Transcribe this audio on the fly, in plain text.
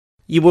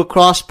อีบัว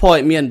cross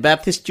point เมียน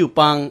Baptist จู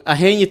ปังอาเ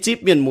ฮยจิบ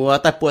เมียนมัว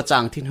แต่ปัวจา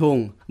งทินหุง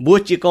บัว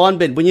จีกรเ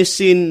ป็นบุญย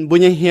สินบุญ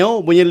ยเหียว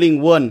บุญยลิง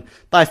วน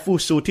ใต้ฟู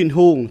สูทิน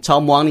หุงชาว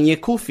มวงนี่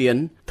คู่เฟียน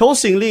โท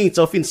สิงลิงเ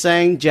จ้าฟินแซ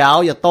งยาว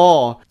อย่าต่อ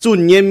จุน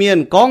เยเมียน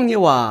ก้องเย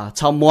ว่าช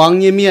าวมวง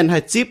เยเมียนให้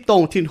จิบตร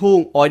งทินหุง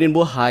ออยเดิน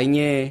บัวหายเย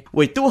ไ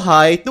ว้ตู้หา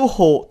ยตู้โห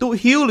ตู้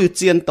หิวหรือเ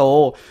จียนโต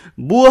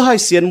บัวให้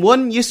เสียนวน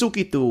เยซู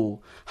กิตู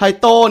ให้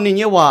โตนี่เ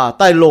ยว่าใ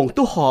ต้หลง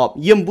ตู้หอบ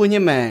เยี่ยมบัวเย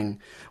แมง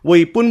ไว้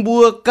ปุ่นบั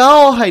วเก้า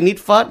ให้นิด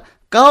ฟัด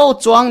เก้า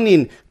จวงนิ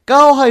นเก้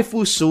าให้ฟู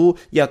สู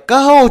อย่าเก้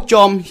าจ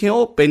อมเหียว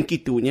เป็นกิ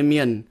ตูเยเมี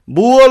ยน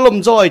บัวลม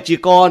จอยจี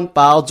กรเป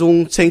ล่าจุง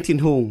เชงทิน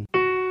หุง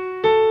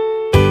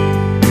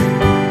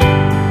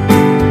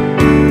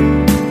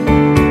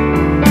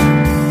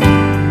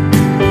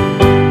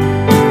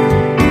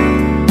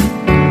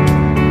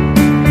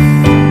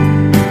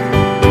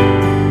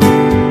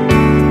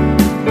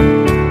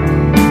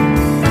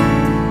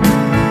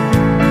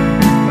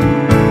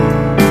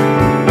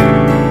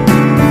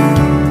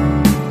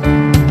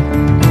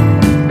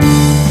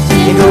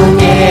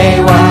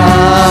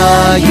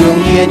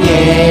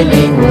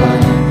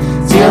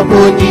不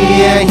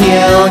也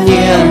有年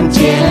间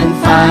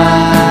发，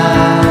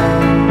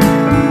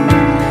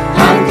航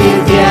天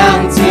将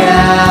将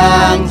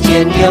见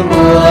有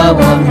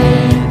我们，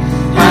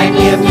还念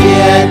念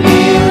留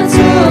住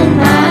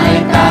来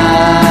大，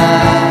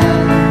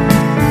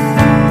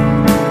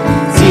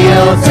就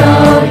走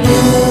有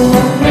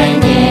每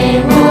年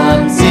我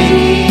心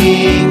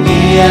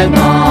也我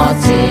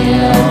就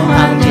航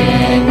天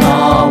我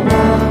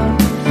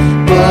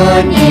不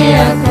也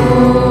苦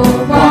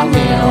光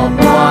有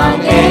光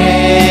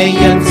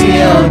ยังเที่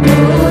ยวดู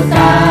ต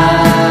า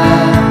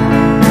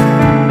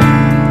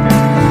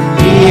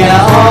อย่า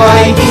อ้อ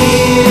ยหิ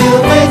ว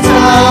ไม่เท่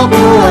า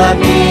บัว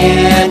เมี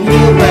ยนหิ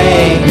วไม่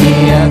เ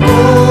หี้ยกู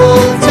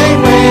ใจ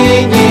ไม่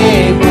เยี่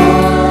ยกู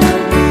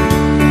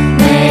ไ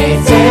ม่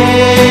เจ็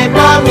บ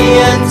ป้าเมี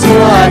ยนชั่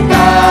วต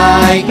า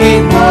ยเก่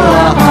งบัว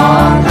หอ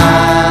นหา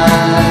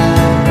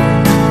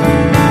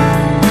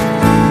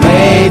ไ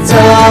ม่เ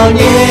จ้าเ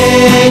ย่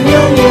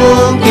ยุ่งยุ่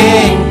งเก่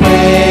งไป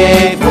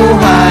ผู้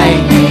หาย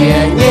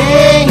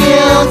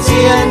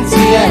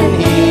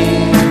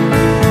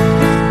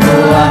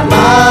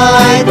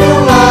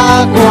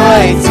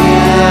quay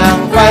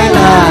chàng phải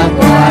là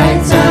quay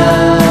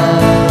chờ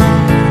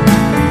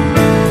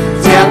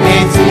chàng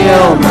hay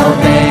chiều màu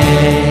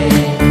tề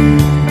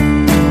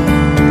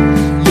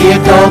kia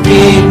tô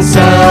kinh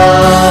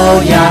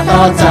sâu ya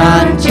to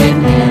chan trên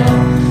nhiều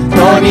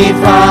tô đi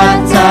phát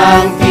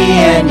trang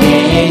tia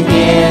nhẹ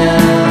nhiều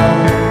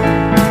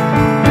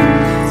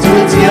chú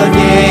chiều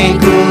nhẹ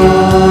cu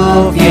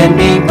phiền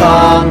minh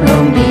con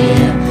lồng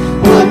địa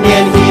buồn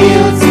miền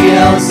hiu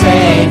chiều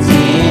sẽ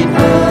chín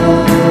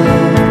hơn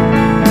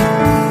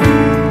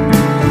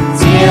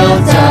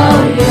走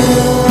有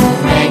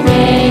每年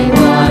我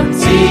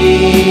今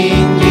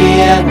夜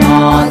我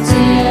就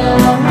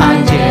看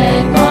见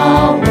我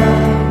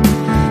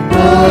不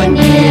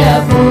也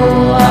不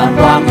光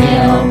有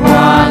光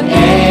也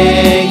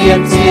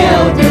就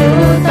独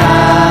大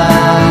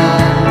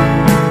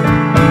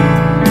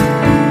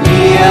也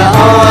爱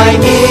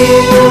你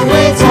为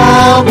超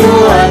不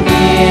面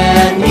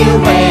你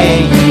为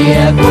也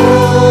不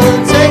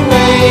真为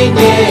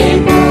也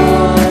不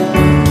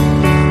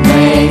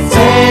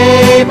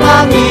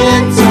ba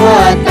miền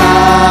chúa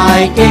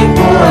tài kinh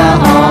của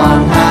hòn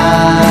hà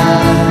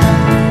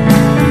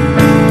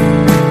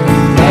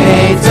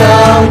ngày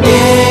châu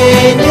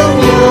nhé nhung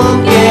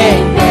nhung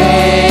kinh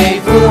về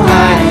phu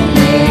hải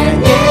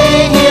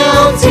nhé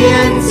hiếu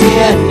chiến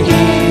chiến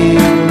hiếu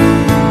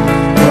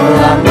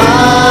của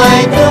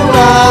mai tương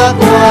là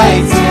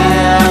quay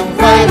chàng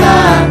phải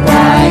là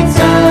quay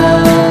chờ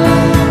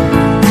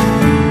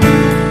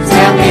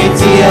chàng đi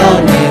chiều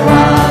này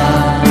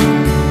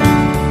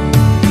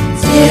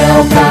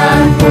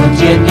can cuốn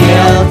chiến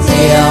yêu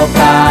chiều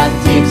can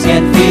tìm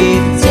xiên phi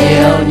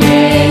chiều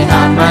nhẹ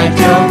hàm mai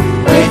trông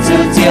với chữ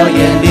chiều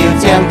yên lưu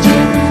trang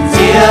chiến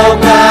chiều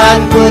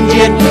can cuốn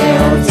chiến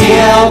yêu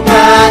chiều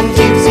can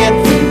tìm xiên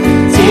phi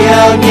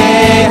chiều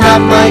nhẹ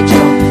hàm mai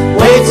trông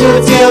với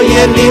chữ chiều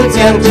yên lưu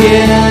trang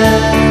chiến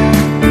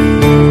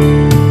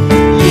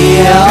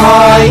yêu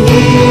ơi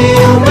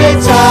hiu với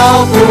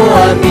trao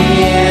của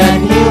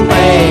miền hiu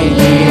mây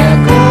lìa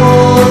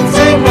cuốn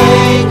danh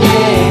mây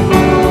nhẹ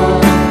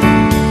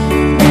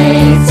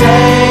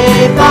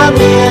chế ba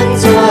miền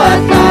chúa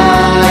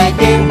tài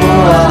kinh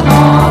của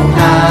hòn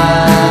hà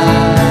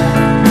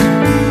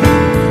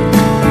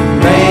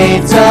mây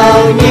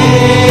châu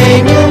nhé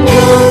nhung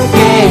nhung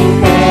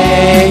kinh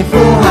về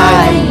phu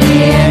hải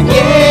lìa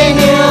nhé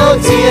hiếu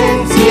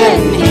chiến chiến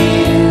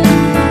hiền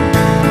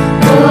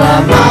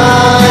của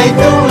mai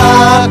cũng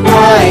là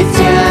quay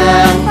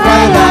chàng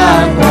phải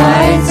là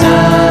quay chờ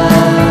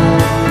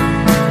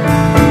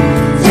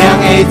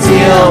chàng ấy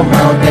chiều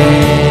màu tề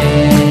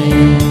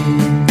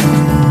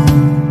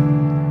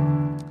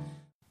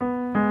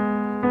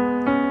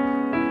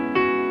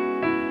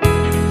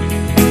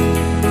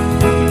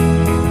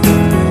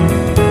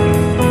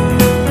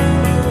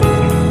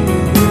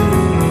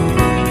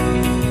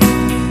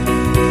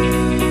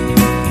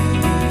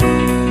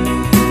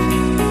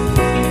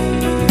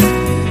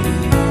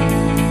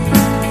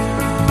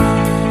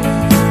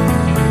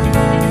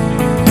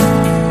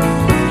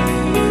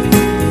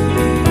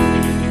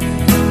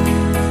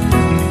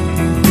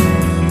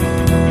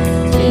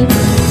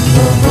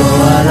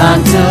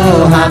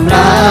hàm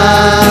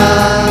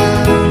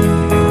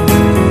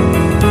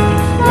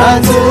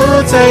lan chú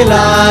chơi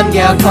lan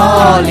nhà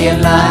khó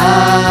liền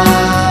lan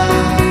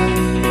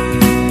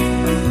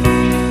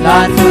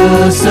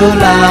phu su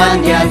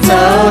lan nhà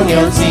châu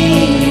nhiều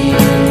gì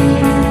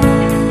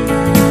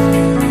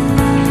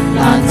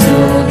lan chú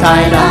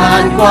thái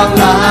lan quang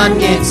lan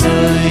nghe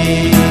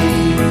chơi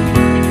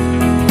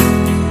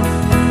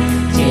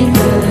chính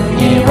từ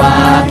nhẹ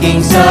qua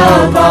kinh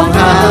sâu vòng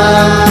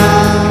hát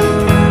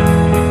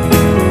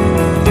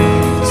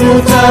chú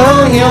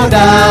châu hiểu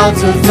đạo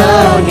chú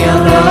châu hiểu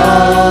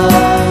lối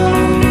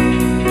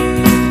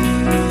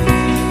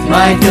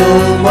mai tu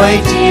mỗi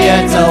chia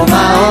dầu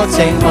máu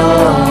tranh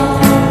hồ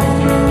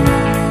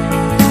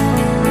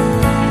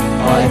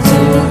hỏi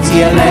chú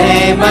chia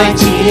lấy mai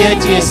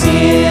chia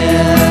xìa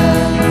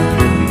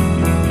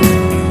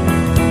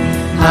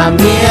hàm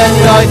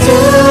miên gọi chú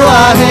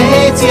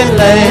hay chia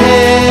lấy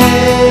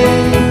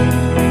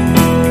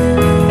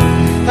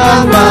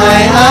hàm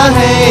mai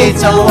hay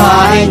châu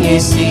ai như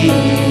xì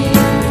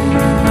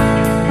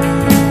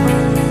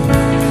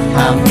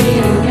hàm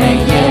miêu ngày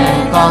nhẹ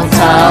con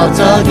sao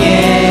cho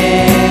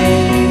nhẹ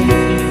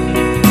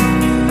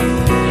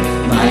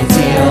mai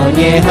chiều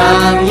nhẹ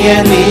hàm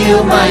nhẹ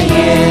liu mai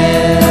nhẹ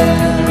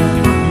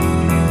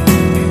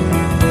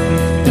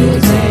từ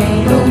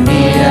dậy đồng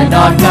bia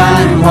đón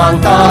can hoàng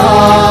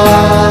toi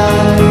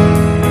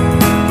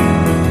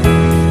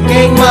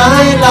kinh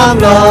mãi làm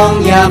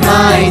lòng nhà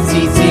mai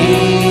gì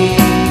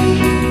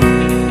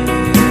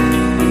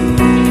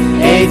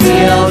ê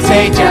chiều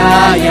xây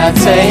cha ya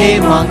xây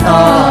hoàng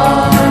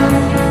toi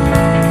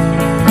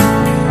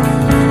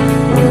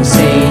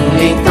sinh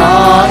linh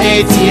to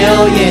ê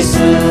chiếu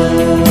Giêsu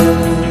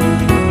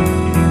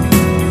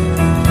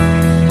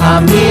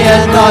hàm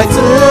miên gọi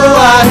Chúa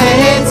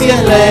hết chiên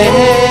lệ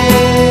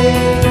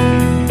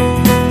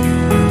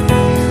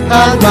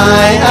hàm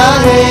mai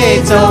hết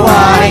châu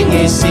ai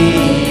nghe xì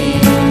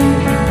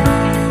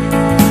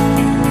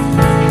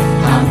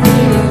hàm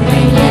miêu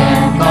ngày nhẹ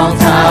con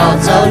thao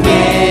châu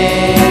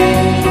nhẹ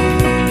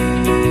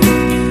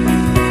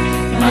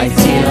mai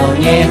chiều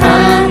nhẹ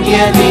hàm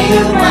nhẹ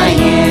liu mai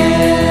nhẹ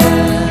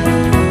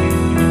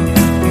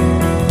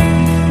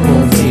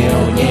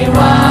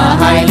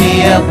hai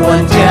lia buồn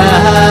cha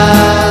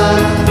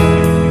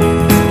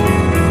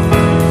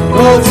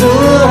ô chú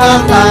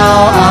hoang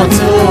tao ao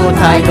chú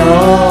thái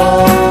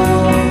đô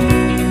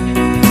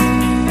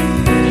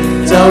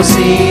dâu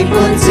xì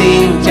buồn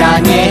xin cha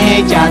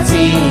nhé cha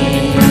gì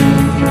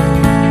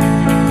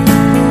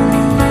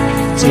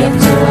chiếp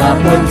chúa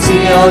buồn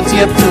chiều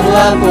chiếp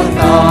chúa buồn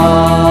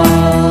to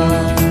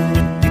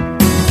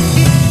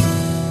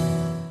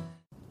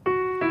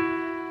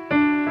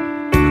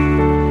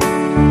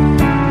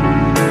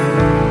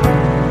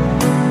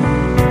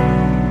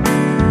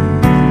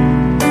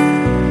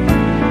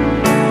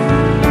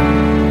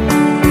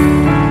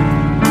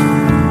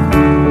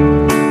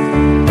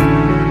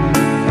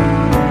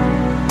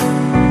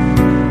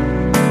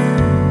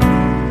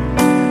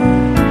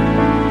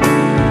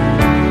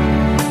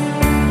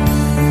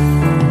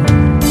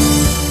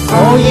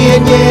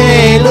yên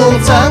nhẹ lúc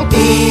sáng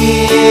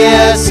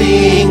tia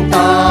sinh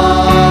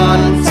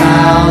con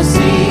sao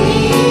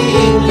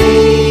sinh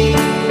linh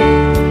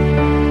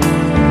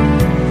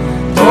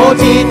thổ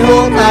thiên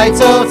hương thái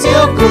châu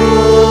chiếu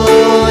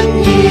cuốn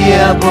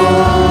nhẹ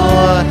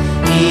bùa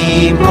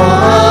im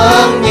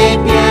hoang nhẹ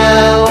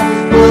nhau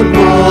buồn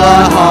bùa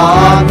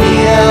họ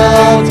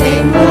miêu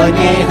thêm mùa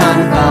nhẹ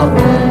hàng cao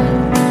buồn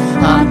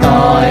hàng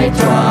tội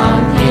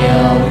choàng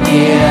nhiều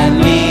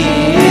nhiên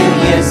liêu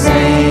nhiên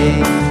xây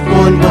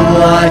buồn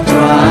bùa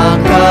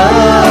choàng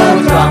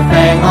khâu choàng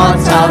phèn ngón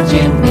sao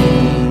trên mì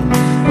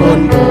buồn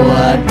bùa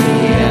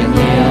tiền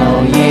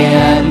nhiều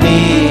nhiên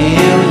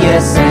liêu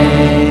nhiên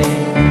xây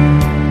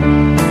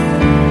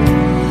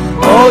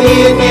ô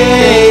yên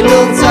nghe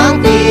lúc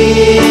sáng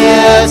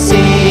tia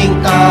sinh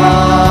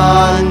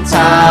con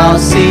sao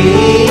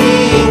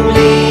sinh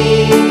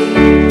linh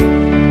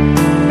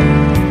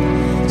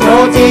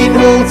cho thiên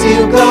hương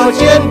chịu câu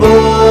chiến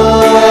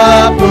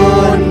bùa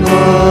buồn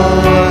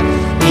bùa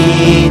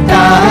y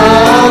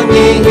tao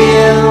nhẹ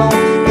hiu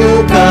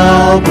tu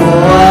cầu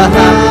bùa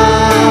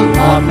ham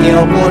họp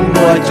nhiều buồn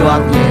bùa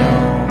choàng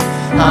nhiều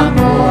ham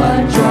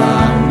buồn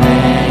choàng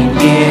mèn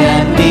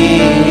yên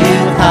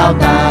liêu thao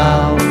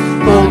tao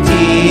cùng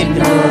thiên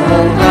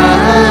hương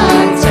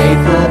hát chạy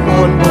phu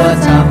buồn bùa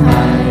chạm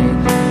mày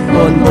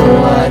buồn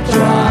bùa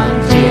choàng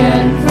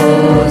chiến phu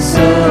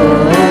sư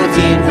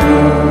thiên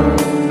hương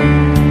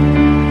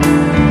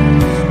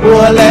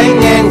bùa lấy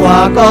ngang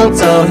hòa con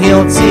chờ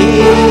hiểu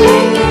chi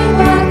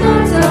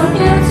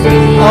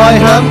ôi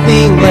hám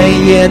tình mây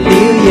yên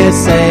liu yên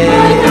xe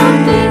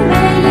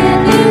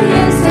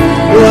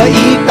bùa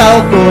ý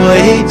tao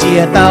cuối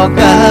chia tao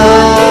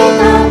cao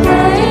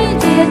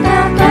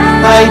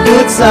ai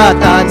đút sa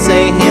tàn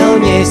xây hiếu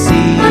nhẹ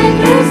xì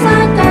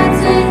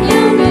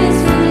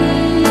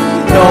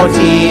đồ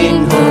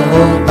thiên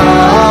hương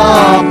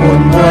to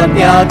buồn buồn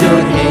đeo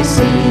đôi hệ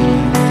xì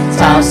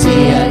sao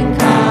xiên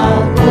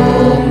khảo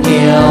cùng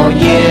nhiều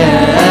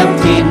yếm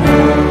thiên hương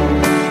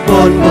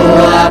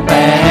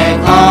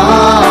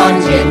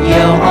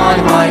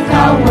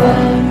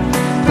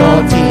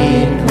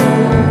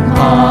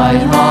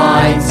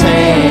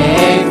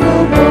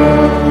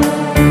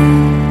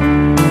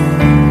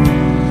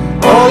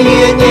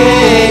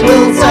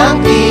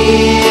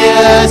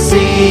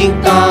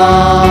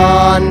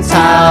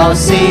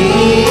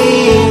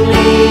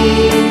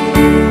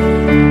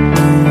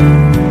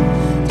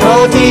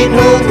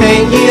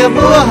也不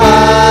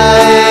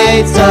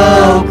还走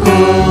苦，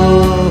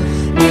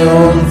用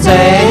这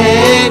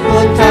不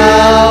逃，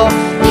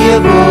也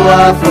不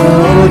负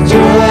追，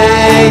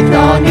多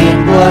年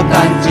不干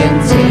见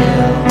照，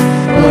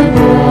不莫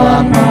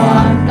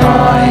待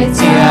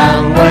将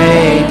为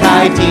开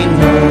天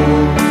路，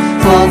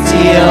风照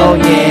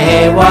夜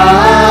晚，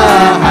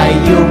还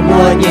有末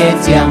夜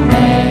将来，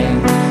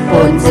风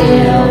照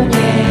夜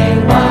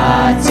晚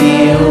照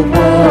末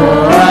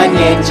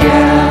夜照。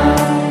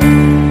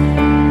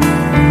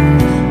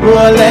我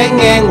嚟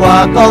硬話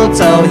講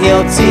就曉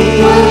知，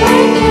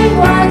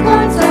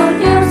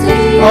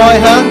愛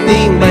肯定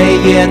未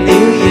夜了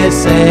夜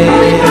死，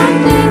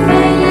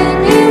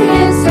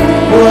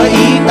我一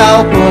道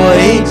背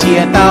接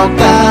到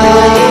高，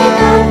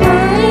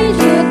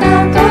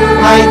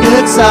愛得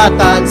撒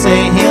旦誰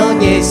曉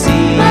夜死，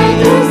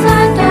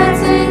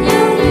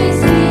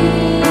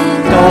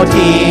多天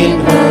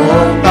空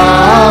高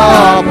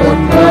本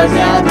我家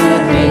的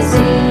黑死，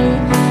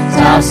早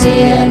先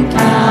卡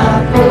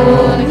本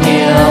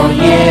hiểu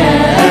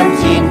yếm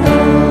thiên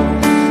hương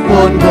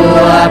buồn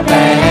bùa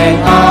bèn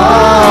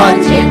on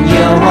trên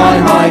nhiều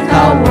hỏi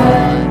cao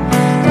quần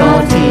thô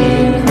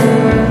thiên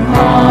hương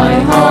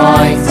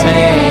hỏi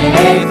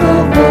sẽ vô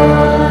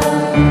buồn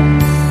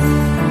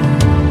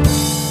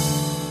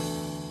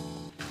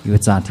yêu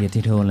trả thiệt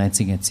thì thôi lại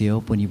chính là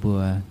chiếu bùn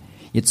bùa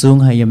ít dung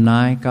hay yếm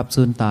nái cặp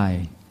xuân tài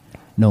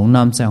nông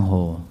nam giang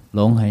hồ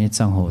lông hay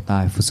giang hồ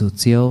tài phụ sự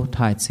chiếu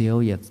thái chiếu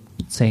yết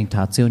sen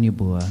thả chiếu như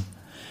bùa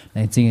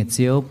lại chính là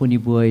chiếu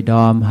bùn bùi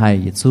đom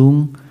hay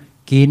xuống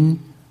kín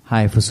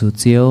hay phụ sự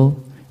chiếu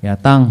ya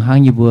tăng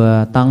hang như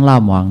bùa tăng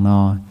làm hoàng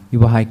nọ như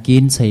bùa hay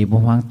kín xây bùa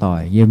hoang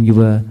tỏi yếm như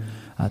bùa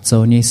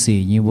châu như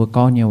xì như bùa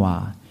có như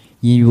hòa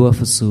như bùa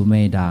phụ sự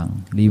mê đảng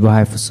lý bùa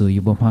hay phụ sự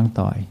như bùa hoang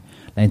tỏi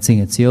lại chính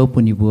là chiếu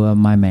bùn bùa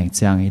mai mèn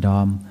chàng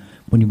đom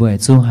bùn bùi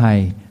xuống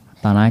hay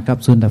ta nái cấp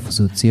xuân là phụ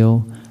sự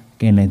chiếu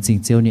cái lại chính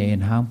chiếu như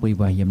en hang bùi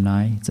bùa yếm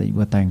nái dạy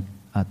bùa tăng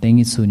tên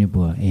như su như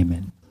bùa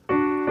amen.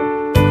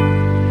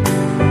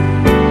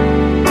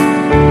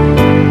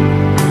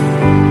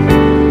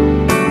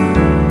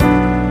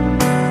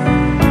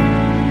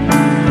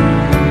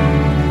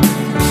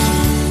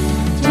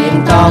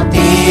 Tao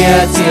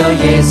tia chiều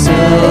Giêsu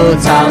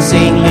chào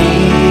sinh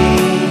lý,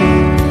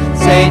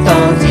 xây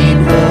tông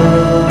thiên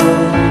hương,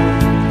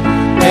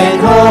 bên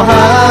hồ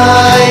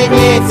hai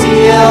nhẹ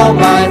chiều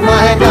mãi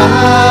mãi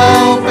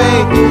hao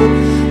về tu,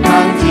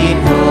 thăng thiên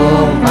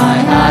hương mãi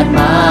hát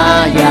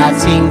ma ya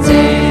sinh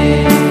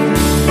chế.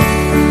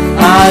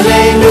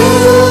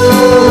 Alleluia,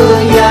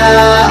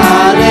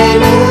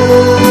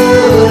 Alleluia,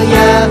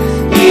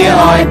 kia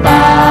oi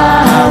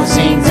bao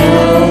sinh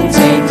dung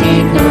trên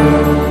thiên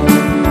hương.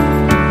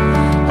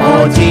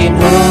 Thiên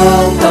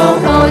hương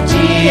công hồ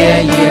chia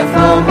ye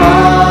phong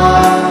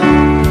hoa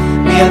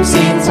liêm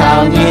xin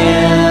chào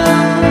nhiều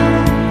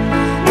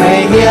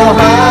về hiểu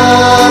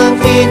hang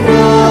thiên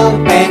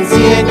hương bền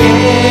chia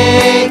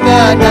nhé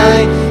cả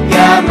đời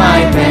ya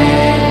mai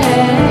về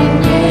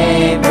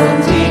nhé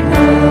buồn thiên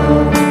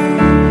hương.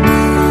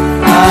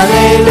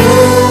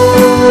 Alleluia,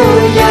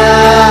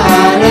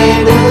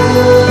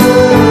 Alleluia,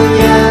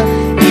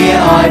 kia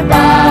oi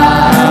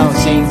bao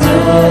sinh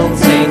dung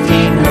trên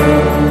thiên hương.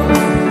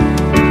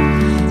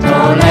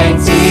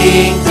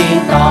 Chính chính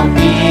tòng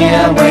tia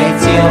về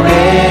chiều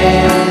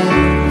em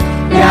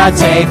nhà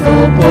chạy phụ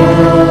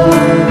bùn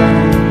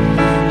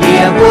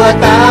địa bùa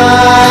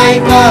tai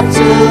cặp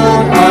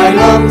chuông hỏi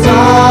lông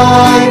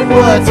trói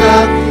bùa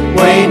trăng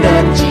quay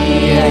nền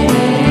chia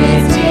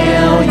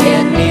chiều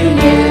yên yêu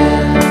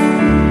yên.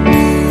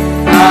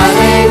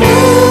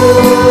 Alleluia,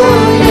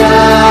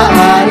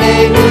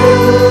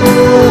 Alleluia,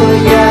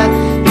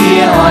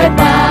 kia oi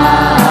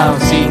bao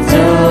sinh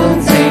dung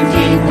trên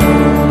thiên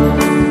hương.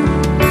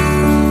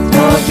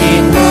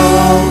 Thiên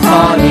hương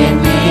có liền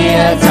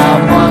kia chào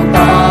hoàng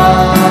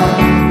to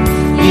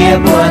kia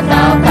bùa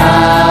tào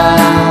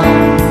cao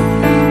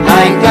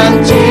hành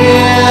căn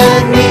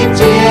chiến đi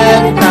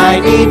chiến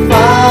tại đi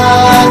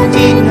phát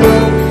thiên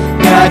hương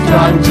nhà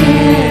tròn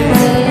chiến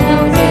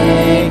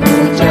để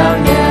cứu trao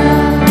nhà.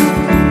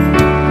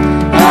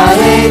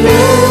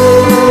 Alleluia,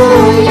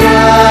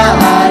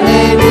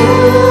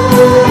 Alleluia,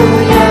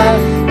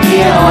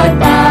 kia oi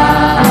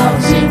bao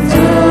sinh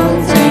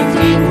dung trên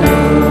thiên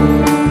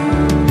hương.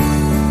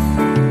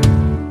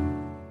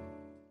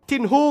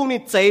 Thiên hung ni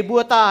chế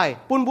bùa tai,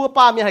 bùn bùa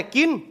pa mi hay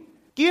kín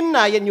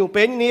này yên dùng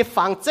bên ni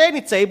phẳng chế ni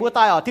chế bùa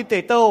tai ở thiên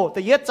tế tô,แ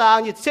ต่ yết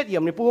trang như xét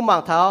yểm ni bùa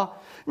mảng tháo,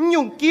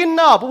 dùng kín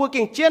nó bùa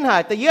kinh chiến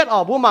hải, แต่ yết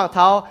ở bùa mảng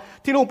tháo,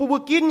 thiên hung bùa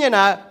kín như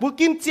này, bùa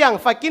kín chiang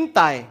phải kín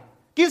tài,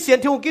 kín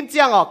xiên thiên hung kín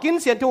chiang ở, kín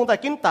xiên thiên hung tại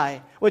kín tài,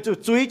 với chủ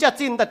chuối cha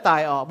chín tại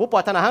tài ở, bùa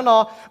bỏ thằng nào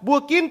nó, bùa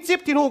kín chip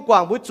thiên hung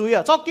quảng bùa chuối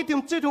ở, cho kín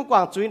thiên hung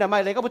quảng chuối này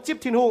mai lấy cái bùa chip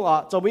thiên hung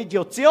ở, cho mình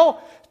diều chiếu,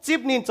 chip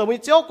nín cho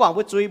mình chiếu quảng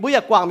bùa chuối, bùa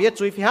quảng mi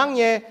chuối phi hang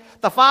nhé.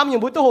 Ta phàm những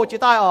bữa tôi hồ chỉ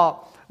tai ở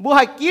bữa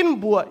hay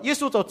kín bữa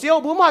Giêsu tổ chiếu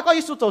bữa mai có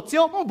Giêsu tổ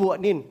chiếu bữa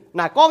nín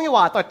nãy con như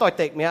hòa tỏi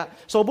tệ mẹ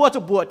số bữa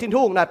chụp bữa thiên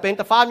hùng nãy bên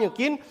ta phàm những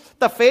kín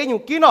ta phê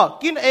những kín ở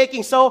kín e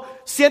kín sâu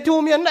xiên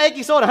thu miên e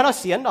kín sâu là nó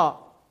xiên ở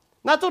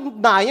น่าจุด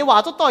ไหนว่า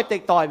จุดต่อยเตะ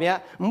ต่อยเมีย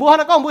มัวฮั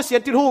นก็มัวเสีย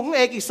นที่หูเอ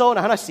กิโซน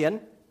ะฮันเสียน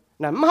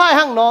น่ะไม่ให้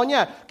ห้างน้องเนี่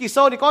ยกิโซ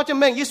นี่ก็จะ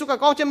แม่งยิสุ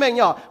ก็จะแม่งเ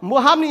นี่ยมัว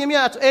ห้ามนี่เมีย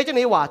จะ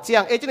นี่ว่าเจีย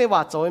งจะนี่ว่า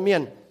โจยเมีย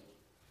น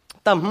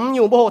แต่อ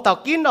ยู่บ่เต่า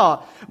กินเนาะ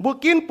บุ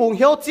กินปุ่งเ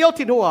หี่ยวเจียว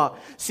ที่หัว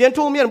เสียน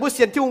ทุ่งเมียนบุเ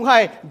สียนทุ่งให้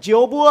เจีย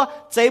วบัว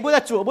ใจบัวจ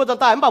ะจั่วบัวจน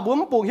ตายมันบ่บุ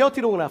ปุ่งเหี่ยว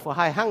ที่หัวน่ะฝ่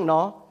ายห้างเน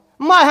าะ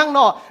ไม่ห้างเน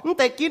าะมันแ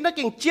ต่กินแล้วเ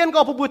ก่งเจียนก็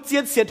บุเจีย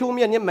นเสียนทุ่งเ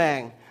มียนเนี่ยแม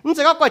งมันจ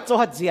ะก็ก่อยโจ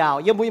หัดเจียว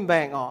ยังบุยแม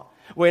งอ๋อ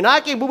เวลา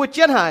เก่งบุเ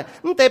จียนหาย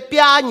มันแต่ป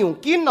ลาอยู่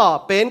กินเนาะ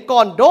เป็นก่อ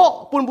นโด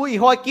ปุ่นบุอี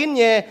หอยกินเ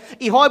นี่ย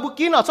อีหอยบุ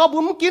กินเนาะชอบบุ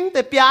กินแ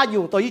ต่ปลาอ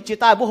ยู่ตัวยี่จี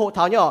ตายบุโหเ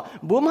ท่าเนี่ย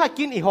บุให้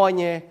กินอีหอย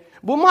เนี่ย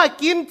บุไม่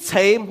กินเฉ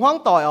ยห้อง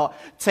ต่อยอ๋อ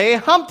เฉย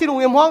ห้ามที่ลุง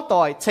ยังห้องต่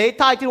อยเฉยไ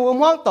ทยที่ลุงยัง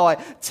ห้องต่อย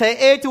เฉย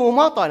ที่ลุง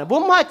ห้องต่อยนะบุ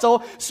ไม่โจ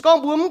สกอง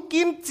บุม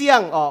กินเจีย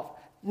งอ๋อ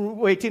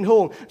เวทินห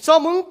งชอบ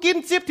บุมกิน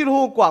จิ๊บที่ลุ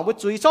งกว่างบุ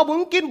จุยชอบบุ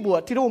มกินบว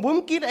ชที่ลุงบุม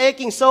กิน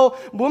กินโซ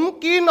บุม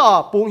กินอ๋อ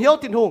ปุ่งเหี้ยว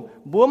ที่ลุง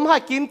บุมให้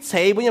กินเฉ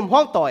ยบุมยังห้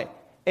องต่อย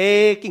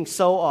กินโซ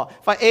อ๋อ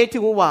ไฟที่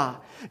ลุงว่า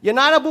อย่าง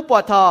นั้นนะบุป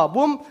ผา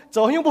บุมโจ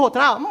หิ้วบุหท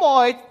นะมอ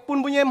ยปุ่น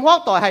บุญเยี่ยมห้อง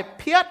ต่อยให้เ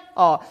พียด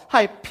อ๋อให้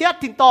เพียด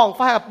ทิ้งตองไฟ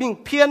ให้บิ่ง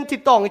เพียนทิ้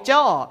งตองเจ้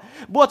า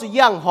บัวจะ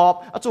ย่างหอบ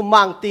จุ่ม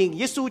มังติง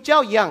ยิสูเจ้า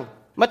ย่าง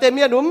มาแต่เ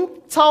มียหนุ่ม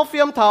เช่าเฟี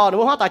ยมทอหนุ่ม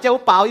ห้องต่อยเจ้า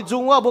เปล่าจุ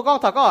งว่าบัวก้อง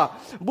ทอก็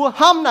บัว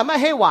ห้ำน่ะไม่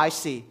ให้ไหว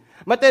สิ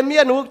มาแต่เมี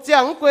ยหนุ่มเจีย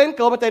งเกวนเ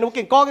กิดมาแต่หนุ่มเ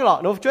ก่งก้องนี่หรอ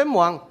หนุ่มช่วยหม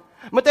วง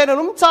มาแต่ห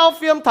นุ่มเช่าเ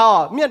ฟียมทอ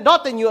เมียดอด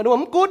แต่เหยื่อหนุ่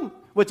มกุ้น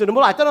บัวจะหนุ่ม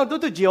หลายต้นตุ้ง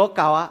เจียวเ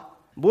ก่าอ่ะ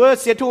บัว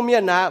เสียทุ่งเมีย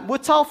นนะบัว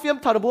เช่าเฟียม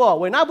ทอบัว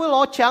เวน่าบัวล้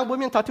อช้างบัว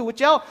เมียนทอทุ่งเ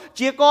จ้าเ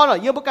จียก้อนอ่ะ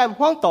เยอะบุกัน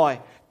ห้องต่อย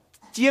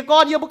เจียก้อ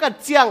นเยอะบุกัน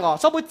เจียงอ่ะ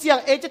ชอบบัวเจียง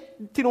จะ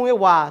ที่นุ่ง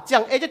ว่าเจีย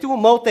งจะที่นุ่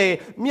งเมาเต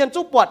เมียนจุ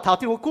ปวดเท่า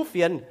ที่นุ่งคู่เ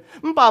ฟียน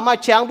มันป่ามา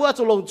ช้างบัวจ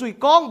ะลงจุย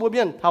ก้องบัวเมี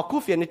ยนเท่าคู่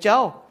เฟียนเจ้า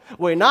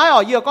เวน่าอ่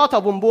ะเยอะก็เท่า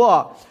บุมบัว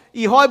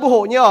อีหอยบัวโห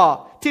เนี่ย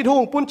ที่ทุ่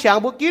งปุ่นช้าง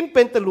บัวกินเ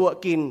ป็นตะลัว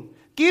กิน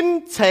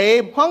เฉย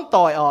ห้อง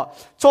ต่อยอ๋อ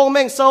ชงแม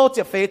งโซ่เ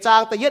จ็บเฟจา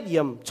งแต่เย็ดเยี่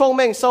ยมชงแ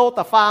มงโซ่แ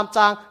ต่ฟาร์มจ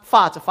างฝ่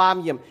าจะฟาร์ม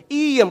เยี่ยม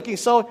อีเยี่ยมกิน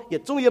โซ่เย็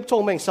ดจุ้งเยี่ยมช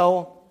งแมงโ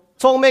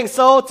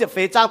ซ่เจ็บเฟ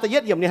จางแต่เย็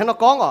ดเยี่ยมนี่ฮันน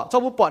ก้องอ๋อชอบ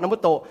บุปผาน้ำบุ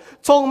โต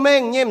ชงแม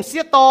งเยี่ยมเสี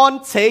ยตอน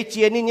เฉยเ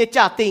จียนี่เนี่ย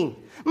จ่าติง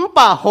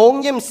ป่าหง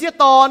เยี่ยมเสีย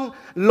ตอน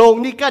ลง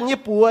นี่กันเนี่ย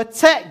ปัวแ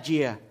ช่เจี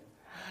ย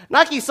นั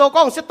กกิโซ่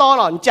ก้องเสียตอน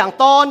อ๋อจัง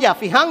ตอนอย่า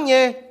ฝีหังเ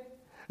นี่ย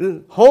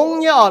หง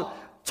เนี่ยอ๋อ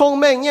ชง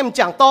แมงเยี่ยม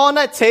จังตอนน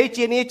ะเฉยเ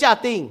จียนี่จ่า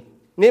ติง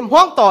เนี่ยห้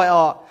องต่อย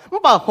อ๋อมั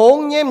นป่าหง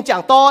เยี่ยมจั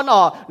งตอนอ๋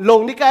อลง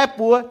นี่ก็ไอ้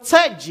ปัวแ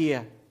ช่เจีย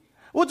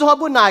อุจจาระ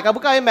บุญนายกับบุ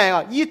กไอ้แมงอ๋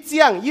อยี่เจี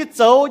ยงยี่โ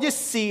จยี่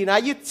สีนะ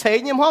ยี่เฉย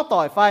เยี่ยมห้องต่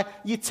อยไฟ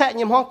ยี่แช่เ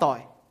ยี่ยมห้องต่อย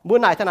บุญ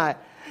นายท่านาย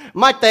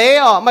ไม่เตะ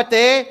อ๋อไม่เต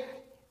ะ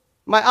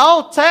ไม่เอา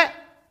แช่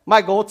ไม่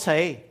โกเฉ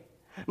ย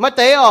ไม่เ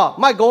ตะอ๋อ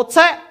ไม่โกแ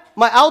ช่ไ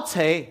ม่เอาเฉ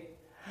ย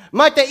ไ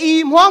ม่เตะอี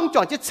ห้องจ่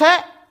อจะแช่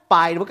ไป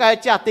บุกไอ้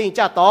จ่าติง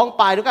จ่าตองไ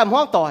ปบุกไอ้ห้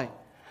องต่อย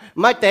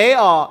ไม่เตะ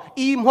อ๋อ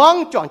อีห้อง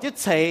จ่อจะ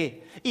เฉย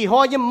อีหอ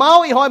ยยังเมา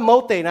อีหอยเมา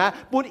เตะนะ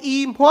ปุ่นอี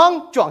ห้อง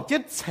จ่องจะ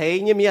เฉย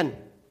เมียน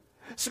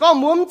สก็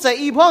มุมใจ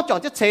อีห้องจ่อง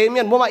จะเฉยเมี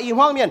ยนมัวมาอี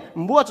ห้องเมียน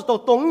มัวจะ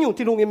ตรงอยู่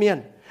ที่ลุงเมียน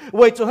เ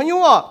ว้ยจุดให้ยุ่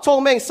งอ่ะชง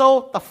แมงโซ่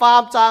แต่ฟาร์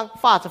มจาง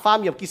ฟ้าจะฟาร์ม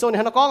เหยียบกิโซใน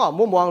ฮันก้องอ่ะ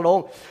มัวมองลง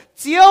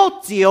เจี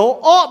ยว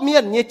อ้อเมีย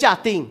นเนี่ยจ่า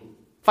ติง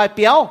ไฟเ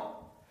ปียว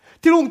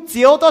ที่ลุงเ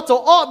จียวตัวโจ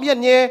อ้อเมียน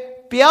เนี่ย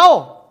เปียว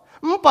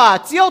ป่า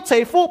เจียวเฉ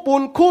ยฟูปุ่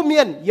นคู่เมี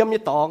ยนเยี่ยมเ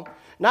นี่ยตอง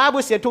น้าบุ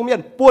เสียทุ่งเมียน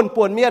ป่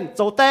วนเมียนโจ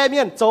แต่เมี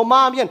ยนโจมา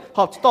เมียนห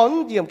อบตอน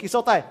เยี่ยมกิโซ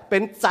ไตเป็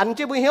นจันเ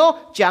จ้าบุเหียว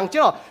จางเ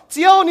จ้าเ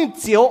จียวนี่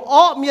เจียวอ้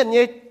อเมียนเ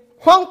นี่ย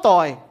ห้องต่อ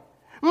ย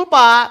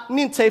ป่า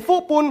นี่เฉยฟู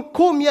ปุ่น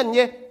คู่เมียนเ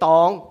นี่ยต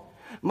อง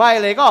ไม่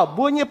เลยก็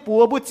บุเนี่ยปั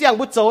วบุเจียง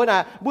บุโจนะ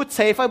บุเฉ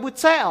ยไฟบุ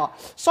แช่อ๋อ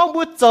ซ่อง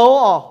บุโจ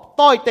อ๋อ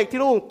ต้อยเต็กที่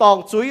ลุงตอง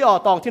จุยอ๋อ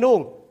ตองที่ลุ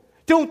ง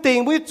ติง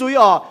บุจุย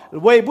อ๋อ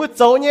เวยบุโ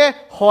จเนี่ย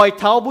หอยเ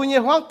ท้าบุเนี่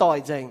ยห้องต่อย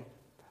จริง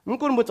มึง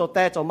กุนบุโจแ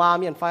ต่โจมา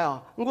เมียนไฟอ๋อ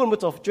มึงกุนบุ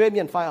โจช่วยเ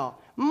มียนไฟอ๋อ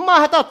มา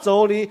ให้ตาโจ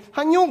ลีใ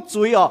ห้ยุ่ง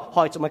จุยอ๋อห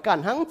อยจะมากัน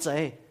หังใจ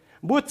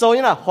บุโจ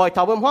นี่นะหอยเท้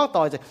าบนห้องต่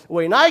อยใจเว้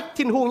ยนาย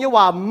ทิ้งหูเนี่ย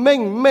ว่าเม่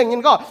งนี่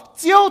ก็เ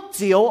จี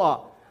ยวอ๋อ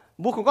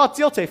บุคคลก็เ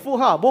จียวเจ๋ฟู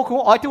ฮะบุคคล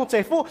อ้อยทิ้งเจ๋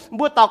ฟู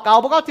บุตรเก่า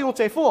บุคคลทิ้งเ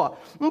จ๋ฟู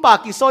ป่า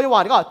กิโซยว่า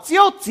นี่ก็เ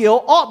จียว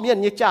อ๋อเมียน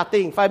ยี่จ่าติ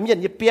งไฟเมียน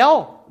ยี่เปียว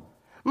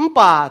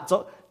ป่า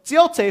เจี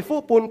ยวเจ๋ฟู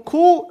ปุ่น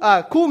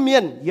คู่เมีย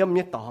นเยี่ยมเ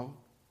นี่ยตอง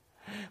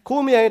คู่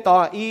เมียนตอง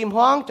อีม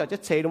ห้องจะ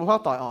เฉยลงห้อง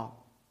ต่อยอ๋อ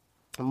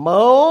เมา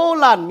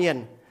ล้านเมีย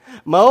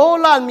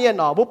น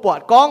อ๋อบุปวด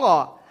ก้องอ๋อ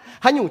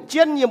ฮันอยู่เจี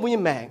ยนเยี่ยมบุญ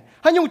แมง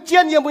ฮันอยู่เจีย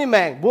นเยี่ยมบุญแม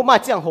งบัวมา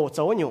เจียงโหโจ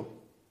อยู่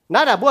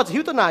นั่นแหละบัวจะหิ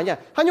วตัวไหนเนี่ย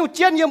ฮันอยู่เ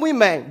จียนเยี่ยมบุญ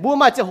แมงบัว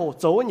มาเจียงโห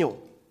โจอยู่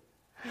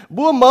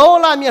บัวเมา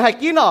ล้านเมียนให้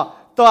กินอ๋อ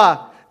ตัว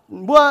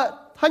บัว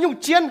ฮันอยู่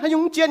เจียนเยี่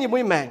ยมบุ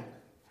ญแมง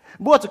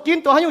บัวจะกิน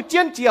ตัวฮันอยู่เจี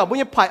ยนเจียวบุญ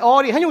ยังไผ่ออ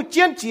ดิฮันอยู่เ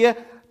จียนเจีย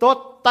ตัว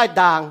ใต้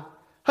ด่าง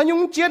ฮันอยู่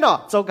เจียนอ๋อ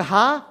โจกะห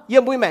าเยี่ย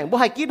มบุญแมงบัว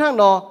ให้กินทั้ง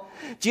นอ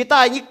จีตา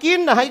ยยี่กิน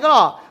นะให้ก็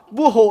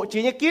บัวโหจี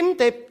เนี่ยกินแ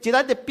ต่จีได้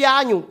แต่เปีย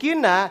อยู่กิน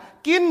นะ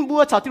กินบั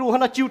วชาวที่รู้เขา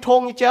น่ะจิวท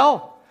งยี่เจ้า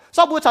ช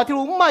อบบัวชาวที่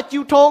รู้ไม่จิ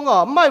วทงอ๋อ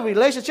ไม่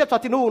relationship ชา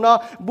วที่รู้เนาะ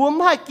บัวไ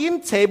ม่กิน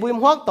เฉยบัว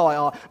ห้องต่อย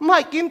อ๋อไม่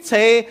กินเฉ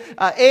ย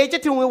จะ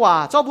ที่รู้ว่า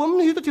ชอบบัวไ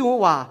ม่ตัวที่รู้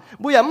ว่า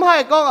บัวยังไม่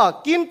ก็อ๋อ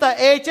กินแต่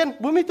เจน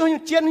บัวไม่ตัวอยู่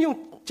เจนอยู่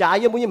จ่าย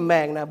ยังบัวยังแม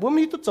งนะบัวไ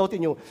ม่ตัวโจติ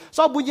อยู่ช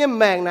อบบัวยัง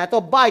แมงนะตัว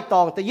ใบต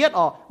องแต่เย็ด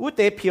อ๋ออุ้ยเ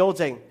ตะเพียว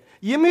จริง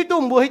ยิ้มให้ตู้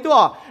มือให้ตัว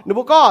หนู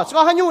ก็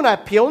ให้ยูน่ะ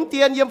ผิวเตี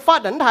ยนยิ้มฟาด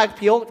ดันถ่าย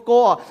ผิวโก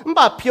มันแบ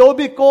บผิว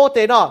บีโกเต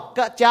ะเนาะก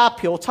ระจา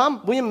ผิวช้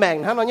ำบุญแมง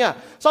ฮะเนาะเนี่ย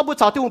ชอบบุญ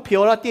ชาวที่มึงผิ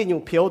วแล้วเตียนอยู่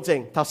ผิวจริง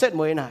เท่าเซ็ต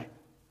มือไหน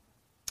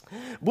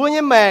บุญ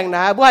แมงน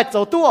ะบุญให้เจ้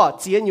าตัว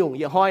เจียนอยู่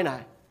อย่าห้อยไหน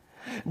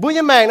บุญ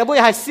แมงนะบุญ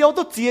ให้เสียว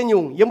ตัวเจียนอ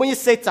ยู่อย่าบุญ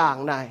เสจาง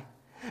ไหน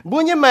บุ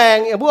ญแมง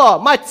บุญ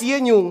ไม่เจียน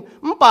อยู่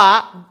มันป่า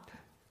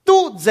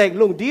ตู้เจง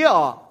ลงเดียว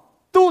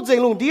ตู้เจง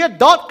ลงเดีย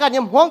ดอดกัน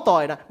ยังห้องต่อ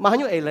ยนะมาให้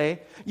ยูเอเลย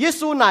เย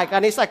ซูนายกัน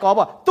ในสายกอบ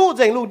ตู้เ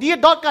จงลงเดีย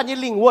ดอดกันยัง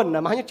ลิงวนนะ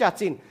มาให้ยูจัด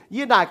จิน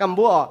ยี่นายกัน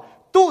บัว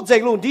ตู้เจ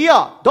งลงเดีย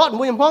ดอด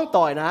มุยห้อง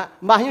ต่อยนะ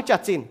มาให้ยูจั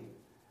ดจิน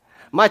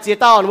มาเจีย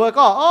ตอนบัว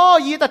ก็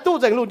ยี่แต่ตู้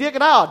เจงลงเดียก็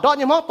ได้ดอด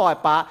ยังห้องต่อย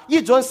ป่ายี่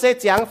จวนเสีย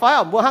จังไฟ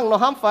บัวห้างเรา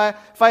ห้าม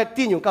ไฟ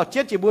ตีนอยู่เก่าเ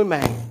จ็ดจีบุยแม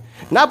ง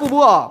นะบั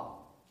ว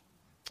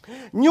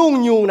ยุ่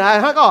งนะ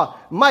ฮะก็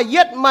มาเ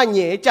ย็ดมาเห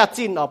ย่จัด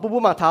จินบัว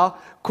มาเท้า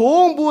คุ้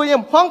งบัวยั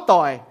งห้องต่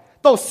อย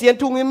ต้องเสียน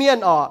ทุ่งเมียน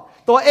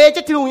ตัวจ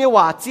ะที่ลุงยัง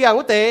ว่าเจียง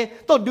ว่าเตะ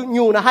ตัวอ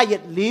ยู่นะให้เหยีย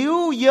ดลิ้ว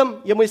เยี่ยม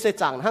ยังไม่เส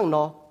จางห้างน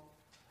อ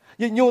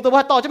อยู่ตัวว่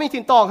าต่อจะไม่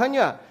ถิ่นตองห้างเ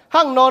นี่ยห้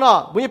างนอเนาะ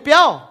บุญเปี้ย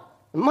ว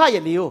ไม่ให้เหยี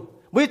ยดลิ้ว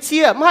บุญเ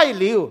ชี่ยไม่ให้เหยียด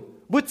ลิ้ว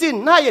บุญจิน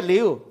ไม่ให้เหยียด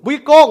ลิ้วบุญ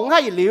โกงไม่ให้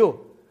เหยียดลิ้ว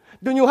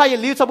ดูอยู่ให้เหยีย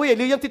ดลิ้วชาวบุญเหยียด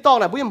ลิ้วยังที่ตอง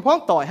น่ะบุญยังห้อง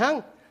ต่อยห้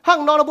าง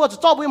นอเราบัวจะ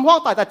จ่อบุญยังห้อง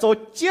ต่อยแต่โจ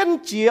เจียน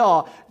เจีย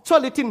ช่วย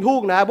ลิทินฮู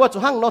กนะบัวจะ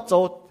ห้างนอโจ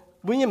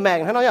บุญยังแมง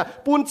ห้างนอเนี่ย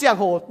ปูนเจียง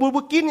โหปูนบุ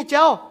กินนี่เ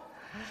จ้า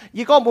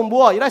ยี่ก้อนบั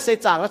วยี่ได้เส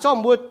จางแล้วชอบ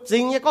บัวจริ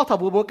งยี่ก้อนถับ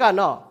บัวกันเ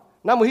นาะ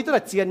น้ำมือที่ตัว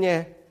เจียนเนี่ย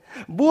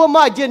บัวไ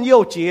ม่เจียนเยี่ย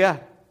วเจีย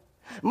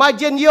ไม่เ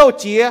จียนเยี่ยว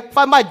เจียไฟ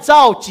ไม่เจ้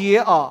าเจีย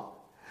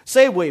เส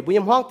วยบุญย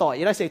มห้องต่อ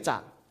ยได้เสจา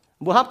ง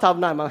บัวฮับท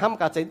ำนายมันห้าม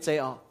การเจนเจ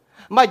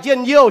ไม่เจียน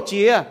เยี่ยวเ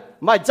จีย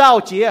ไม่เจ้า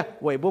เจีย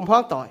เวยบุญห้อ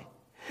งต่อย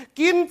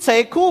กินเฉ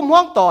ยคู่ห้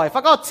องต่อยฟ้า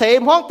ก็เฉย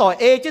ห้องต่อย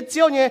เจ้าเจี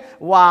ยวเนี่ย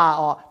ว่า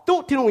ตู้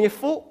ที่ลุงยี่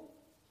ฟุ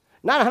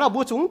นั่นแหละเราบั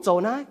วจุ๋งโจ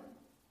นาย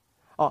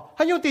ใ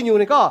ห้ยุ่งตีอยู่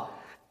นี่ก็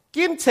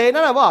กินเฉย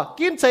นั่นแหละว่า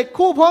กินเฉย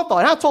คู่ห้องต่อ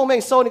ยถ้าชงเม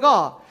งโซนี่ก็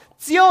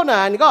เจียวน่ะ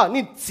นี่ก็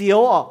นี่เจีย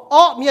ว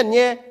เมียนเ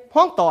นี่ยห้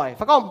องต่อย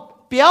ฟ้าก็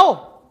เปียว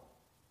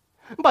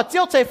บัดเจี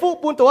ยวเฉยฟู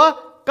ปูนตัว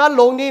การ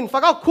ลงนินฟ้า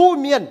ก็คู่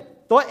เมียน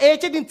ตัว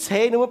จะดินเฉ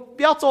ยนึกว่าเ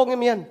ปียวโจง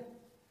เมียน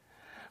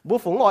บุ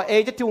ฝง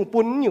จะที่ปู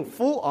นอยู่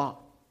ฟู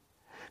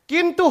กิ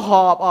นตู้ห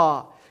อบ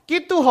กิ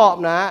นตู้หอบ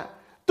นะ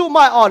ตู้ไ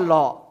ม้อ่อนห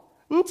ล่อ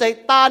ใจ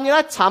ตานี่น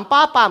ะฉามป้า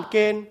ปามเก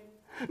ณฑ์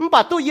บั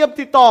ดตู้เยี่ยม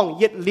ที่ตองเ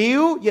หยียดลิ้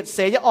วเหยียดเส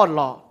ยอ่อนห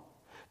ล่อ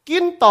กิ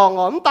นตอง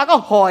ตาก็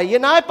หอยยั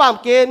นนายปาม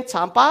เกณฑ์ฉ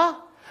ามป้า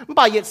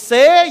บ่ายเหยียดเส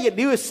ยเหยียด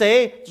ลิ้วเสย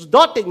จุดด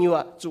อดติดอยู่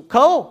จุดเข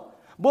า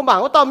บัวหมาง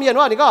ว่าตอนเมียน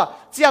ว่านี่ก็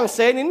เจียงเส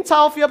ยนิ้นชา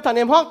วเฟียบทางเ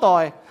นียมห้องต่อ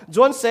ยจ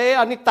วนเสย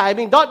อันนี้ตาย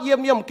มิงดอดเยี่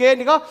ยมเกณฑ์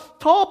นี่ก็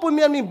โทษปุ่นเ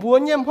มียนมีบัว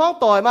เยี่ยมห้อง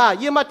ต่อยมา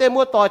เยี่ยมมาเต็มมั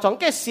วต่อยสอง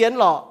แก่เสียน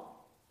หรอ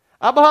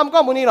อับราฮัมก็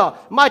มือนี่หรอ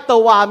ไม่ตัว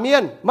ว่าเมีย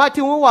นไม่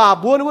ทิ้งว่า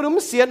บัวนุ่ม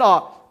เสียน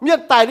เมียน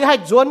ตายหรือให้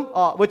จวน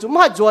ไว้จุ่ม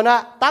ให้จวน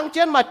ตั้งเจ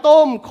นมาต้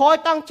มคอย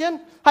ตั้งเจน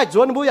ให้จ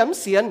วนบัวยัง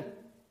เสียน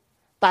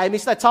แต่มี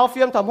แต่ชาวเ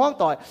ฟียมทำห้อง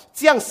ต่อยเ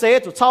จียงเสย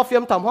จุดชาวเฟีย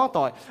มทำห้อง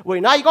ต่อยเว้ย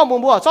นายก็มั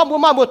วชอบมัว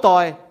มามัวต่อ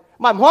ย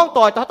มันห้อง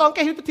ต่อยแต่ต้องแ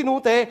ก้หิวที่นู้น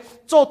เตะ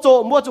โจ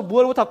มัวจุบัว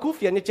มัวทักคู่เ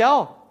ฟียนนี่เจ้า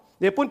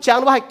เดี๋ยวปุ่นช้าง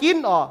ว่าให้กิน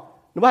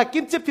หนูว่าให้กิ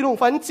นจิบที่นู้น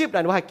ฟันจิบห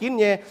นูว่าให้กิน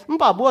เนี่ยมัน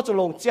ป่าบัวจะ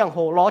ลงเจียงโห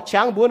ล้อช้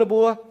างบัวนะบั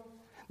ว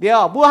เดี๋ย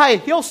วบัวให้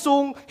เหี้ยวซุ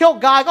งเหี้ยว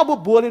กายก็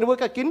บัวเลยนะบัว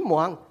ก็กินหม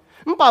วง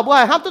มันป่าบัวใ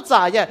ห้ห้ามตุ้จ่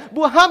ายเนี่ย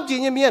บัวห้ามจีน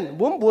เมียน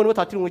บัวมัว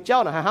ทักที่นู้นเจ้า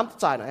นะให้ห้ามตุ้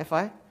จ่ายหน่อยไอ้ไฟ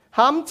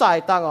ห้ามจ่าย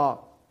ตัง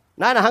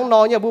นั่นนะห้างน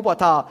อนเนี่ยบัวปอด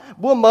ท่า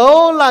บัวเมา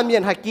ลาเมีย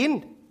นให้กิน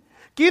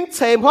เฉ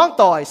ยห้อง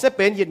ต่อยจะเ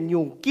ป็นเย็น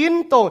ยุงกิน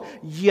ตรง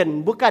เย็น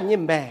บุกันยิ่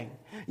งแมง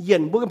เย็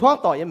นบุกันห้อง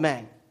ต่อยยิ่งแม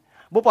ง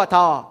บุปผาท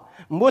อ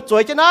มัวจ่ว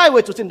ยจะนายเว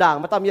จุดสินด่าง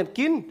มาตามเย็น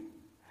กิ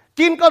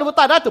นก็รู้ต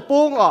ายได้ตัวปุ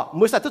ง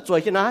มือใส่ตัวจ่วย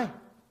จะนาย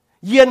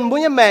เย็นบุ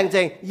ยิ่งแมงเจ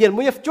งเย็นบุ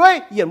ยิ่งจ่วย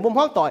เย็นบุ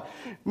ห้องต่อย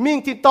มิง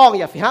ที่ตอง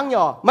อย่าฝีห้าง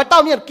ย่อมาตา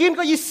มเย็นกิน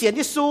ก็ยิ่งเสียน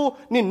ยิ่งสู้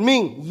นิ่งมิ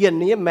งเย็น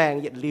นี่แมง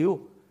เย็นลิ้ว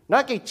นะ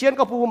เก่งเชียน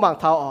ก็ปูหมาง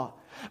เท้า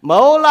เมา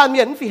ลาเมี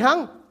ยนฝีห้าง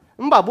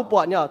บ่าบุปผ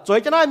าเนี่ยจ่วย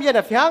จะนายเมียน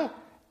ฝีห้าง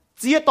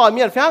เจียต่อยเ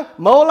มียนฟิฮัง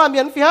เมาลาเมี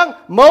ยนฟิฮัง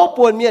เมาป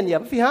วนเมียนเหยีย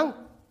บฟิฮัง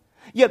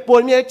เหยียดปว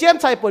นเมียเจียน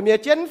ใส่ปวนเมีย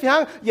เจียนฟิฮั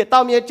งเหยียดเตา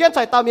เมียเจียนใ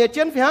ส่เตาเมียเ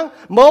จียนฟิฮัง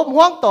เมา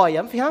ห้องต่อยเหยี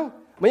ยบฟิฮัง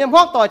ไม่ยำห้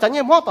องต่อยฉัน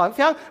ยำห้องต่อย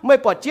ฟิฮังไม่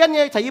ปวดเจียนเ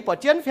นี่ยใส่ยี่ปวด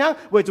เจียนฟิฮัง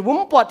เวจุบุ้ม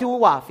ปวดที่หั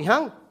วฟิฮั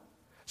ง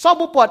ซอบ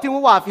บุปวดที่หั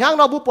วฟิฮังเ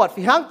ราบุปวด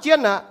ฟิฮังเจียน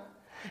นะ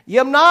เยี่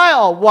ยมนาย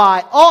วาย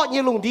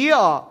ยี่ลุงดี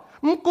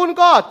มึงกุน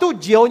ก็ตู้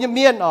เจียวยี่เ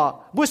มียน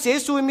บุเสีย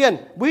ซุยเมียน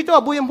บุยตัว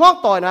บุยห้อง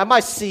ต่อยนะไม่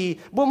สี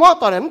บุห้อง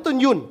ต่อยนะมันตุน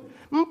ยุน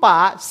ป่า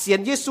เสียน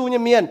เยซูเนี่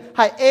ยเมียนใ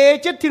ห้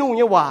เจ็ดที่ลุงเ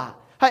นี่ยว่า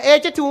ให้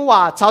เจ็ดที่ลุงว่า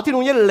ชาวที่ลุ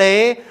งเนี่ยเละ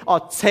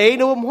เฉยใ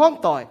นมุมห้อง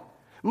ต่อย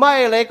ไม่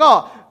เลยก็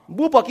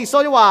บุปกิโซ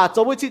เนี่ยว่าโจ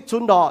บุชิชุ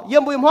นดอเยี่ย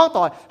มบุมห้อง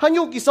ต่อยให้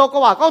ยุกิโซก็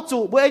ว่าก็จู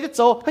บุเจ็ดโ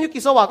จให้ยุกิ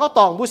โซว่าก็ต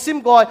องบุซิม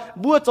กอย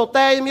บุโจเต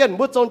ยเมียน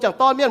บุโจจัง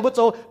ตอนเมียนบุโจ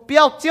เปี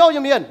ยวเจียว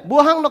เมียนบุ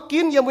หังนกกิ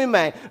นเยี่ยมบุแ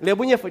ม่เหลือ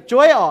บุเนี่ยช่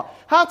วย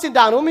ห้างสิน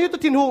ด่างนู้นไม่ยุติ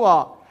ทินหุง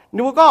ห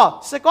นูก็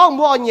เสก้อง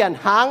บัวเหยียน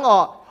หาง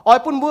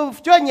ปุ่นบุ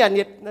ช่วยเหยียนเห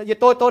ยียด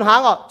ตัวหาง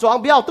จวง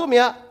เบี้ยวตัวเมี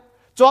ย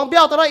จวงเบี้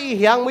ยวตอนนั้นอี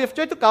เหียงมี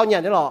ช่วยตุกเกาเนี่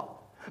ยนี่หรอ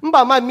มันบ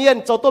อกมาเมียน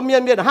โจตัวเมีย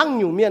นหั่ง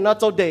อยู่เมียนนะ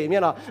โจเดย์เมีย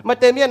นมา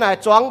เตเมียนไหน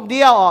จวงเ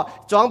บี้ย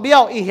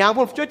วอีเหียง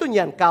พุ่นช่วยตัวเห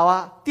ยียนเก่า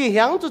ที่เหี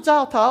ยงจุเจ้า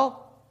เท้า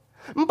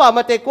bà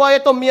mà tê qua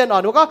tôm miên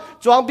ở nó có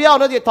choáng béo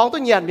nó thì thong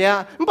tôi nhện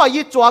mẹ bà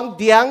y choáng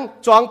điang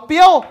choáng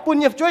béo bún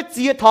nhập chơi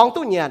chia thong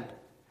tôi nhện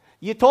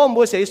y thô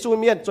mua sấy su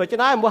miên rồi cho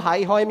nó mua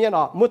hải hoi miên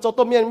ở mua cho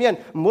tôm miên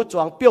mua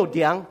choáng béo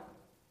điang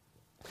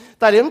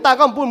tại điểm ta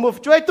có bún mua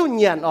chơi tôi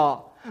nhện ở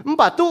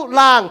bà tu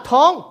làng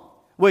thong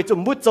với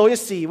chúng mua dấu như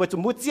xì với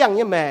chúng mua giang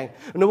như mèng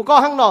nó có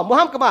hang nọ mua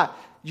ham cái mà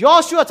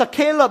Joshua จะ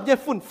Caleb như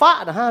phun phá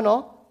นะฮะเนาะ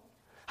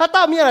ถ้าต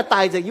าเมียน่ะตา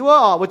ยจากอยู่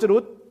ว่าจะรู้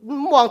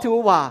มองถึง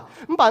ว่า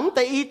บันแ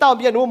ต่อีตาเ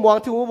มียหนูมอง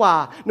ถึงว่า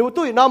หนู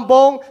ตุ้ยน้ำบ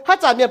งถ้า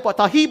จ่าเมียปวด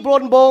ท้องฮีบรอ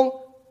นบง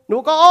หนู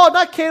ก็ไ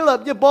ด้ Caleb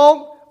ยี่บง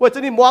ว่าจะ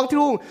นี่มอง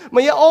ถึงไม่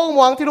ยโอ้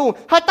มองถึง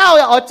ถ้าเต้าอ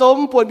ยากเอาจม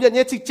ปวดเมียเ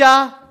นี่ยจิจ้า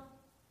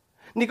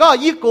นี่ก็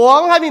ยี่กวง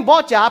ให้มีบ่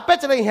จ่าเป็ด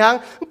จะได้หาง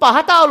ป่าถ้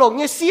าเต้าหลงเ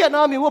นี่ยเสียน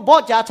ะมีว่าบ่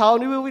จ่าเช้า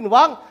นี่วิน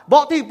วังบ่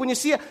ที่ปุ่นเนี่ย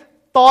เสีย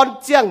ตอน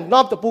เจียงน้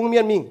ำตะปุงเมี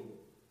ยนมิง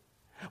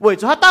vậy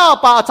cho tao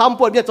bảo chăm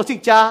buồn biệt cho chính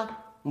cha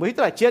mới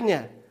tới chiến nhỉ,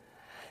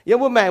 yêu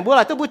mua mèn mua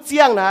lại tôi mua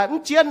chiang nè,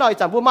 chiến nói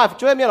chẳng mua mai phải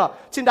chơi miên rồi,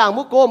 trên đàng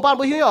mua cơm ban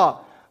mua hiếu rồi,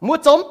 mua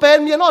trống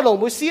bén miên nó lồng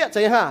mua xía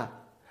vậy ha,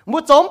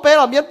 mua trống bén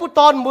là miên bút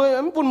ton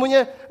mua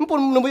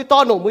mua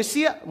ton lồng mua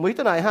xía mới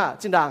tới này ha,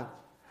 trên đàng,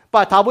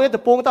 bà thảo mua từ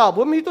bông tao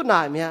mua mấy tới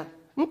này mẹ,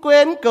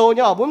 quên cầu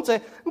nhỏ muốn chơi,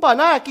 bà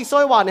na kí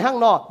soi hoàn này hang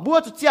nọ, mua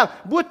cho chiang,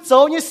 mua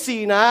trấu như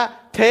xì nè,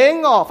 thế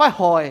ngỏ phải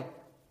hỏi,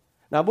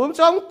 nè muốn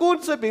cho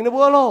cún soi bình nó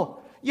mua lo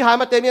ยี่หาย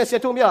มาเตมีเสีย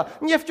ทุ่มเนี่ย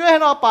เงียบช่วยให้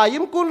เราป่า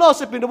ยิ้มกุ้งโล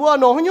สปินบัว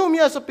หนองยุ่งเมี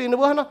ยสปิน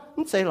บัวนะ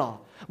นั่นใช่หรอ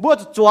บัว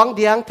จะจวงเ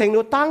ดียงเทงนู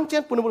ตั้งเจ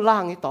นปุ่นบัวล่า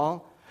งไอ้ตอง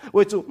เ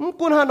ว้ยจู่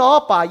กุ้งให้เรา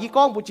ป่ายี่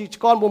ก้องบุจิ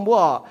ก้อน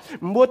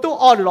บัวตู้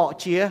อ่อนหล่อ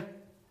เจีย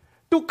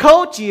ตู้เขา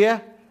เจีย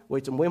เว้ย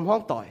จู่มวยห้อ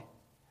งต่อย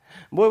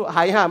บัวห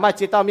ายหามาเ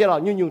จียตามเมียหรอ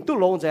ยุ่งตู้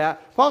ลงเจ้า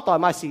ห้องต่อย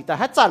มาสีแต่ใ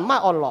ห้จันมา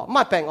อ่อนหล่อม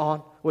าแปลงอ่อน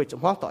เว้ยจู่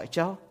ห้องต่อยเ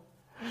จ้า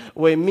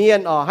เว้ยเมียน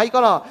ให้ก็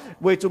หรอ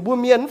เว้ยจู่บัว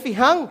เมียนฝี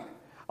หัง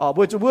เ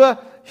ว้ยจู่บัว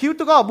หิว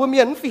ตู้ก็บัวเมี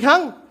ยนฝีหั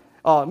ง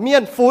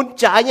miền phun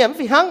trái nhém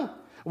phi hăng,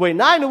 vậy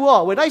nãy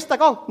nữa vậy đây ta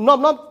có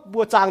nom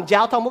bùa chàng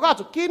giáo thằng mua cái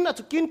chụp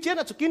kín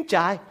chết chụp kín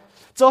trái,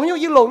 cho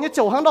như lồng như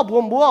chậu hăng đó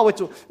buồm bùa vậy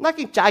chụp nãy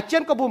kín trái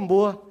chết có buồm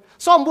bùa,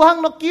 xóm bùa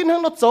hăng nó kín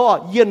hăng nó chậu,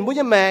 yên bùa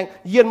như mèng,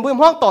 yên bùa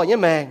hoang tỏi như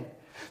mèng,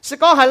 sẽ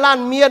có Hà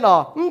Lan miền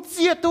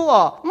chia tu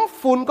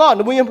phun có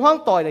nó bùa như hoang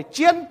tỏi này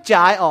chết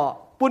trái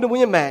bùa nó bùa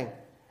như mèng,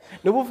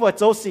 nó bùa vừa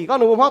chậu xì có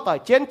nó bùa hoang tỏi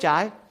chết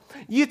trái,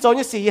 y chậu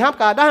như xì hấp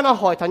cả đã nó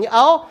hỏi thằng như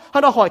áo,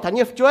 nó hỏi thằng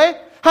như chuối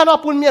hắn nó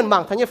bún miên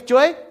mảng thằng nhếp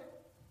chuối,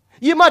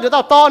 y mà được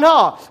tao to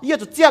nữa, y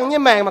tụt chiang như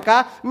mèng mà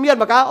cá miên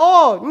mà cá,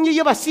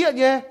 như bà xiết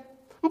nhé,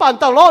 bản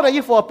tao lo này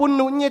y phò bún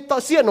nụ như tao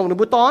xiết nồng được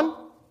bún tón,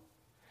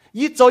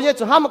 y cho như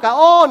tụt ham mà cá,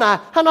 nè,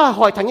 hắn nó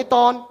hỏi thằng như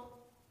tón,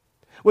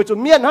 vậy tụt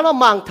miên hắn nó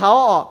mảng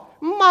tháo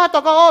mà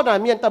tao có này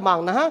miên tao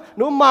mảng nè ha,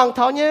 nó mảng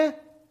tháo nhé,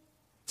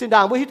 trên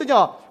đàng bữa hít tôi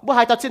nhỏ, bữa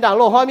hai tao trên đàng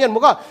lo hoa miên một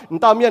cái,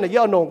 tao miên là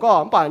y nồng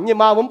có, bản như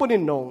mà muốn bún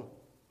in nồng,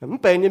 nó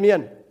bền như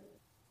miên,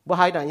 bữa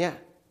hai này nhé.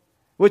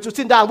 với chú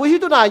xin đàng với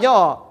hít tôi này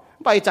nhở,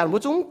 vậy chẳng với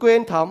chúng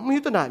quên thầm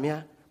hít tôi này mẹ,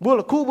 bữa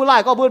là khu bữa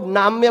lại có bữa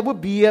nằm mẹ bữa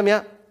bia mẹ,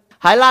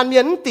 Hải Lan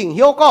miền tỉnh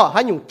hiếu có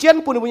hai nhung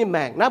chiên bún bún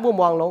mèng, na bữa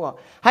mong lông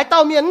Hải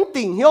Tàu miền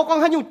tỉnh hiếu có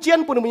hai nhung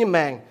chiên bún bún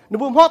mèng, nó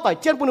bữa hoa tỏi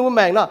chiên bún bún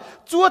mèng đó,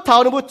 chúa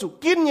thảo nó bữa chủ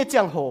kín như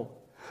giang hồ,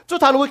 chúa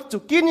thảo nó bữa chủ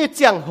kín như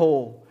giang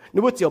hồ,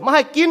 nó bữa chiều mà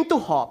hai kín tu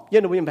họp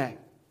như nó bún mèng,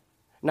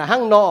 na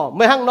hang nọ,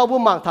 mấy hang nọ bữa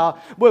màng thảo,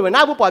 bữa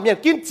na bữa bỏ miền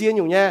kín chiên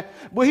nhung nha,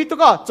 bữa hít tôi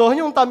có, cho hai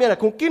nhung tao miền là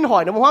cùng kín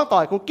hỏi nó bữa hoang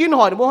tỏi, cùng kín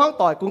hỏi nó bữa hoang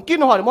tỏi, cùng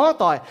kín hỏi nó bữa hoang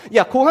tỏi,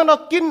 ya cùng hang nó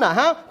kín nè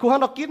ha, cùng hang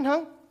nó kín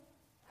hang,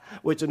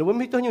 bữa chiều nó bữa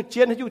hít tôi nhung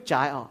chiên hay nhung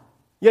trái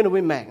yên nó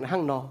mới mèng nó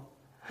hăng nó,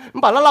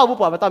 bảo là lâu bố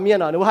bỏ vào tao miên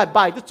nó hai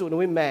bài tức trụ nó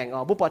mới mèng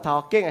bố bỏ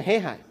tháo kênh hết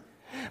hải,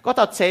 có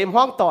tao chém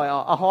hoang tỏi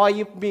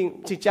hỏi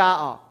mình chỉ cha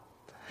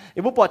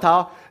bố bỏ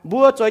tháo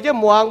bố chơi cái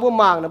muang bố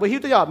màng nó bố hiếu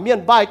tôi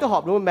miên bài tôi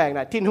họp nó mới mèng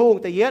này thiên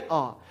hung tây yết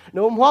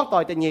nó hoang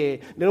tỏi tây nhẹ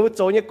nó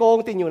chơi như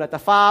công tây nhiều là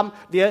tao farm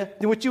để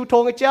bố chiêu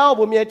thong cái cháu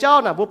bố miên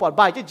cháu nè bố bỏ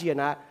bài cái gì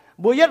nè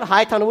bố yết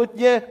hải thằng nó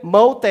mới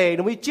mâu tề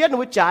nó mới chết nó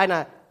mới trái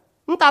nè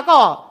ta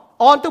có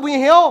on tôi bố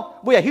hiếu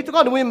hiếu tôi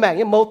có nó mới mèng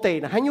như mâu tề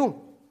nè hay nhung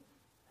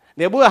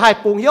nếu bữa hai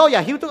bùng hiếu ya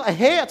hiếu tức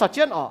hết cho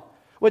chết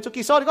vậy cho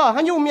kỳ sau đó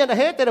hắn nhung miên là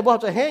hết,แต่là bữa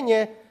cho hết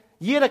nhé,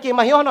 gì là kỳ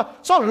mà hiếu nó,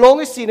 sau lông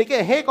cái gì này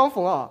cái hết con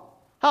phụng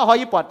ha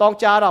hỏi bọt tong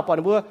cha đó bọt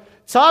bữa,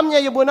 sớm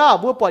nhé bữa nào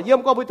bữa bọt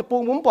yếm có bữa tập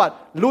bùng muốn bọt,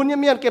 luôn như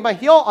miên cái mà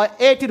hiếu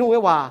ที่ทุ่ง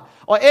ว่า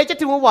ที่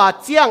ทุ่งว่า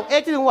เจียง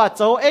ที่ทุ่งว่าโ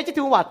จที่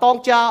ทุ่งว่าตอง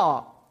cha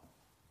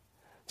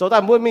โจแต่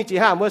บมีจี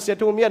ห่าบเสีย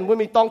ทุ่งเมียนบ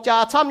มีตองcha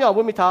ซ้ำย่อบ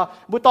มีท่า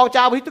บตอง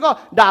chaบก็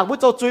ด่างบ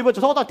โจจุยบจ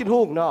ะโทษตอนที่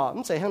ทุ่งเนาะ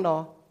มันเสียห้างเนา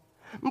ะ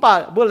มันป่า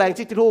บแรง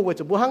ที่ทุ่งบ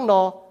จะบห้างเน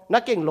าะนั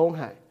กเก่งลง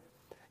หาย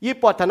ยี่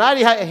ปอดฐานะ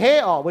ที่ให้เฮ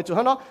ไว้จุดเข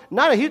าเนาะ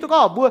นั่นแหละฮิตุก็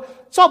บัว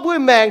ชอบบัว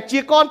แมงจี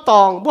ก้อนต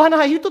องบัวนั่น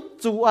ให้ฮิตุ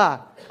จู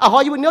หอ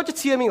ยอยู่บนเนี้ยจะเ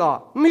ชียร์มิง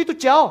ไม่ฮิตุ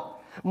เจ้า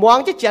มอง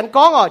จะเจียน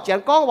ก้องเจียน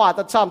ก้องว่าแ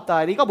ต่ซ้ำแต่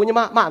นี่ก็บุญย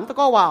มาหมันตะ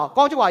ก้องว่า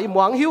ก้องจะว่ายี่ม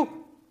องหิว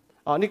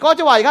นี่ก้องจ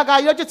ะว่าอีกกาย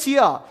เยอะจะเชีย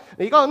ร์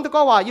นี่ก็ตะก้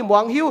องว่ายี่มอ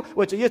งหิวไ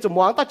ว้จุดยี่จุดม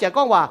องตะเจียน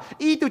ก้องว่า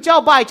อีตัวเจ้า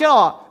ใบเจ้า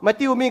มา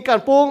ติวมีการ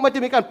ปุ้งมาติ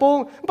วมีการปุ้ง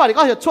ป่านนี้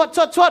ก็จะชวด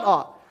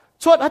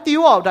ชวดติ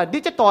วแต่ดิ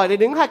จะต่อยเลย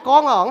ดึงให้ก้อ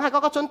งให้ก้อ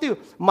งก็ชนติว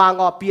มา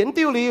งเปลี่ยน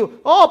ติวลิว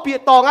เปลี่ยน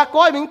ตอง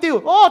ก้อยมิงติว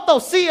เต่า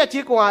ซี่จี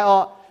กวาย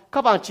ข้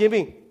าบางจีมิ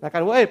งนะกั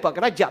นว่าเปิดกั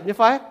นได้จับยัง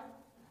ไง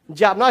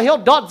dạp nó hiếu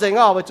đọt dành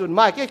ngò và chuẩn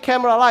mai cái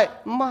camera lại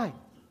mai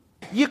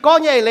y có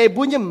nhảy lệ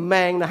bún như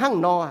mèng là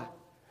hăng nò à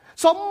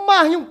sống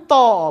ma nhung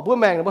tỏ bún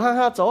mèng là bún hăng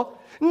ha chỗ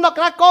nó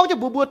cái con cho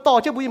bún tỏ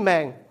cho bún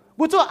mèng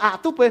bún cho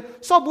tụp về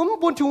so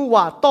bún chung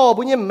hòa tỏ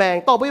bún như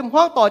mèng tỏ bún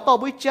hoang tỏ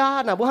bún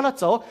cha là bún hăng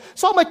chỗ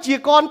so mà chỉ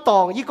con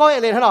tỏng y có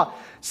nhảy lệ hả nọ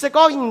sẽ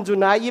có nhìn chuẩn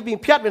này y bình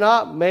phiết về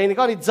nó mèng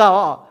có đi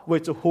giàu à với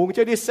chủ hùng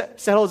cho đi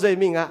xe lô dây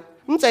mình à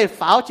không chạy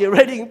pháo chỉ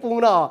ready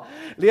bún nọ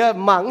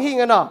liền mắng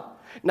hình nọ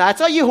nãy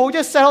cho y hùng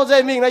cho xe lô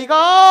dây mình là y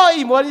có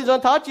y muốn đi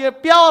dọn tháo chỉ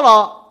béo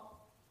lọ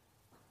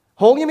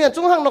hùng như miền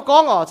trung hăng nó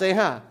có ngỏ vậy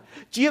ha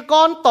chỉ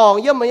con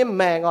tòng với mấy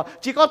mèng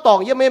chỉ con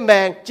tòng với mấy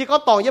mèng chỉ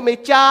con tòng với mấy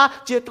cha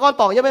chỉ con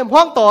tòng với mấy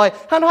hoang tỏi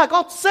hắn hai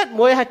con xét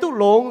mồi hai tút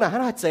lông nè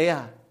hắn hai chế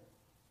à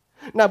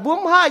nè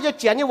bướm hai cho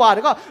chén như hòa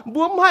đấy có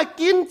bướm hai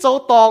kín châu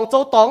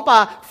tòng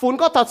bà phun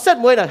có thật xét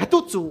mồi nè hai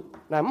tút chủ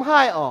nè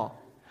hai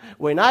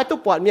vậy nãy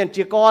tút bọt miền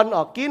chỉ con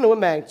kín nó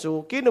mèng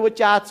chủ kín nó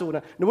cha chủ nè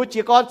nó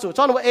chỉ con chủ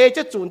cho nó ê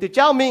chứ chủ thì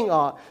cháu mình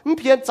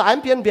phiền trái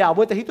phiền bèo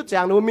muốnแต่ hít tút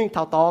giang nó mình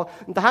thảo tòng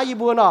แต่hai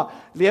buồn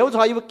liễu cho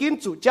hai kín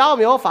chủ cháu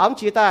mình phạm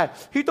chỉ tại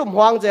hít tút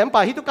hoàng dẻm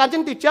bà hít tút can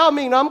chân thì cháu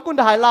mình nó cũng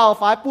đại lao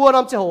phải buồn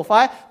nó chỉ hổ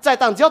phải tại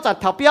tàng chiếu chặt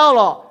thảo béo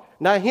lọ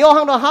nè hiếu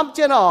hăng nó ham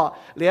trên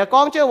liễu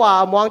con chơi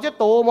hòa mong chơi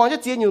tổ mong chơi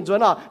chiến nhiều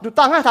chuẩn đủ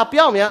tăng hai thảo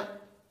béo mẹ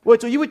为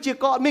主因为这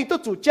个民都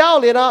主教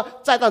咧呢，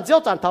在当只要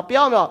站投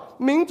标没有，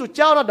民主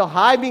教呢就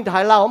海民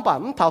海老我们把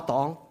唔投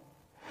党，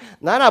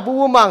นั่นน่ะ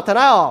บุ้มมังท่าน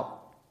น่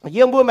ะ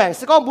ยังบุ้มแมง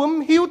สก็บุ้ม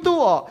หิวตั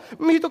ว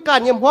มีตัวการ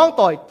ยังห้อง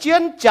ต่อยเจีย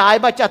นจ่าย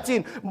มาจัดจิ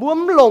นบุ้ม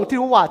ลงที่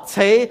ว่าเฉ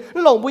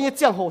ลงบุ้มยังเ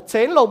จียงหัวเฉ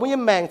ลงบุ้มยั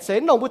งแมงเฉ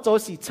ลงบุ้มโจ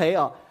สีเฉ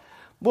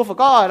บุ้มฝ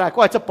ก็น่ะก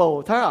ว่าจะปู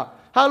ท่าน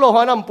ห้างโลห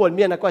ะน้ำปวนเ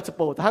มียนน่ะกว่าจะ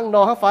ปูห้างน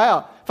อห้างไฟ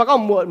ฝก็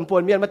หมวนปว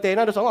นเมียนมาเตะ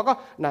นั่นตัวสองก็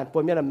นั่นปว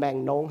นเมียนน่ะแมง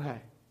นงให้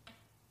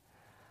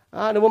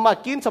หนูมา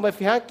กินทำไม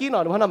ฟิฮะกินหน่อ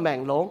ยหนูว่าน้ำแมง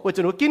หลงว่าจ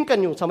ะหนูกินกัน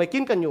อยู่ทำไมกิ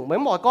นกันอยู่ไม่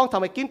หมอก้องทำ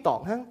ไมกินต่อ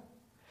ฮะ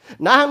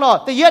น้าห้างนอ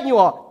แต่เย็ดอยู่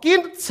กิน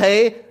เฉย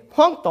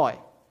ห้องต่อย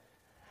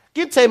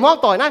กินเฉยห้อง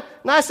ต่อยนะ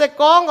น้าเสก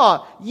ก้อง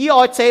ยี่อ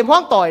เฉยห้อ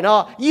งต่อยเนาะ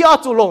ยี่อ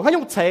จู่หลงให้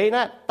ยุ่งเฉยน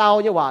ะเตา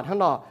เนี่ยหวานห้าง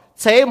นอ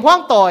เฉยห้อง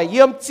ต่อยเ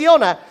ยี่ยมเจียว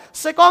นะ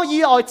เสกก้อง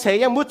ยี่อเฉย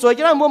ยังมัวจ่วยจ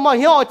ะได้มัวมา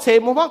เหี้ยเฉย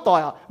มัวห้องต่อย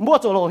มัว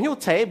จู่หลงหิ้ว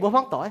เฉยมัวห้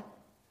องต่อย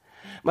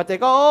มาแต่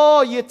ก็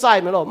ยี่ใจ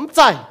ไม่หรอกไม่ใจ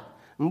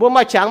มัวม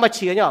าฉางมาเ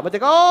ฉียเนี่ยมาแต่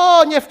ก็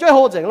เนี่ยช่วยโห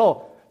ดเจ๋งหรอก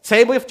เฉ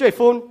ยไม่ช่วย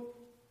ฟุ้น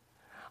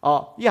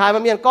ยี่หายมา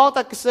เมียนก็ต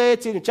ะเส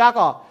จีนจ้า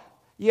ก็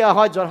ยี่ห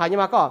อยจวนหายยี่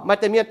มาก็มา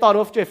แต่เมียนต่อ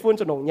รู้ช่วยฟุ้น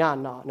จนหนงยาน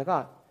เนาะนะก็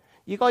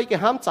ยี่ก็อีก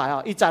ห้ามจ่าย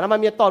อีจ่ายแล้วมา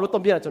เมียนต่อรู้ต้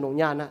มเบี้ยจนหนง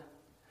ยานนะ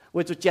เว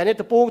จุดเจียนนี่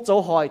ตะปูโจ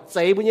หอยเฉ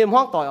ยบุญยี่ห้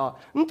องต่อย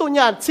นั่นตัวย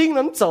านชิง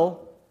นั่นโจ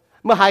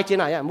เมื่อหายเจียไ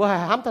หนเมื่อหาย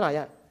ห้ามเท่าไหร่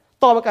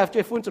ต่อมาการช่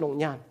วยฟุ้นจนหนง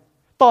ยาน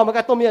ต่อมาก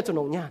ารต้มเบี้ยจนห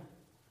นงยาน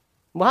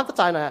เมื่อห้ามก็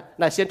จ่ายไ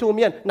หนเสียนทูเ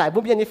มียนไหนบุ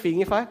ญเบี้ยนี่ฝี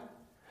งี้ไฟ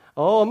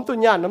มันตัว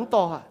ยานน้ำต่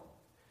อ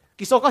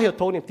กิโซก็เหี่ยวโ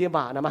ทเนี่ยเตี้ย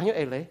บ่านะมาเหี่ยว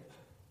เอเลย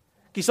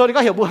กิโซนี่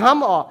ก็เหี่ยวบุห้าม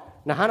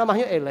นะฮะน้ำมาเ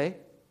หี่ยวเอเลย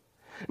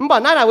มันบอก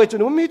นั่นแหละเว้ยจุด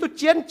นู้นมีตัวเ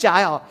จียนจ่า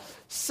ย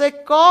เสก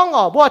ก้อง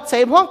บัวเฉ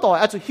ยห้องต่อ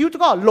ยจุดหิว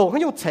ก็หลงให้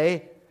ยุ่งเฉย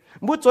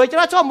บัวจ่วยจะไ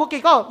ด้ชอบบัว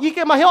กี่ก็ยี่แก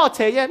มาเหี่ยวเฉ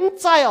ยยัง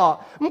ใจ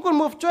มันก็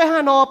มัวช่วยฮา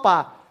นอป่ะ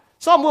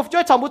ชอบมัวช่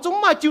วยชาวบัวจุ้ม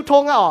มาจิ้วท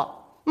ง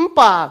มัน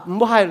ป่ะมัน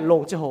บัวให้หล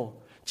งเจ้า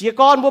จี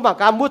ก้อนบัวหมาก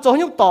การบัวโจให้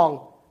ยุ่งตอง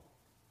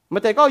มัน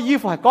แต่ก็ยี่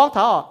ฝ่ายก้องเ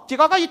ท้าจี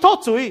ก้อนก็ยี่โทษ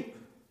จุย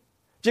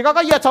จีก้อน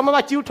ก็ยี่ชาวม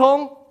าจิ้วทง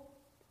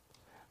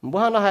บัว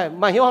ฮานอให้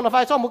มาเหี่ยวฮานอไฟ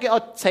ชอบบัวกี่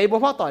เฉยบัว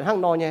ห้องต่อยห้าง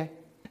นอนเนี่ย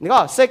你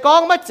看，谁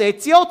讲乜只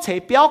招车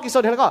标？其實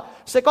你講，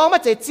誰講乜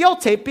只招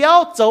車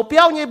標？走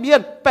標呢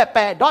邊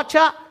白多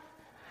車，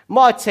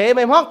冇車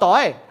咪放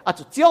袋，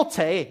就招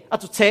車，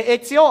就車一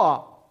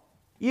招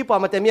一般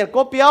咪對面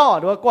嗰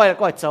標，如果過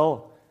嚟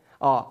走，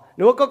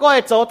如果過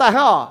嚟走，但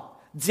係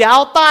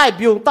腳帶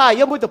表帶，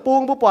有冇就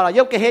半不半啦，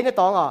有幾輕一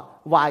檔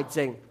壞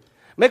正，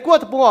ไม่過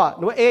就半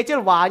如果即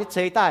係壞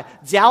車帶，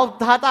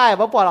腳帶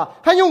不半啦，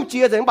係用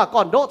住就把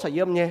幹多才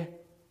有呢。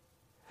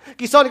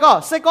其實你講，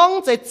誰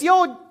講只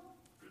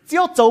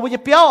招走不一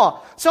標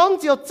想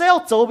招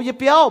走不一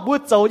標不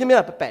走就咩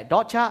啦白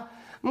多車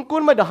咁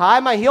官咪就หา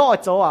ย咪曉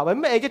走咪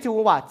咩จะ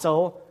聽話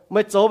走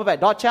咪走白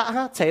多車ฮ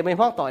ะเฉยไม่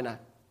ห้องต่อยน่ะ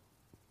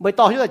ไม่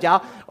ต่อที่จะจ้า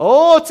โอ้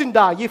จินด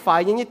ายี่ฝ่าย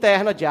ยี่แต่ใ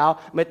ห้เราจ้า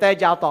ไม่แต่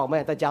จ้าต่อไม่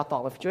แต่จ้าต่อ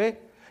ไม่ช่วย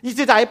ยี่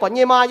จีจ่ายปอน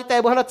ยี่มายี่แต่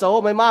บุให้เราโจ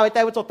ไม่มาไม่แต่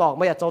บุโจต่อไ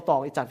ม่อยากโจต่อ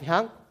อีจันพิหั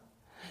ง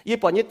ยี่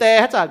ปอนยี่แต่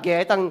ให้จ่าแก่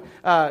ตั้ง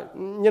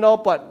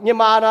ปอนยี่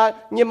มานะ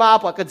ยี่มา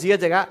ปอนกระเจีย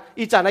จังอ่ะ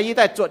อีจันนะยี่แ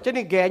ต่จวดจะ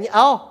นี่แก่ยี่เอ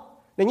า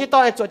เนี่ยยี่ต่อ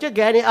ไอ้จวดจะแ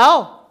ก่นี่เอา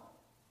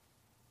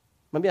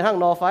มันมีห้าง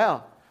นอไฟ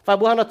ไฟ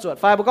บัวห้างนอจวด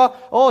ไฟบัวก็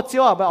โอ้เชี่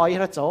ยวไปอ่อยให้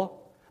เราโจ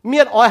เมี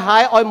ยนอ่อยหา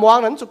ยอ่อยมวง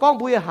นั้นจุกล้อง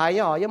บุยหาย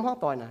ย่ำห้อง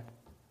ต่อยน่ะ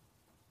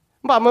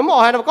บ่เหมือน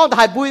อ่อยนะก้อง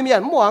ถ่ายบุยเมีย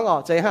นมวง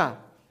เจ๊ฮะ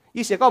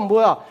อีเสียก้องบุ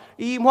ย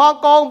อีมวง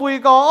กองบุย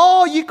ก็โอ้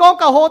อีก้อง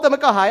ก็โหแต่มัน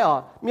ก็หาย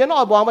เมียน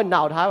อ่อยมวงมันหน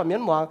าวท้ายแบบเมีย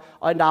นมวง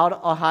อ่อยหนาว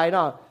อ่อยหายเน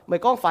าะไม่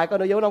ก้องไฟก็เ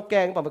นื้อเยอะน้ำแก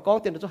งแบบไม่ก้อง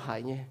เตียนจะหาย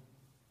เนี่ย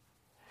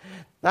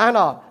นะเน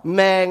าะแ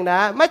มงนะ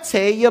ไม่เฉ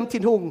ยเยี่ยม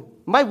ทิ้งหุ่ง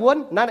ไม่วน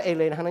นั่นเอง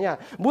เลยนะเนี่ย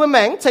บัวแม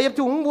งเฉย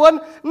ถุงวน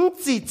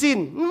จีจิน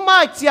ไม่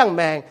เจียงแ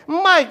มง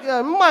ไม่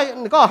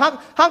ก็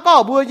ห้างก็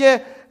บัวเย่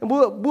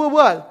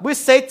บัว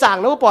เสยจาง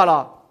นะบัวหรอ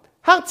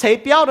ห้างเฉย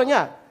เปี้ยวตัวเนี่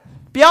ย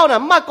béo là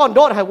mà còn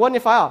đốt hay quân như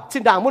phải à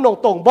xin đảng muốn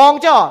nồng tổng bong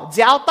cho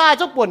giáo tai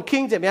cho buồn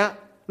kinh gì mẹ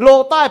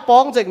lô tai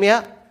bong gì mẹ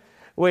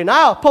vậy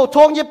nào phổ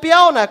thông như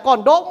béo này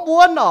còn đốt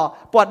muốn à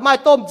bọt mai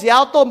tôm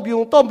giáo tôm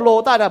biung tôm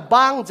lô tai là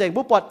bang gì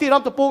bút bọt ti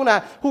lắm tập bung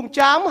này hung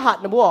chám hạt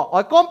là mua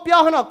ở cốm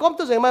béo hay nào cốm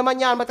tôi gì mà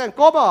nhàn mà thành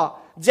cốm à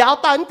giáo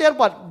tai những tiền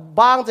bọt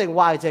bang gì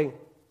hoài gì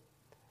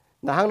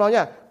là hang nói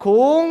nhá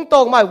khung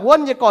tông mai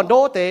quân như còn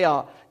đốt thế à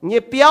như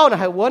béo này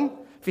hay quân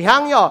vì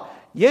hang nhở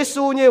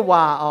Giêsu như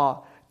hòa à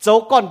cho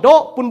còn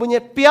đốt bún bún như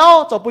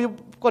béo cho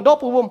còn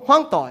đốt bún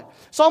hoang tỏi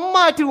xong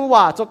mai thì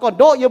hòa cho còn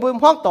đốt như bún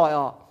hoang tỏi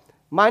à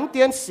mãn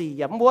tiền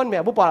xì ya muốn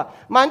mẹ bố bảo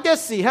mãn tiền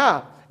xì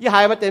ha y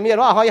hai mà tiền miên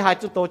đó họ y hai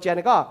chút tổ chén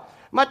này có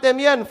mà tiền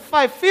miên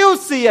phải phiêu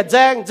xì à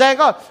giang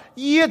có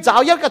y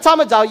giáo yết cái sao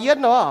mà giáo yết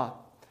nó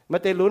mà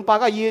tiền lún pa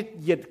có y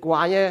yết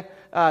quả như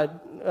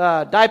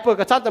đại bữa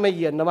cái sao mà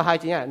yết nó mà hai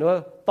chuyện này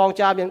nữa tòng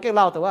cha miên cái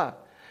laoตัว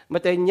mà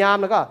tiền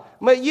nhám nó có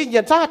mà y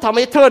yết saoทำใ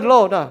ห้เทินโล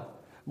น่ะ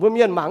บุญเ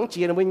มียนหมัง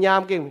จีนบุญยา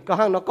มกิ่งก็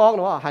ห้างนกก้องเ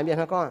นาะหายเมียน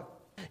ห้างก้อง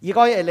อี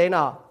ก็ไอเล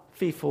น่ะ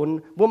ฟีฝุ่น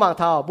บุญมังเ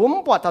ท้าบุญ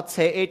ปวดทัดเส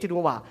เอที่ดู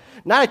ว่า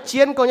นั่นเชี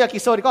ยนก็อยากกิ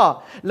โซดีก็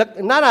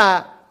นั่นน่ะ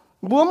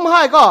บุญให้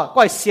ก็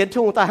ก่อยเสียน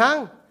ทุ่งแต่ห้าง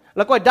แ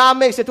ล้วก็ดามเ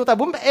มฆเสียนทุ่งแต่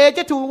บุญเอจ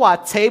ะทุ่งว่า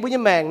เฉยบุญยั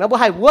งแมงนะบุญ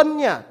ให้วน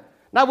เนี่ย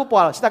น่าบุญปว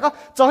ดแต่ก็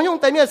จงยุ่ง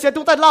แต่เมียเสียน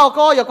ทุ่งแต่เล่า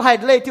ก็อยากให้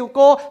เลยทิวโก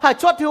ให้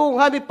ชดทุ่งใ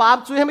ห้มีปาม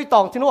จุ้ยให้มีต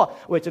องที่นู่น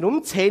เว้ยจะนุ่ม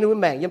เฉยนุ่ม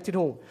แมงยังที่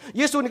ทุ่งเ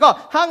ยซูนี่ก็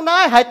ห้างน้า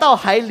ยให้เต้า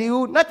ให้ลิ้ว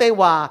นั่นแต่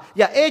ว่าอ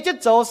ย่าเอจะ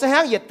โจเสียห้า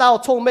งอย่าเต้า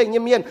ชงเมงยั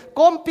งเมียน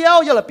ก้มเปี้ยว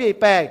อย่าละเปีย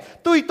แปง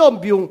ตุ้ยต้ม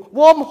บิวว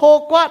อมโฮ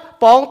กวัด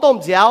ปองต้ม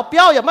เจียวเ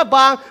ปี้ยวอย่ามาบ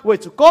างเว้ย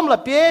จะก้มละ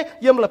เปีย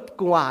ยิ่มละ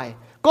กวาย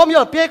ก้มอย่า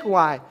ละเปียกว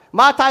ายม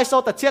าไทยโซ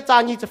แต่เชี่ยจา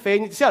นยี่จะเฟย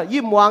ยี่เชี่ย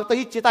ยี่มวงตัว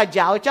ยี่จีตายย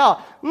าวเจ้า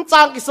จ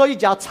างกิโซยี่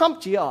ยาวช้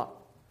ำจีอ๋อ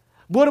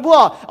บัว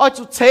เอา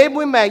จุเชม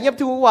วยแมงยัง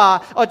ทูว่า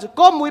เอาจุ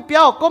ก้มมวยเปี้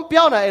ย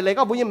วน่ะอะไร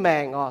ก็บุญแม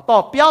งอ๋อต่อ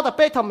เปี้ยวแต่เ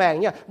ป๊ะทำแมง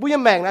เนี่ยบุญ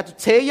แมงนะจุ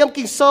เชยัง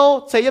กินโซ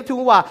เชยังทู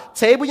ว่าเ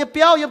ชบุญเ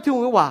ปี้ยวยังทู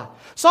ว่า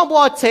สองบัว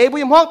เชบุญ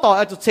ห้องต่อเ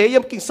อาจุเชยั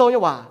งกินโซเนี่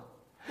ยว่า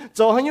โจ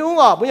ให้ยุ่ง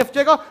อ๋อบุญเ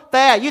จ้าก็แ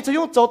ต่ยี่จะ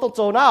ยุ่งโจตรงโจ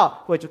น่ะ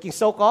เว้ยจุกินโ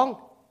ซกอง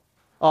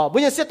อ๋อบุ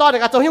ญเสียต่อเนี่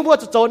ยก็โจยุ่งบัว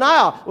จุโจน่ะ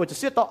เว้ยจุ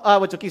เสียต่อ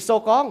เว้ยจุกินโซ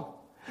กอง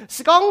ส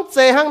กองเจ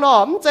ห้างนอ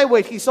มเจเว้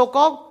ยกินโซก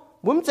อง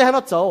บุญเจห้างน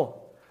อโจ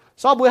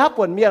สอบบุญฮับป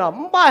วดเมียเรา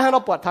ไม่ให้เรา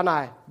ปวดทนา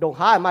ยดง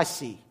หายไม่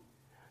สี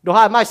ดงห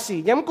ายไม่สี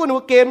ยังกูหนู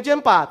เกมเจ้า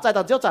ป่าใจ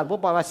ต่างเจ้าจันพวก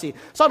ปวดไม่สี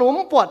สอบหนู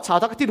ปวดชาว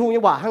ทักที่ทุ่งยั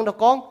งหว่าห้างดอก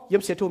ก้องยิ้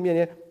มเสียทุ่งเมียเ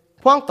นี่ย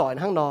ห้างต่อย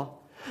ห้างนอ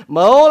เ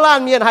มื่อล้าน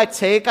เมียให้เช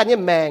กันยั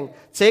งแมง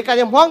เชกัน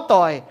ยังห้างต่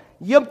อย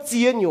ยิ้มเ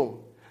จียนอยู่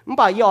มัน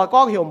ป่ายอก้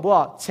องเหี่ยวบัว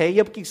เช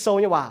ยิ้มกินโซ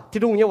ยังหว่าที่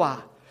ทุ่งยังหว่า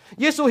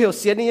เยซูเหี่ยวเ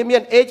สียนี่ยังเมีย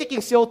เอจะกิ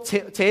นโซ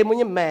เชมัน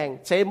ยังแมง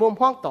เชมุม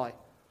ห้างต่อย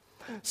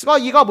สก็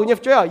ยี่ก็บุญยัง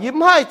ช่วยยิ้ม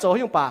ให้โจ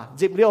ยังป่า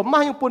จิบเลี้ยวไม่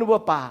ยังปุ่นบัว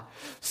ป่า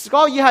สก็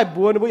ยี่ให้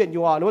บัวนึกว่าอย่าง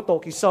ยัวนึกว่าโต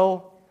กิโ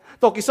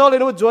ซเลย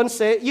นึกว่าจวนเส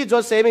ยี่จว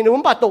นเสไม่นึกว่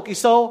าป่าโตกิ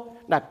โซ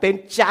น่ะเป็น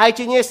ใจจ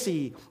ริงเนี่ยสิ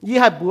ยี่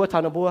ให้บัวท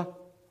ำนะบัว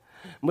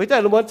เมื่อแต่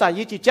รู้ว่าจ่าย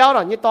ยี่จีเจ้าหน่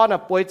อยยี่ตอนน่ะ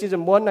ป่วยจีจะ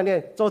ม้วนน่ะเนี่ย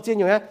โจจีน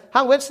อยู่ฮะห้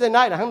างเวสเทนไน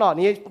ท์น่ะห้างหน่อ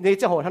นี่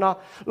จะโหดฮะเนาะ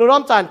รู้น้อ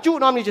มจ่ายจุ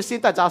น้อมนี่จะซิน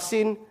แต่จ่า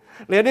ซิน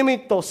เหลือนี่มี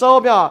โตโซ่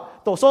เนี่ย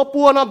โตโซ่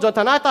ปัวน้อมจนท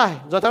นายตา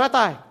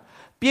ย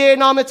เปีย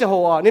น้อมไม่จะโห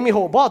นี่มีโห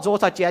บ่อโจ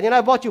ถ้าเจียนี่นะ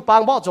บ่อจิวปั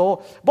งบ่อโจ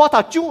บ่อถ้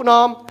าจุน้อ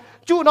ม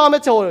ไม่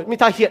จะโหมี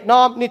ถ้าเหียดน้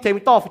อมนี่เท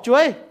มีต่อช่ว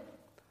ย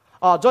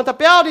จนถ้าเ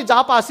ปียวนี่จ่า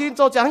ป่าซินโ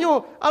จจังอยู่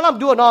อารมณ์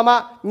ดูน้อมอ่ะ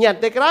เหยียด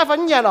เด็กร้ายฟัน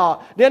เหยียด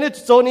เนี่ยนี่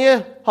โจนี่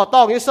หอต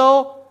องนี่โซ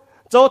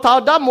โจเท้า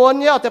ดำม้วน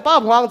เนี่ยแต่ป้า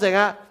หวงจัง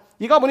อ่ะ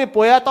อีก็มันนี่ป่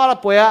วยอ่ะตอนละ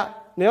ป่วยอ่ะ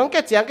เนี่ยต้องแก่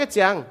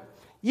จัง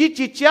ยี่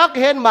จีเจ้า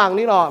เห็นมัง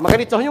นี่เนาะมันก็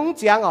นี่โจยุ่ง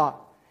จัง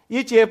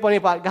ยี่จีปนิ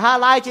บัติก็หา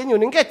ลายจีนอยู่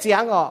นึ่งแก่จั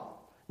ง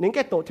นึ่งแ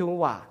ก่โตทุ่ง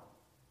ว่า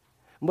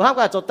เมื่อห้าม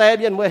กับโจเตเ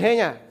บียนเมื่อเฮี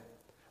ย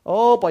โอ้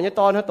ปอยต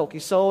อนเขาตกกิ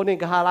โซนี่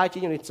ก็หาลายจี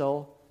นอยู่ในโจ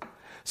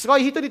สก็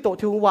ฮิตตัวนี้โต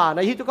ทุ่งว่าใน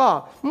ฮิตก็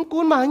มันกุ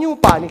นมาอยู่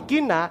ป่านี่กิ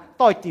นนะ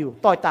ต่อยติว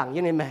ต่อยต่าง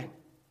ยังในแมง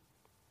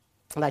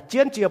หลายเจี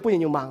ยนเจียปุ่น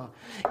อยู่มัง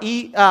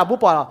บุป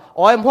ผา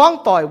อ๋อยห้อง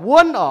ต่อยว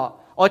นอ๋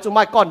อจุม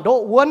าก่อนโด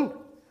วน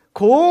ค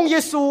งเย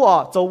ซู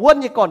จะวน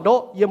ยี่ก่อนโด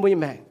ยังไม่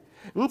แมง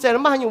มันจะ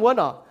มาอยู่ว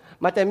น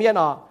มาแต่เมีย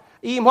น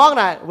อีห้อง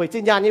น่ะเว้ยจิ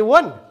นยานยี่ว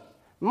น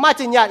มา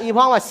จินยานอี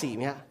ห้องมาสี่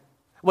เนี่ย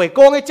เว้ยโก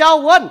งไอ้เจ้า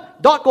วน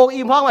ดอดโกง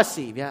อีห้องมา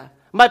สี่เนี่ย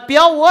มาเปี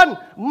ยววน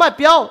มาเ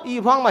ปียวอี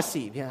ห้องมา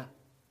สี่เนี่ย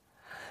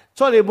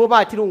ช่วยเรียนบุมา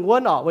ที่ลุงว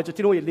นเว้ยจุด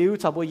ที่ลุงลิ้ว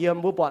ชาวบุญเยี่ยม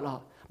บุปผา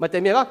มาแต่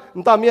เมียก็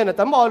ตอนเมียน่ะแ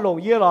ต่มอลง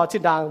เยี่ยชิ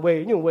ดดังเว้ย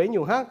อ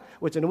ยู่ฮะ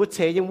เว้ยจะนึกว่าเช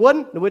ยยังวน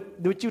นึกว่า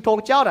ดูจิวทง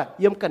เจ้าน่ะ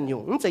เยี่ยมกันอยู่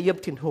จะเยี่ยม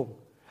ถิ่นหง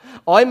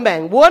อ้อยแม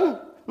งวน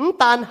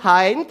ตาลหา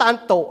ยตาล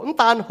โต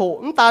ตาลโห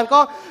ตาลก็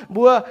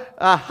บัว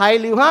หาย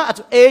ลิ้วฮะ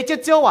จุเอ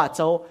เจ้าว่าโจ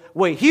เ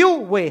ว้ยหิว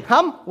เว้ยห้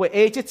ำเว้ยเอ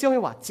เจ้า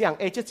ว่าเจียง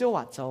เอเจ้า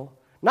ว่าโจ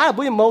นั่น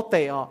บุญยังโมเต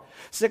ะ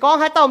สิก็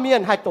ให้เต้าเมีย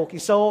นให้โตกิ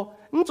โซ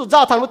จุเจ้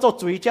าทำว่าโจ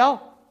จุยเจ้า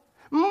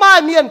ไม่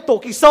เมียนโต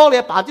กิโซเล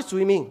ยปามจะจุ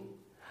ยมิ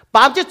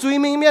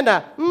งเมียนน่ะ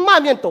ไม่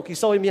เมียนโตกิ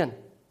โซเมียน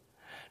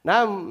นะ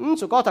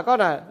สุก็ถ้าก็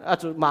น่ะ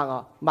จุมัง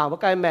ว่า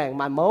ไก่แมง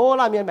มันโม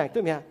ละเมียนแมงตั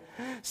วเมีย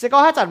สิก็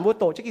ให้จันบุ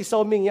โตจะกิโซ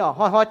มิงเนี่ย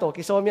ห้อยโต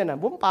กิโซเมียนน่ะ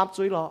บุ้มปาม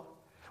จุยหรอ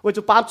ว่า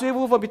จุปามจุย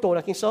บุฟอบิโตล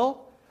ะกิโซ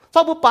ชอ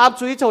บบุปาม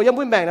จุยโจยัง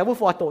บุ้มแมงนะบุ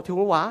ฟอโตถึง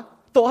ว่า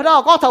โตให้เรา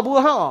ก็ถ้าบุ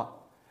ห้าง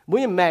บุ้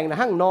มแมงนะ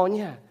ห้างนอนเ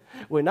นี่ย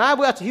buổi nay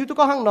buổi hiu tu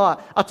có hăng nọ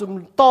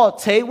chúng to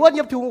chế vốn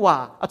yếm thung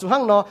hòa chúng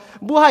hăng nọ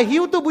buổi hai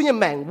hiu tu buổi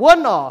mèn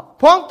vốn nọ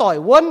phong tỏi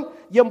vốn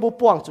yếm buổi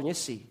buông chủ như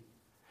xì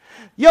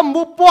yếm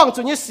buổi buông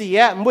chủ như xì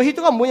á buổi hiu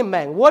tu có buổi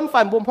mèn vốn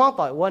phải buổi phong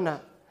tỏi vốn à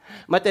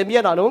mà tiền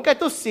biên nọ nó cái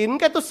tu xín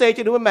cái tu xê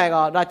chỉ đúng mèn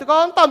à đại tu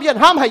có tao biên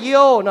ham hay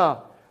yêu nọ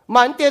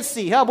mà anh tiền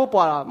xì ha buổi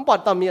bỏ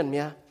tao biên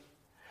mía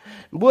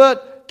buổi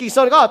kỳ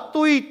sauก็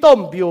ตุยต้ม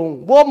บิว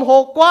วมโฮ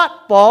กวาด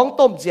ปอง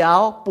ต้มเจีย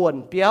วป่วน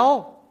เปียว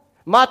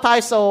มาไทย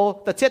โซ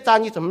แต่เช็ดจาน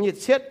ยี่สมยี่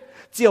เช็ด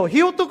เจียว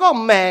หิวตุก็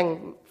แมง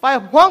ไฟ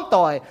ห้อง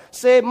ต่อยเ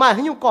ซมาใ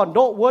ห้ยุ่งก่อนโด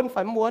วนไฟ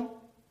ม้วน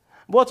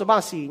บัวจะบา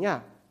งสีเนี่ย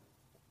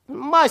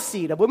ไม่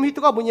สีแต่บัวมีตุ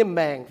ก็บุญยี่แ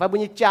มงไฟบุญ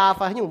ยี่จ่าไฟ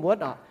ให้ยุ่งม้วน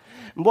อ่ะ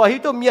บัวหิว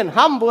ตุเมียน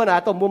ห้ำบัวน่ะ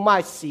ตรงบัวไม้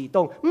สีตร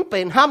งมันเป็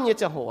นห้ำยี่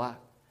จะหัว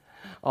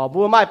บั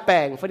วไม้แปล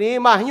งไฟนี้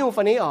มาให้ยุ่งไฟ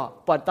นี้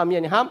ปอนตามเมีย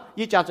นห้ำ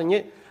ยี่จ่าตรง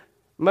นี้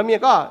mà miền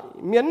có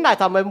miền này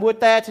thằng mình mua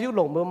te chỉ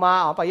lồng mua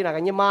ma phải như là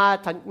cái như ma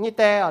thằng như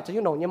te chỉ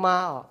lồng như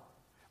ma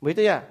mấy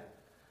thế à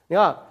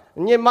nhớ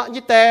như ma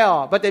như te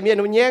bây giờ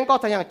miền mình nhang có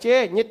thằng hàng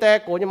chế như te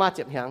của như ma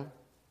chẹp hàng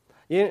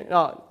như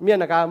miền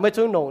là cái mấy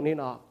chú lồngนี่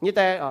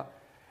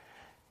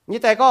như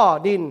te có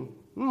đìn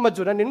mà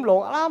chủนั้นnín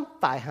lồng lắm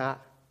tại hạ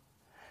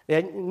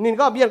để nín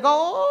có miền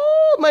có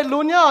mấy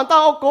lún nhá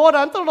tao cố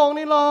đàn tao lồng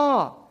นี่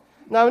lo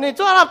nào nín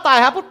chỗ làm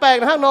tại hạ bút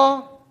bèn hả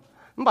nó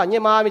bà nhẹ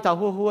mà mi thảo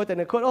huaแต่ใ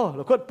นขวดเ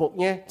ราขวดปุก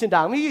เนี่ยจินด่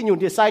างมีอยู่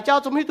เดียใส่เจ้า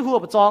จมให้ตัวหัว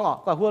ปะจอง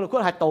กว่าหัวเราขว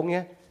ดหายตรงเ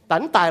นี่ยตั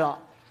นตายหรอ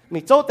มี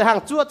โจ้แต่ห่าง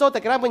จั่วโจ้แต่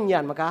กระด้างมันหยั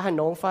นมากะให้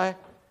น้องไฟ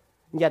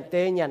หยันเต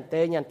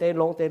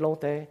ลงเ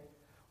ต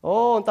โอ้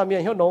ตาเมีย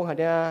เหี้ยน้องหาย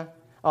เนี่ย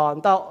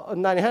ตา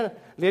นั่นเนี่ย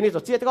เรียนนี่ตั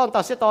วเจี๊ยก็ต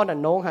าเสียตอนนั่น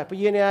น้องหายไป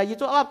เนี่ยยี่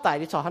ตัวอับไต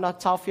ที่ชอบให้เรา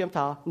ชาวเฟียมเ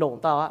ท้าหนง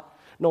ตา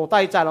หนงไต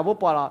จานเราบุป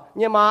ผาเ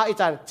นี่ยมาอี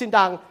จานจิน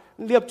ด่าง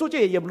เรียบจุ้ย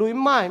เหยียบลุย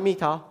ไม้มี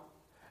เท้า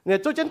เนี่ย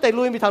จุ้ยจันเต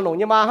ลุยมีทางหนง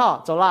เนี่ยมาฮะ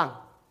เจ้าล่าง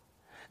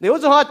nếu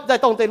cho họ đại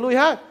tổng tiền lui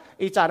ha,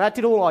 ý trả ra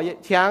thì luôn ở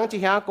thiang chỉ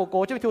hàng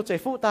cố cho thiếu chế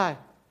phụ tài,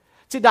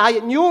 chỉ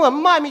đại nhung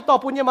ấm mai mi tỏ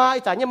bún như mà ý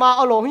trả như mà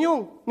ở lồng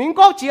nhung, nín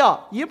có chỉ à,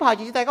 yếm phải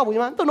chỉ tay có bún như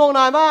mà, tôi nông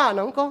này mà,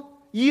 nó có,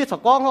 yếm thật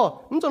con thôi,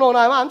 tôi nông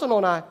này mà, tôi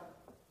nông này,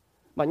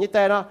 mà như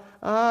thế đó,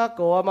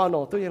 cố mà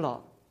nông tôi như lọ,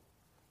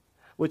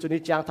 với chỗ này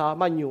trang thà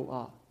mà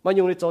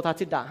nhung đi chỗ thà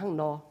chỉ đảng hăng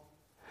nọ,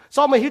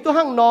 sau mà hít tôi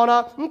hăng nọ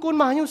na, cũng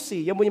mà nhung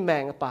xì như mùi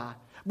mèng bà.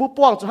บุปผ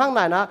งจุห้างไหน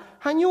นะ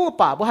ให้ยุ่ง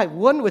ป่าบุให้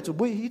วนไว้จุ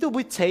บุหิวบุ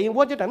เชียว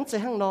นจะดันเสีย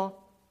ห้างนอ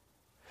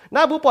น่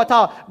าบุปผา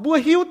บุ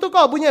หิวตัว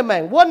ก็บุเนี่ยแม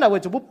งวนนะไว้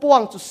จุบุป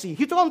งจุสี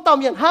หิวตัวก็ต้ม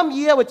ยังห้ามเ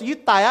ยี่ยไว้จุยึด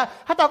ตาย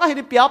ถ้าตัวก็เห็น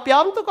เปียว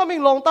ตัวก็ไม่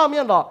ลงต้ม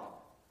ยังหรอก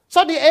ส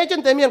วัสดีเอเจน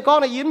ต์เต็มยังกอง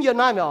นะยิ้มเยือน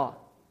ได้ไหมอ๋อ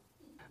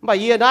ไม่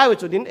เยือนได้ไว้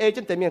จุดินเอเจ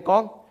นต์เต็มยังกอ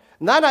ง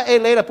นั่นน่ะเอ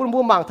เลยละปุ่นบุ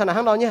หมั่งธนา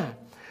ห้างนอเนี่ย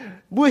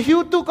บุหิว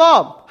ตัวก็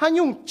ให้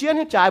ยุ่งเจียนใ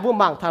ห้จ่ายบุ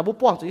หมั่งธนาบุ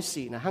ปงจุ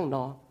สีนะห้างน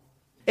อ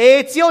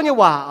เจียวเนี่ย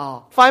ว่า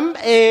ฟัน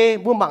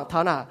บุญบังเท่า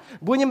น่ะ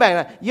บุญยังแบ่ง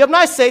น่ะเยี่ยมน่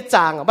าเสียจ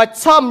างมา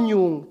ช่ำ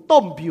ยุงต้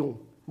มบิว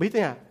ไม่ได้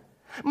เนี่ย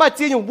มาเ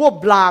จียยุงวัว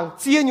บลาง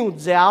เจียยุง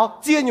แจ๋ว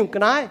เจียยุงกั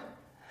นไหน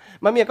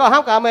มันมีก็ห้า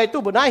มกันไม่ตู้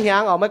บุญน่าเหีย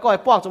งไม่ก็ไอ้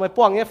ป้องจะไม่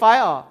ป้องเงี้ยไฟ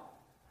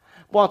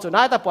ป้องจุด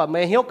นั้นแต่ปวดไม่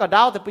เหี้ยวกระด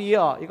าวแต่ปี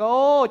อีก็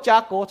จ้า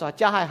โก้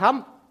จ้าให้ห้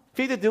ำ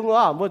ฟีติดจุง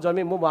มั่วจนไ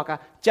ม่มั่วกัน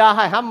จ้าใ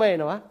ห้ห้ำไม่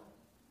เนาะ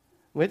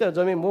ไม่แต่จ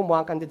นไม่มั่ว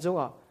กันติดจุง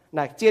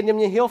น่ะเจียนยัง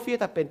เหี้ยวฟี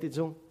แต่เป็นติด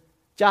จุง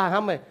จ้าให้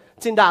ห้ำไม่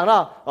จินด่างเนา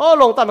ะ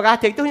ลงตามกัน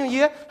เถียงตัวอย่างเ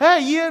งี้ยเฮ้ย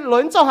ยี่หลุ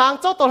นเจ้าหาง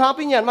เจ้าตัวหาง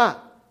ปีเนียนมา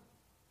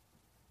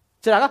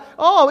จินด่างก็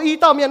อี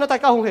ต่อเมียนเราแต่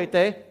ก็คงเหตุเต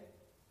ะ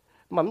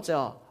มันจะ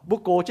บุก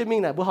โกเจมิง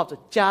เนี่ยบุกหอบจะ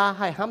จ้าใ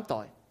ห้ห้ามต่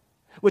อย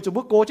บุกจะ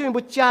บุกโกเจมิง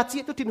บุกจ้าจี้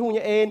ตัวทิ้งหูเ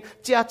นี่ยเอง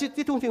จ้าจี้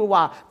ที่ทุ่งทิ้งว่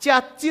าจ้า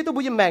จี้ตัวบุ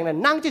กยังแมงเนี่ย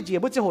นั่งจี้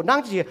บุกจะโหนั่ง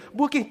จี้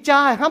บุกกินจ้า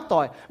ให้ห้ามต่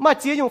อยมา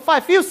จี้用ไฟ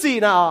ฟิวซี่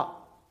นะ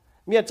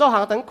เมียนเจ้าหา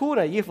งทั้งคู่เ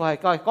นี่ยยี่ฝ่าย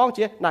ก้อยก้อง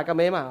จี้หน้ากระเ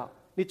มมา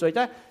นี่จุ๋ยจ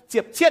ะเจ็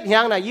บเช็ดหา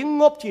งเนี่ยยิ่ง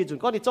งบจี้จุด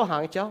ก็นี่เจ้าหา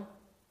งเจ้า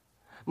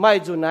ไม่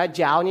จุนนะเ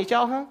จ้านี่เจ้า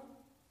ฮะ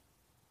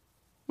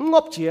ง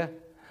บเชีย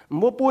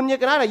มัวปูนยัง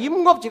กันนะยิ้ม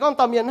งบจีก้อง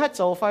ตอมยันให้โ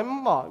จไฟมัน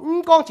บอก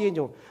ก้องจีนอ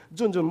ยู่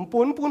จุนปู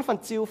นฟัน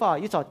จิ้วฟ้า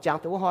ยี่จอดจาง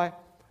ตัวหอย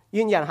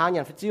ยินยันหาง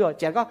ยันฟันจิ้ว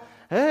แจก็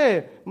เฮ้ย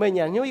ไม่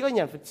ยันหิ้วยี่ก็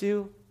ยันฟันจิ้ว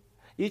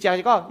ยี่แจ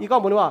ก็ยี่ก็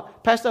บอกว่า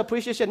pastor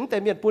appreciation แต่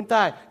เมียนปูนใ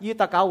ต้ยี่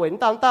ตะเกาเหวน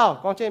ตามเต้า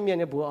ก้องเจ้าเมียน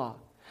เนี่ยบัว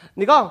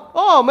นี่ก็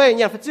ไม่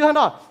ยันฟันจิ้วฮะเ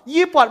นาะ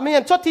ยี่ปวดไม่ยั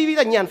นชดทีวีแ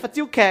ต่ยันฟัน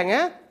จิ้วแข็งฮ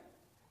ะ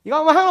ยี่ก็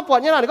มาห้างปวด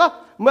เนี่ยนะนี่ก็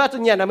เมื่อจุ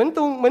นยันน่ะเหมือ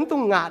นตุ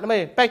งงาทำไม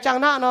แปลงจาง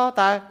หน้าเนาะแ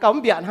ต่เก่ามั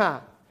นเบียดฮะ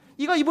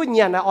ยี่ก็ยี่บุญ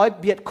ยันน่ะอ้อย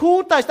เบียดคู่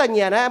แต่แต่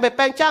ยันน่ะไปแป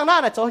ลงจางหน้า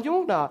น่ะโจยุ่ง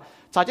เนาะ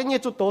สาวจะเนี่ย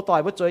จุดโตต่อ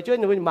ยบุจ่วยช่วย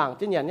หนุ่มหมั่ง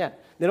จะยันเนี่ย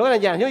เดี๋ยวน้องก็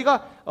ยันยี่ก็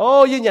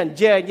ยี่ยันเ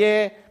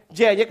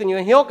ย่กันอยู่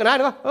เหี้ยวกันนะ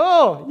นี่ก็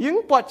ยิง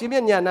ปวดจีเมีย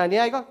นยันน่ะเนี่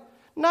ยก็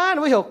น่า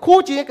ไม่เหี่ยวคู่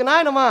จีกันนะ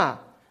เนาะมา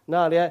เนา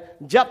ะเรีย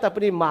จับแต่ป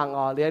นิหมั่ง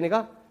เรียนี่ก็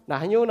น่ะ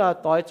ให้ยุ่งเนาะ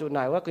ต่อยจุดไหน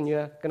ว่ากันอยู่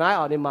กันนะ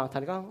ในหมั่งทั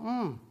นก็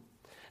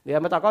เดี๋ยว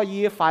มาตาก็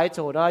ยี่ไฟโจ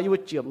นะยี่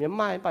เจียมยี่ไ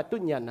ม้ไปตุ้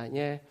นยันน่ะเ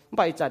นี่ยไป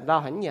จัดดาว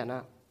หันยันน่ะ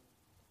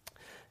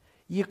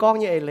ยี่ก้อง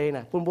ยี่เอเลย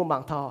น่ะปุ่นบุญบา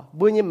งทอ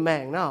บุญยี่แม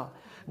งเนาะ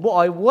บุ๋อ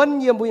ยวน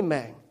ยี่บุญแม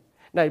ง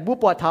ไหนบุ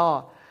ปวดทอ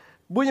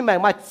บุญยี่แมง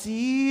มาเ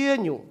จียน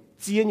อ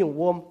ยู่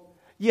วม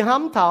ยี่ห้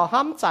ำทอห้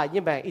ำจ่าย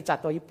ยี่แมงอีจัด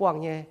ตัวยี่ป้วง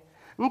เนี่ย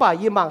มันบ่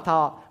ยี่บางทอ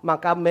มา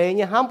กาเมย์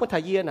ยี่ห้ำพุทธ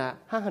ยี่น่ะ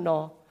ห้าฮานอ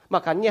มา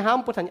ขันยี่ห้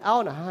ำพุทธเอา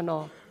น่ะห้าฮานอ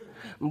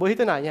บุญที่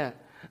ตัวไหนเนี่ย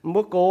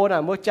บุโกน่ะ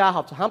บุจ้าห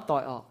อบห้ำต่อ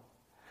ยออก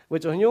với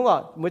chỗ nhung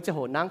mới cho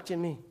hồ nắng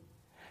trên mi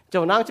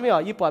chỗ nắng trên mi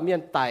y bỏ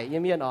miền tây như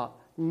miền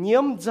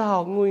nhiễm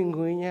dao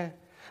ngùi nha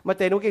mà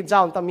tê nó cái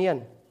dao ta miền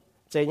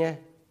chế nha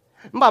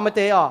mà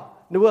tê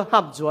nó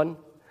hấp dẫn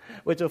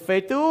với chỗ phê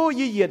tu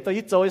y diện tới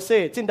y chỗ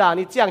xe trên đà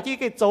ni chẳng chỉ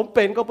cái chỗ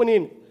bền có bún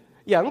in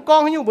อย่างก้อ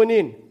งให้อยู่บนนิ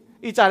น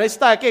อีจ่ายในส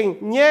ไตล์เก่ง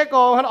เงี้ยก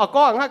องหันออก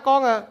ก้องให้ก้อ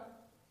ง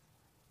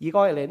อีก้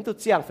องเหรียญตุ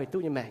เจียงไฟตุ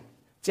ยังไง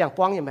เจียง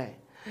ป้องยังไง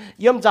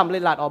เยี่ยมจำเล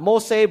ยหลัดโม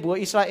เสสบัว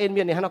อิสราเอลเมี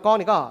ยนในหันก้อง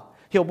นี่ก็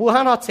เหี่ยวบัวหั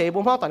นเขาเฉยบั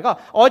วห้องตอนก็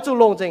อ้อยจู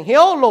ลงจริงเหี่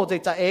ยวลงจริง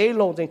จะ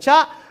ลงจริงชะ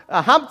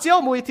ห้ามเจ้า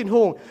มือทิ้งห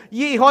ง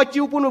ยี่ห้อย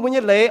จิ้วปุ่นมือเ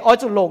นี่ยเลยอ้อย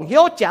จูลงเหี่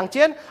ยวจางเจ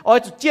นอ้อย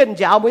จูเจียน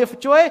ยาวมือ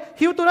ช่วย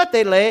หิวตัวนั้นเต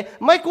ะเลย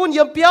ไม่กุ้นเ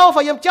ยี่ยมเปี้ยวไฟ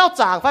เยี่ยมเจ้า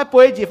จางไฟป่ว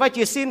ยจีไฟ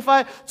จีซินไฟ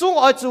จุ้ง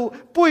อ้อยจู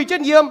ปุยเจ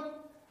นเยี่ยม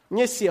เ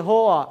นี่ยเสียหั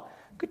ว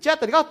ก็เจ้าแ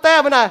ต่ก็แต่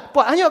มันน่ะปว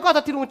ดอันนี้ก็จ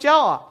ะทิ้งเจ้า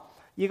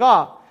อีก็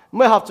เ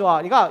มื่อหับจัว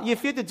นี่ก็ยี่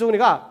ฟิตติดจู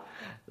นี่ก็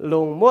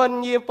ลุงม้วน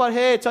ยี่ปวดเฮ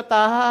จะต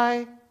าย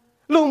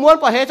ลุงม้วน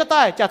ปวดเฮจะต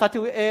ายจะทัด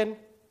ทิ้งเอง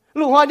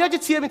ลุงหัวเนี่ยจะ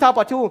เชียร์มีทางป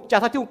วดทิ้งจะ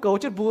ทัดทิ้งเกา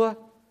จะบัว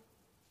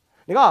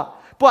นี่ก็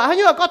ปวดอัน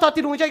นี้ก็ทัด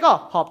ทิ้งใจก็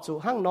หับจัว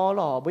ห้างนอห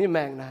ล่อบุญแม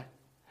งนะ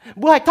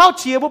บัวให้เท่าเ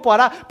ชียร์บัวปวด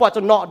นะปวดจ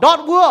นหนอดอด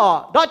บัว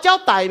ดอดเจ้า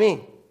ตายมั้ย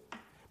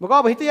มันก็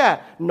ไปที่เนี่ย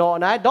หนอ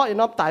นะดอดยัง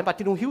น้ำตายปวด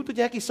ทิ้งหิวตัวแ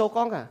ย่กี่โซ่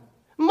ก้องอ่ะ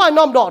ไม่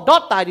น้ำดอ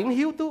ดตายดิ้ง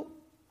หิวตัว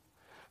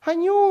ให้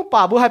ยูป่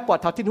าบัวให้ปอด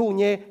เท่าทิ้งหู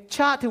เย่ช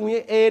าทิ้งหูเย่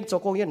เอ็นโจ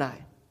กงยังไง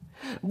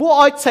บัว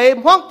อ้อยเฉย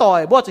ห้องต่อ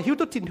ยบัวจะหิว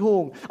ตุทิ้งหู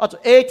เอาจะ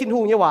ทิ้งหู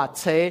เนี่ยว่าเ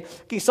ฉย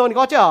กิโซนี่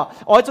ก็จะ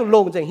อ้อยจะล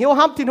งจังหิว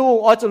ห้ามทิ้งหู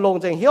อ้อยจะลง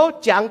จังหิว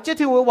จังจะ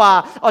ทิ้งหูว่า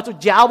เอาจะ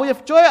ยาวบัวจะ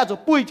ช่วยเอาจะ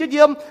ปุยจะเ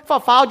ยี่ยม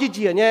ฟ้าจีเ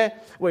จียเนี่ย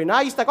เว้ยนาย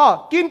อิสระก็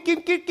กิ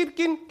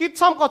น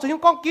ซ้ำก็จะหิว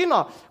ก้องกิน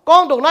ก้อ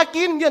งดงนาย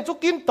กินเมียนจุ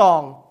กินตอ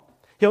ง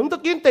หิวตุ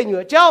กินเตยเหนื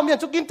อเจ้าเมียน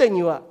จุกินเตยเห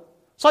นือ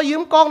ซอยยิ้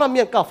มก้องน่ะเมี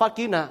ยนเก่าฟา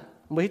กินน่ะ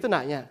มือที่ตัวไหน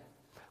เนี่ย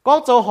ก้อง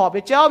โจหอบไป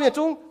เจ้าเมีย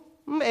จุ้ง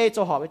โจ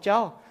หอบไปเจ้า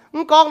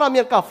ก้องน่ะเมี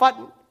ยนเก่าฟัด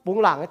ปุง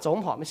หลังไอ้โจม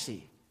หอบไม่สี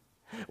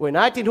เว้ยน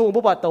ายทิ้งหูบั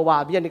วตัวว่า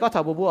เมียนนี่ก็ท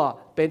ำบัว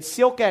เป็นเ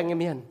ซี่ยวแกง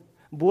เมียน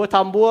บัวท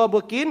ำบั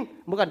วกิน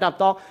บัวกันด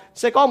ำตองเ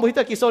สก้องมือที่ต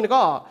ะกิโซนี่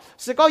ก็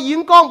เสก้องยิ้ม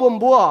ก้อง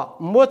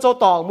บัวโจ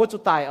ตองบัวจุ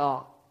ตาย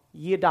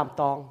ยีดำ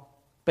ตอง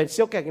เป็นเ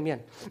ซี่ยวแกงเมียน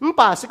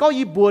ป่าเสก้อง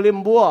ยีบัวเลี้ยม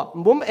บัว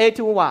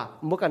ทิ้งว่า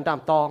บัวกันด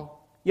ำตอง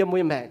ยังมื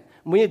อแมง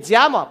มือจ้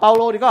ามเปาโ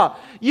ลนี่ก็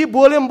ยี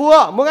บัวเลี้ยมบัว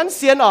มือกันเ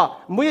สียน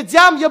มือ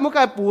จ้ามยังมือ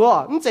กันปัว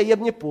มันจะยัง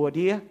ยี่ปัว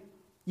ดี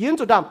ยืน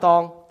จุดดำตอ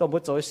งตัวมือ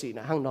โจยสี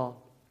นะห้างนอ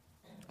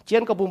เชีย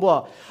นกับบัว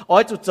อ้อ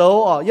ยจุดโจ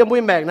ยังมื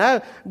อแมงนะ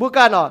บัว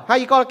กันให้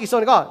อีกกิโซ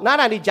นก็น้า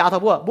นี่จ้าทั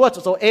บบัวจุ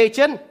ดโจเอเจ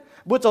น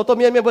บัวโจตัวเ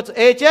มียบัวเ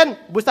อเจน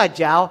บัวใส่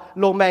จ้า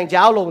ลงแมงจ้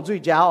าลงจุย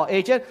จ้าเอ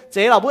เจนเ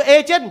จ๋อเราบัวเอ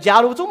เจนจ้า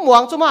เราจุ่มหมว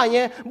งจุ่มอะไรเ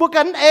นี่ยบัว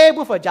กัน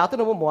บัวฝ่ายจ้าตัว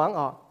นู้นหมวง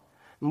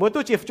บัวตั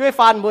วจีบช่วย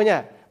ฟันบัวเนี่ย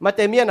มาเต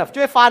เมียน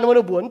ช่วยฟันมั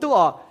นบุญตัว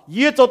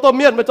ยี่โจตัวเ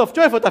มียนมันจะ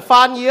ช่วยฝ่ายแต่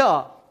ฟันยี่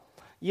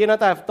ยี่นั่น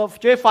แต่ตัว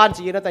ช่วยฟัน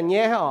จีนั่นแต่แ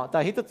ง่แต่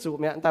ฮิตจุ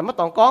เนี่ยแต่มา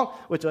ตองก้อง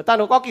ว่าจุดตาห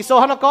นูก้องกิโซ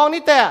ฮันก้อง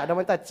นี่แต่เดี๋ยว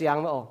มันแต่เจียง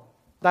ไม่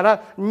แต่ละ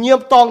เงียบ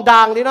ตอง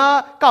ดังนี่นะ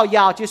เก่าย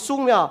าวจีสุ่ง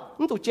เนี่ย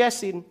มันถูกแจ๊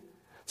สิน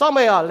จ้องไ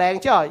ม่แรง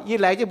เจ้ายี่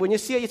แรงจีบุญยี่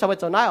เสียยี่ทำไม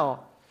จนได้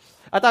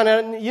แต่เนี่ย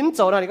ยินโจ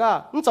นั่นก็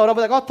ยินโจนั่น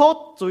แต่ก็โทษ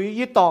จุย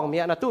ยี่ตองเ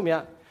นี่ยนะตู้เนี่ย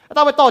แ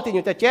ต่ไปต่อติดอ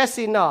ยู่แต่แจ๊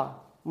สิน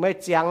ไม่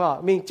เจียง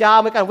มิงจ้า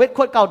ไม่การเวทโค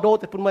ตรเก่าโด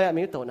แต่ปุ่นไม่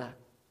มีตัวน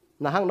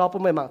ะห้างนอปุ่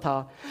นไม่มังทอ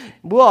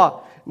บัว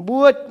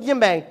ยี่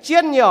แมงเจีย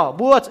นเนี่ย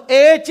บัวเอ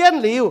เจียน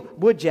หลิว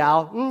บัวเจ้า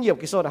เหยียบ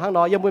กิโซนห้างน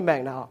อยังบัวแม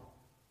งนะ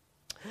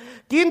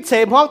กินเส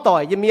มห้องต่อ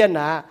ยยี่เมียน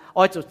นะ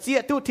อ้อยจุดเจี๊ย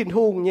ตู้ทิ้ง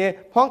หุงเนี่ย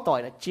ห้องต่อย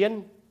นะเจียน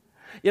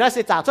อย่างนั้นเ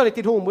สียจากส่วน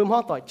ทิ้งหุงมือห้อ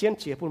งต่อยเจียน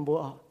เฉียปุ่นบัว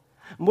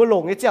บัวหล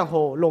งเนี่ยเจียงโห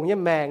หลงยี่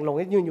แมงหลงเ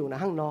นี่ยอยู่นะ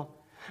ห้างนอ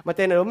มาเ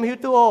ต้นเราไม่หิว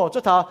ตัวจุ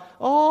ดเถอะ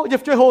ยั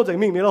บช่วยโหจาก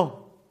มิงนี่หรอ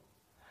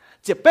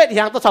เจ็บเป็ดอ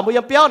ย่างตัวสามบัว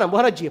ยังเปี้ยวนะบัวใ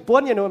ห้เจียป้ว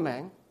นยังโน้นแม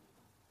ง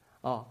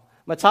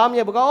มาช้ำเ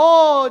นี่ยบอกว่า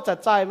จัด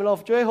ใจมันเรา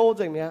ช่วยโห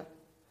จากเนี่ย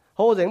โ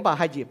หจากป่าใ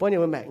ห้เจียป้วนยัง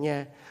โน้นแมงเนี่ย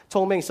ช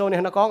งเมงโซเนี่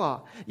ยนะก้อง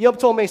ยบ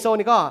ชงเมงโซ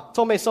นี่ก็ช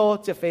งเมงโซ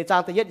จะเฟจา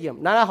งแต่ยัดเยี่ยม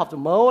นั่นแหละหอบจะ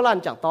เมาลั่น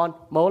จังตอน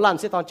เมาลั่น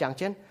เสียตอนจังเ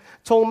ช่น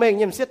ชงเมง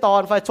ยิ่มเสียตอ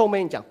นไฟชงเม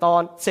งจังตอ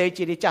นเซ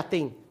จีดีจัดติ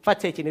งไฟ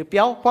เซจีดีเปี้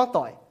ยวห้อง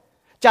ต่อย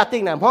จัดติ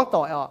งน่ะห้องต่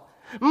อย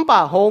ป่า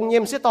หง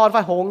ยิ่มเสียตอนไฟ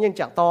หงยิ่ม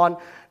จังตอน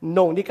ห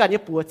นุ่งดีกัน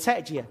ยี่ปัวแช่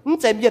เจีย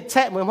เจ็บเย็ดแ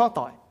ช่เมืองห้อง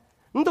ต่อย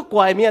ตัวกว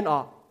ายเมียน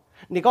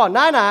นี่ก็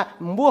นั่นน่ะ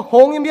บัวห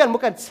งยิ่มเมียนมุ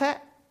กันแช่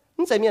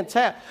เจ็บเมียนแ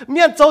ช่เ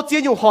มียนโจเจีย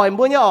อยู่หอย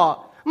บัวเนี่ย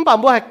ป่า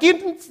บัวให้กิน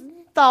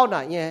เต้าหน่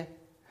ะเนี่ย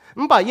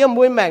มันป่าเยี่ยมม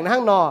วยแมงห้า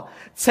งนอ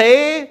เช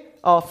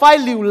ไฟ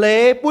หลิวเล่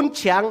ปุ้นเ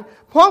ฉียง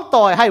ห้อง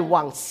ต่อยให้ห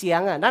วังเสีย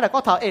งนั่นแหละก็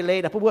เท่าเอเล่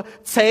แต่พวก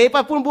เชไป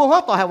ปุ้นบัวห้อ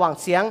งต่อยให้หวัง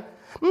เสียง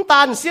มันต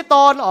านเสียต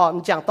อนมั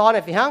นจังตอนเ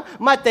นี่ยพี่ฮัง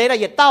มาเตะได้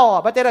เหยียดเต้า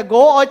มาเตะได้โ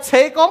ก้อ้อยเช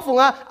ก้อมฝุ่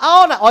งเอา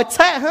น่ะอ้อยแ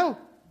ช่ฮัง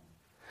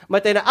มา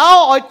เตะได้เอา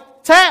อ้อย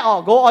แช่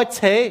โก้อ้อยเช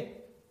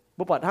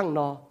บุปผาห้างน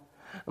อ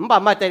มันป่า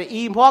มาเตะได้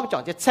อีมห้องจ่อ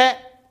จะแช่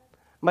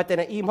มาแต่ใ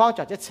นอิมห้องจ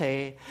อดจะเฉย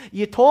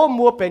ยี่โถ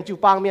มัวเป็นจู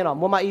ปังเมียน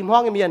มัวมาอิมห้อ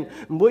งเมียน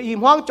มัวอิม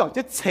ห้องจอดจ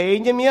ะเฉย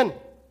เมียน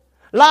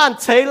ล้าน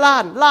เฉยล้า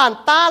น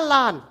ตา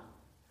ล้า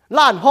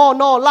นห่อ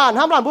นอล้าน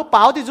ห้ามล้านบัวเป๋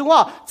าที่จุงว่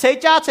าเฉย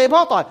จ้าเฉยห้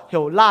องต่อยเหี่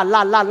ยวล้านว่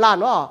า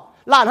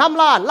ล้านห้าม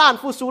ล้าน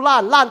ฟูซูล้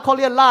านคอเ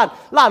ลียนล้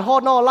านห่อ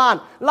นอ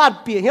ล้าน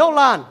เปียเหี่ยว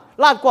ล้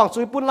านกวางซุ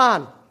ยปุ่นล้าน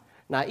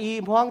น่ะอิ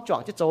มห้องจอ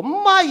ดจะโจม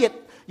ไม่เห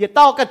ยียดเ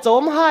ต้ากระโจ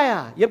มให้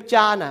เย็บจ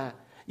าน่ะ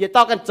giờ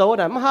tao cần dấu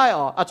này mới hay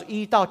ở chỗ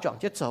y tao chọn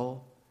chết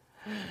dấu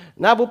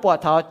na bu bỏ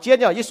thọ chết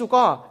nhở Giêsu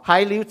có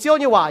hãy liu chiếu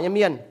như quả như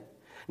miền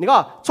นี่ก็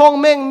ชง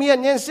เมงเมียน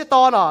ยังสิต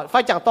อนอ่ะไฟ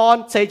จังตอน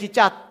เซจิ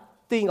จัด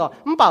ติงอ่ะ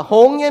มันป่าห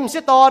งเงี้ยสิ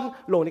ตอน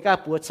หลงนี่ก็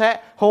ปวดแช่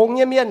หงเ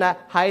งี้ยเมียนนะ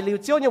หายลิว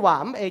เจียวนี่ว่า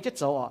มันเอจะโ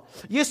จอ่ะ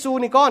เยซู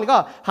นี่ก็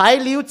หาย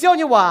ลิวเจียว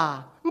นี่ว่า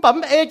มันป่ามั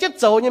นเอจะ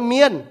โจเนี่ยเ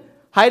มียน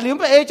หายลิว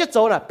มันเอจะโจ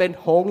น่ะเป็น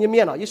หงเนี่ยเมี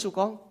ยนอ่ะเยซู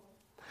ก็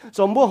ส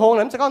มบูรณ์หง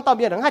นั้นจะก็ตอนเ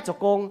มียนหนังให้จ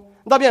กง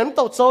ตอนเมียนมัน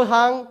ตกโจท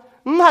าง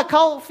มันให้เข้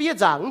าฟี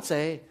จังเจ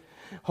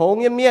หง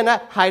เนี่ยเมียนนะ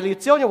หายลิว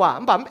เจียวนี่ว่า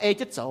มันป่ามันเอ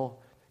จะโจ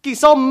กิ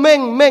โซเม่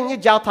งยี่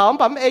ยาวถาม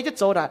ปั๊มเอจะโ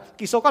จน่ะ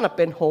กิโซก็น่ะเ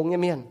ป็นหง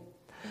เมียน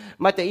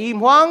มาแต่อี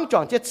หวังจ่อ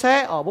งเจ็ดแช่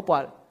อ๋อบุปผา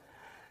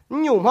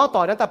อยู่ห้องต่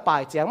อนั้นแต่ป่า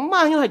ยเจียงมา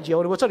อยู่ให้เจียว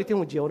นะบุชอบที่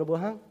หัวเจียวนะบุ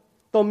ฮัง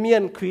ตัวเมีย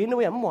นขีนนะ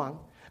บุยำหวัง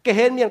แกเ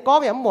ห็นเมียนก้อ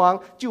ไม่ยำหวัง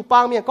จิวปา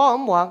งเมียนก้อไม่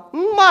ยำหวัง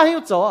มาให้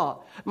โจ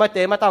มาแ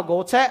ต่มาตาโก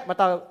แช่มา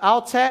ตาเอา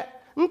แช่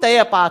แต่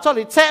ป่าชอบ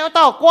ที่แช่ต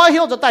าก้อย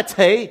หิ้วจะแต่เฉ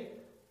ย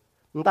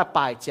แต่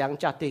ป่ายเจียง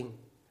จะติง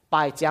ป่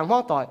ายเจียงห้อ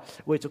งต่อ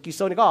เวจุกิโซ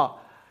นี่ก็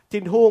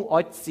ทิ้งหุ่งอ้อ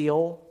ยเจียว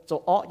จะ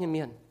อ้อเ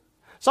มียน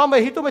ซ้อมไป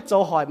ที่ตัวไม่โจ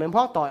หอยมัน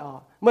ห้องต่อยอ๋อ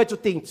เมื่อจุด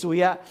ติ่งจุย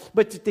อะเ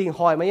มื่อจุดติ่งห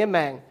อยมันยังแม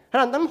งข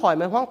นาดนั้นหอย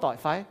มันห้องต่อย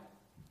ไฟ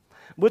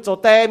บุโจ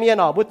เตมี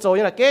นอ๋อบุโจ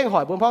ยังไงเก้งห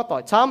อยบนห้องต่อ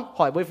ยช้ำห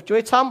อยบุช่ว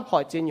ยช้ำหอ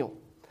ยจีนอยู่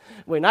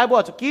เว้ยนายบัว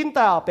จะกินแ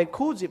ต่เป็น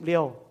คู่จีบเลี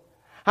ยว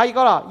ให้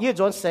ก็ล่ะยืด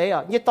จนเสียอ่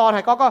ะยืดตอนใ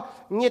ห้ก็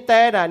ยืดเตะ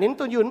น่ะนิ้น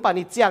ตัวยืนป่าน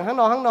นี่เจียงข้าง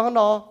นอก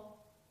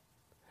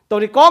ตัว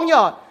นี้ก้องย่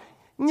อ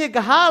ยืดก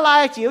ะหาลา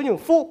ยจิ๋วอยู่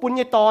ฟูปุ่น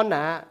ยืดตอนน่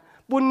ะ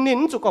ปุ่นนิ้น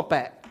จุกกองแป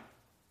ะ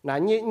น่ะ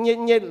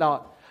ยืดหล่อ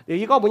เดี๋ยว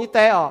ยี่ก็ปุ่นยืดเต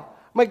ะอ๋อ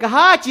ไม่ก็ห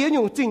าจีอ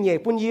ยู่จริงเหย่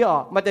ปุ่นยี่อ๋อ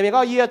มาแต่ไม่ก็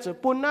เยี่ยจุ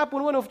ปุ่นนะปุ่น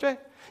วันนู้นช่วย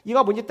ยี่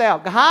ก็ปุ่นยี่แต่อ๋อ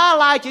ก็หา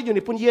ลายจีอยู่ใน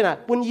ปุ่นยี่น่ะ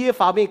ปุ่นยี่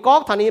ฝ่ามีก๊อ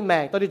กทางนี้แม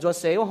งตอนนี้จวน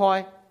เสียวหอย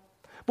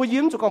ปุ่น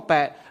ยิ้มจุกองแป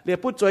ะเดี๋ยว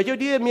ปุ่นจ่วยเจ้า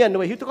ดีเมียนหน่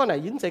วยหิ้วทุกคนไหน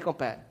ยิ้มใส่กอง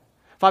แปะ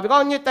ฝ่ามีก๊อก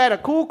ยี่แต่น่ะ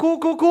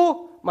คู่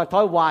มันถอ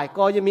ยวาย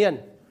ก็ยี่เมียน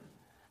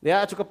เดี๋ยว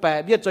จุกองแปะ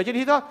เบียดจ่วยเจ้า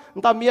ดีก็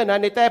ตอนเมียนน่ะ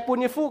ในแต่ปุ่น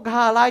ยี่ฟูกห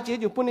าลายจี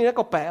อยู่ปุ่นนี่แล้ว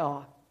ก็แปะอ๋อ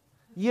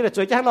ยี่เลย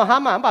จ่วยเจ้าข้างนอกห้า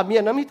มมาแบบเมีย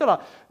นน้ำหิ้วตลอด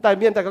แต่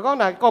เมียนแต่ก็ไ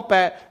หนก็แป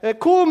ะ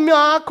คู่ม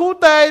าคู่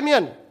เตยเมีย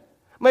น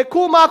ไม่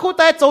คู่มาคู่แ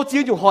ต่โจจี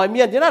นอยู่หอยเ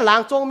มียนอย่างนั้นหลั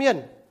งจงเมียน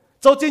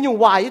โจจีนอยู่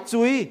วาย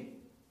จุย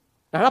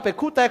นะครับเป็น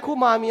คู่แต่คู่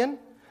มาเมียน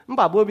มัน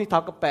บ่าบัวมีทา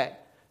งกระแปะ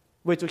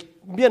เวจุ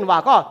เมียนว่า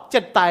ก็เจ็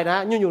ดตายนะ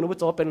อยู่ๆนึกว่า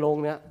โจเป็นลง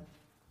เนี่ย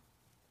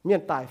เมีย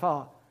นตายฟ้า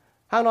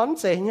หางนอน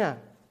เสียเนี่ย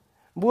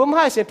บัวไม่ใ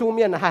ห้เสียทุ่งเ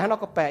มียนหายหางนอน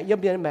กระแปะเยี่ยม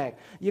เมียนแมง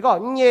ยี่ก็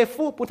เงี้ย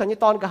ฟูปุ่นทันยี่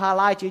ตอนก็หา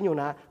ลายจีนอยู่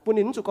นะปุ่น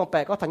นิ้นจุกกระแป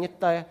ะก็ทันยี่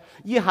แต่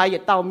ยี่หายยี่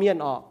เต้าเมียน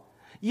ออก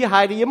ยี่หา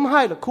ยยิ้มใ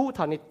ห้หรือคู่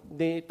ทัน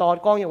ยี่ตอน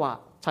ก้องยี่ว่า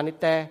ทันยี่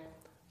แต่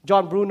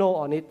John Bruno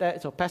อ๋อนี่แต่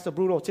ส่วน Pastor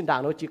Bruno ชิ้นด่าง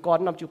โนจีกอน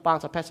นำจูปาง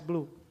ส่วน Pastor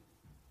Blue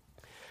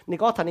นี่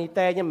ก็ทันนี่แ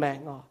ต่ยังแมง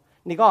อ๋อ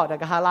นี่ก็แต่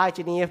ก็ฮาไลท์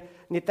จี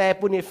นี่แต่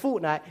ปุ่นนี่ฟู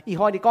นะอี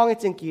หอยนี่ก้องให้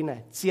จริงกินน่ะ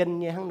เจียน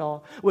เนี่ยข้างนอก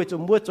เว้ยจุ่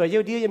มบัวจ่วยเยี่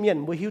ยวดียังเมียน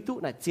บัวหิวตุ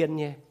น่ะเจียนเ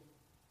นี่ย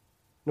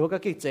หนูก็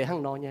กินเจข้าง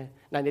นอกเนี่ย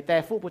นี่แต่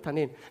ฟูปุ่นทัน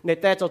นี่นี่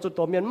แต่จุด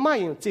ตัวเมียนไม่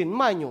อยู่จีนไ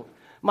ม่อยู่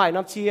ไม่น้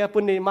ำเชีย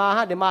ปุ่นนี่มาฮ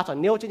ะเดี๋ยวมาสอน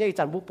นิ้วจีนยัง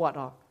จันบุปวด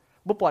อ๋อ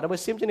บุปวดเอาไป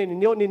ซิมจีนนี่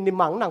นิ้วนี่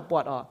หมังหนังปว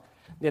ดอ๋อ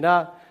เดี๋ยวนะ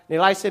ใน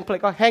ไลเซนเพล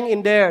ย์ก็ hang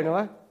in there เนา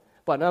ะ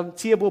ปอนเ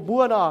ชียบั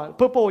วเนาะเ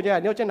พื่อโปเนี่ย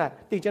เนี่ยจังไหน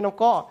ติงจังน้อง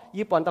ก็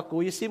ยี่ปอนตะกู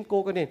ยี่ซิมโก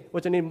กันนี่ว่า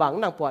จะนี่บัง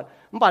นางปอน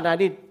มันปอนไหน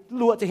นี่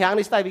ลัวจะหางใน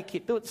สไตล์วิคิ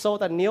ดตู้โซ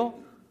ตันนิ้ว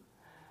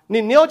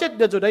นี่นิ้วจะเ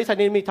ดี๋ยวจุดไหนสัน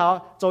นี่มีเท้า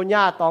โจญ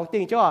าตองติ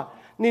งจ้ะ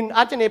นี่อ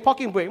าจจะในพอ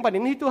กินเบรกปอน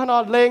นี่ตู้ฮานอ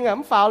เลงอ่ะ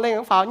มันฝ่าเลง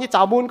มันฝ่านี่จ่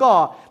ามูลก็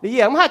นี่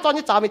อย่างมันให้ตอน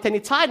นี่จ่ามีเทนนิ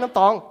สใช้น้ำต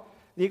อง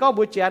นี่ก็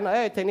บุญเจียน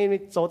เทนนิสมี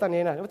โจตัน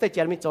นี่นะว่าแต่เจี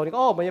ยนมีโจนี่ก็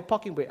มันยังพอ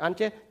กินเบรกอันเ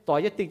จ้ต่อ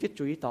ยติงจะ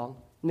จุยตอง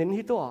นี่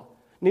ที่ตัว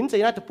นิ้นจะ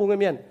น่าตะปูง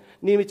เมียน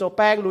นี่มีโจแ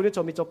ป้งรู้นี่โจ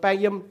มีโจแป้ง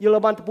เยอร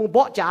มันตะปูงเบ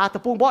าะจ่าตะ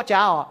ปูงเบาะจ่า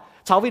อ๋อ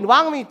ชาววินว่า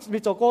งมี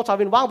โจโก้ชาว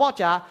วินว่างเบาะ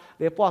จ่าเ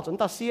ดี๋ยวปอนสน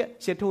ตาเ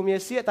สียทูเมีย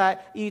เสียแต่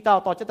อีเตา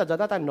ต่อจะแ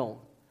ต่หนง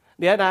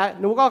เดี๋ยวนะ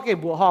หนูก็เก็บ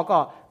บัวหองก็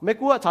ไม่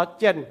กลัวชาว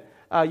เจน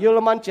เยอร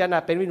มันเจนนะ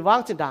เป็นวินว่าง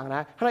จินด่างน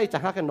ะข้างในจะ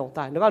หักกันหนงต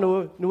ายแล้วก็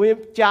หนู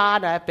จ่า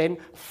นะเป็น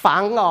ฝั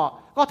งอ๋อ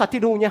ก็ถัด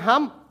ที่ดูเนี่ยห้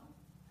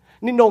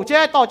ำนี่หนงเจ้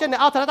ต่อเจนเนี่ย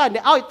เอาทางใต้เ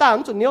นี่ยเอาอีตา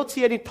จุดเนี้ยเ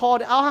ชียนี่ทอเ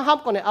นี่ยเอาห้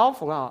ำก่อนเนี่ยเอา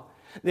ฝงอ๋อ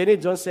เดี๋ยวนี้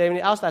จนเซม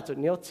นี่เอาแต่จุด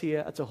เนี้ยเชีย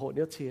จุดโหดเ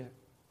นี้ยเชีย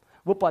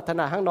บุปผาธ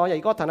นาห้างน้อยใหญ่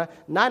ก็ธนา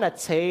นั่นน่ะ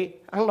เชย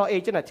ห้างน้อยเอง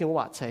จะน่ะทิ้ง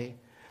ว่าเชย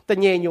แต่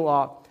เงี้ยอยู่อ๋อ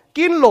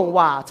กินหลง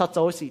ว่าจะโจ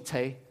สิเช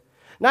ย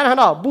นั่นฮะเ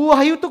นาะบัวใ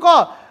ห้ยุตุก็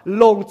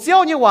หลงเจ้า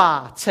เนี่ยว่า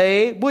เชย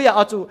บัวอยากเอ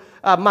าจู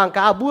มังก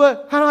าบัว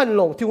ห้างห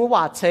ลงทิ้งว่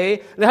าเชย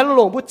แล้วห้างห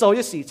ลงบัวโจจ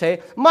ะสิเชย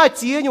ไม่เ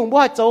จียอยู่บัว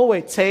ให้โจเว้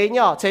ยเชยเ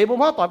นี่ยเชยบัว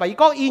ห้องต่อยไปอี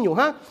ก็อีอยู่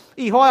ฮะ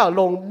อีห้อยอ่ะห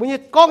ลงบัวเนี่ย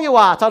ก้องเนี่ย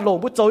ว่าจะหลง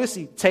บัวโจจะ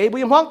สิเชยบัว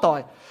ห้องต่อ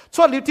ยช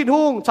วนลิ้วทิ้ง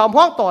หุ่งชาว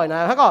ห้องต่อยนะ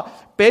ฮะก็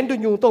เป็นดุ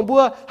อยู่ตรงบั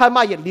วให้ม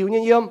าเหยียดลิ้วเ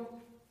นี่ยเยี่ยม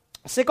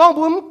สกอง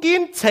บุ้มกิ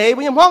นเฉย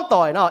บุ้มห้องต่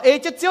อยเนาะ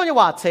จะเจ้าเนี่ย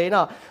ว่าเฉยเน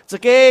าะจะ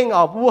เก่ง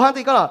บัวห้าง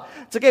ที่ก็เนาะ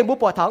จะเก่งบัว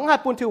ปวดท้องให้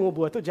ปุ่นที่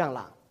บัวทุกอย่างห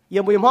ลังยั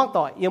งบุ้มห้อง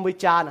ต่อยยังบุ้ม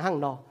จานห้าง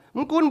เนาะ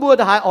มันกุ้นบัวแ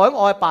ต่หายอ้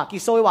อยปากกิ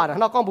โซ่ว่าเ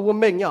นาะก้องบัว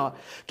เม่งเนี่ย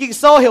กิ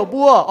โซ่เหี่ยว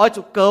บัวอ้อย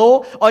จุกเกล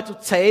อ้อยจุก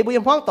เฉยบุ้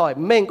มห้องต่อย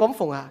เม่งก้ม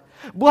ฝงอ่ะ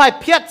บัวให้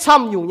เพี้ยช่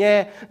ำอยู่เนี่ย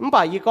มันป่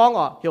ายี่ก้อง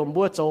เหี่ยว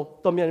บัวโจ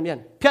ตัวเมียน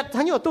เพี้ย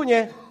ทั้งอยู่ตู้เนี่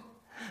ย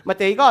มา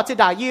ตีก็จะ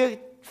ด่ายี่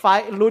ไฟ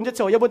ลุ้นจะโฉ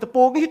ยบุตร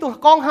ปูนี่ตัว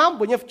ก้องห้ำ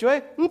บุญเนี่ยช่วย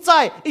มันใจ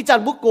อีจัน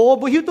บุโก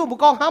บุหิวตัวบุ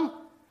ก้องห้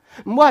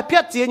ำมัวเพี้ย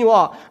เจียอยู่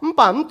มัน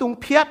ป่ามันตุง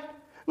เพี้ย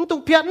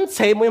tung phiết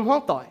chế mùi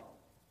hoang tỏi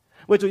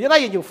với chủ như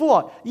đây nhiều phu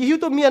à ý hiếu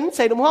tôi miến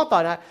chế đúng hoang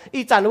tỏi này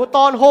ý chẳng nó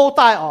ton hô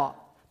tai ở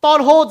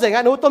ton hô gì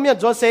ngay nó tôi miến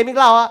cho chế mình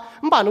lao á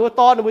bảo nó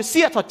ton nó mới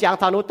xiết thật chẳng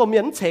thằng nó tôi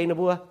miến chế nó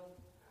bùa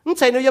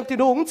chế nó yếm thì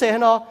đúng chế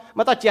nó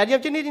mà ta chén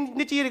yếm chứ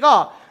ní chi thì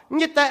có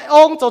như thế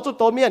ông cho chủ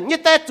tôi miến như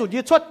thế chủ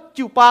như xuất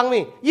chịu băng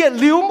mình như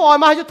liếu mỏi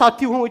mà cho thật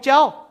thiêu hùng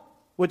cháu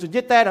với chủ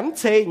như thế lắm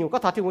chế nhiều có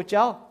thật thiêu hùng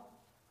cháu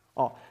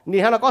nì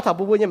hắn nó có thằng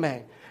bùa như mẹ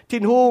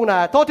thiên hùng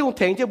nè thôi thiên hùng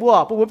thèn chứ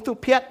bùa tu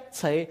phiết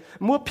chế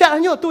mua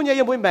phiết nhiều tu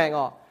nhiều bùa mẹ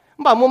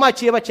bảo mua mai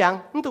chia mà chẳng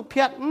tu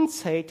phiết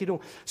chế thiên hùng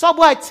sau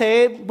bùa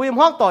chế bùa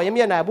hoang tỏi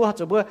như này bùa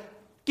cho bùa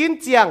kín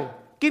chiang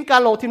kínกา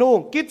รลงthiên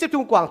hùng kín tiếp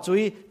trung quảng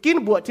chuối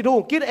kín bùa thiên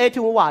hùng kín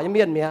thiên hùng hòa như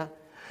miền mía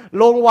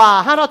lง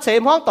hòa hắn nó chế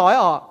hoang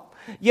tỏi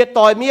nhiệt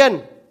tỏi miền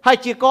hay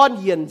chỉ con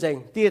hiền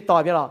dành thì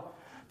tỏi biết rồi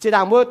chỉ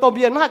đảng mua tôm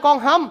miền hay con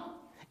hâm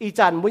ý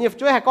chẳng mua nhiệt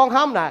chuối hay con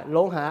hâm này l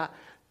งhạ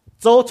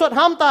dấu chuột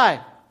hâm tài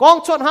con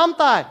chuột hâm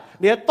tài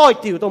nếu tỏi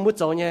tiểu tôi muốn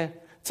dấu nhé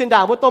trên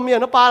đảng mua tôm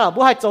miền nó ba là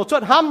mua hay dấu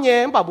chuột hâm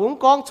nhé bảo muốn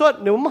con chuột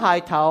nếu muốn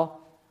hay thảo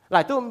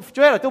lại tôi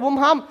chuối là tôi muốn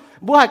hâm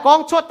mua hay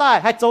con chuột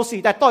tài hay dấu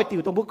xì tài tỏi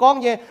tiểu tôi muốn con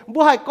nhé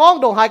mua hay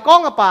con đồng hay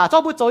con à bà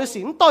cho mua dấu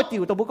xì tỏi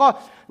tiểu tôi muốn con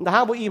là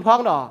hai mua im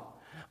hoang đó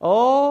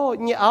ô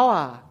nhẹ áo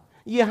à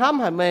ye hâm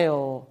hay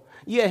mèo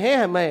ye hé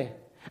hay mèo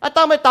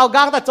tao mới tàu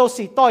gang ta dấu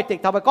xì tỏi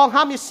tiệt tao mới con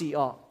hâm như xì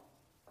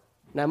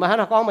này mà hắn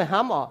là con mày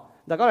hâm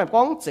แต่ก็แบบก้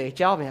องเจ๋เ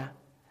จ้าไหม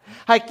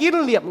ให้กิน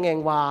เหลียบเงง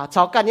ว่าช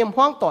าวกันยัง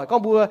ห้องต่อยก็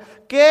บัว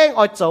เก้ง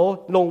อ้อยโจ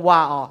ลงว่า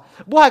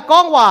บัวให้ก้อ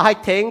งว่าให้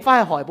เถงฟ้าใ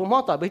ห้หอยบุ้มห้อ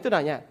งต่อยไปตัวไหน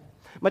เนี่ย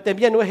มาเต็ม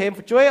เย็นนู้เห็น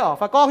ช่วย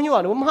ฟ้าก้องยั่ว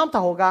หนูห้ามท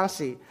ำหัวกลาง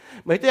สี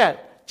ไม่ตัว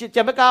จ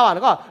ะไม่กล้าว่าแ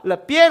ล้วก็ละ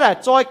เปี้ยละ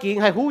จอยกิ่ง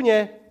ให้หูเนี่ย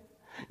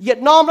เหยียด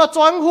น้อมแล้วจ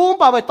อยหู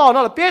ป่าไปต่อเนา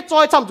ะละเปี้ยจอ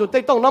ยทำจุดเต็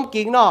งตรงน้ำ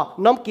กิ่งเนาะ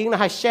น้ำกิ่งน่ะ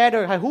ให้แช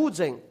ร์ให้หู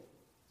จริง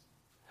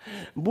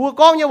บัว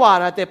ก้องยี่หว่า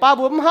นะแต่ป้า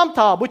บัวไม่ห้าม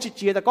ถ่อบัว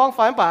จีแต่ก้องไฟ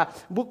ป่า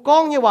บัวก้อ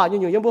งยี่หว่าอ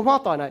ยู่ยังบัวห้อง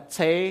ต่อยน่ะเฉ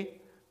ย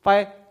ไป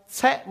แ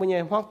ช่บัวยั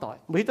งห้องต่อย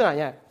มือตัวไหน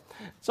เนี่ย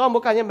ซ้อมบั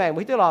วกันยังแบ่ง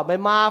มือตัวหล่อไป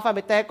มาไฟไป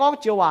แต่ก้อง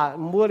เจียวหว่า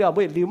บัวเดียว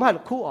บัวลิ้วให้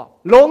ลูกคู่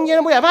ลงยัง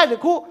บัวใหญ่ให้ลูก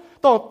คู่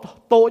ต้อง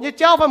โตยี่เ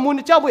จ้าไฟมูล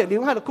ยี่เจ้าบัวลิ้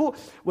วให้ลูกคู่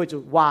บัวจุ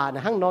หว่านะ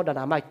ห้างนอนด่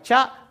าไม่ชะ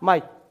ไ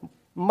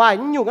ม่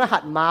ยุ่งกันหั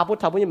ดมาบัว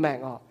ทำบัวยังแบ่ง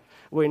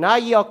บัวน่า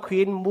เยี่ยควี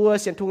นบัว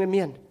เสียนทุ่งเ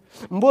มียน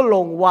บัวล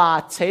งหว่า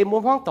เฉยบัว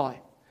ห้องต่อย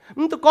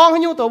มันตัวก้องให้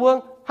ยุ่งตัวบัว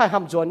ให้ท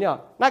ำจวนเนี่ย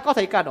นายก็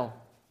thấy cả đó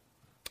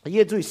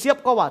ยี่จุยเสียบ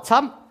ก็ว่าช้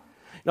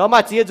ำแล้วมา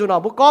จีจุนเอา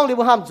บุกก้องรี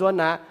บทำจวน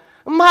นะ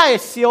ไม่ให้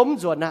เสียม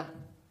จวนนะ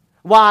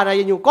ว่าอะไร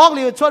อยู่ก้อง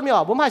รีบชวนไม่อ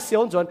อกบุไม่ให้เสีย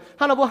มจวน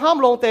ถ้าเราบุห้าม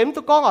ลงเต็ม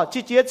ตัวก้องอ่ะ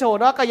จีโฉ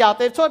นะก็อยากเ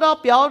ต็มชวนเรา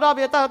เปียวเราเ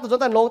ปียวแต่ตัวจน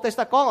แต่ลงเต็ม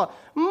สักก้องอ่ะ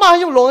ไม่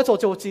ยุ่งลงโ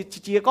ฉ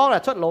จีก้องแหละ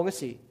ชวนลง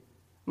สิ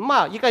ไม่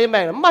ยี่ก็ยังแม่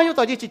ไม่ยุ่ง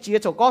ตัวจี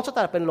โฉก้องชวนแ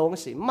ต่เป็นลง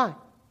สิไม่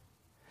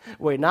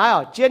เว้ยนายอ่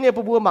ะเจียนเนี่ย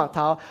บัวหมักเ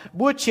ท้า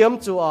บัวเชื่อม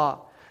จัว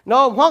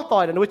nó hoang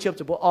tỏi là nó chiếm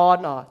chụp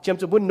on chiếm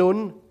chụp bún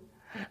nún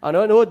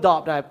nó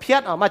đọp này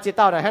phiết mà chỉ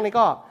tao này hay này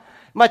có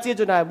mà chỉ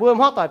chỗ này buông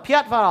hoang tỏi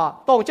phiết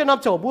vào tông trên năm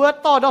chỗ búa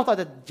to đâu tỏi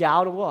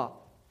giáo đúng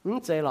không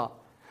chế là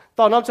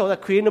to năm chỗ là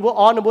khuyên nó búa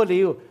on nó búa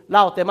liu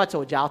lao tới mà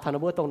chỗ giáo thằng nó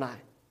búa tông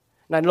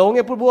này lông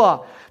nghe búa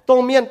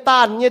tông miền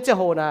tan như chế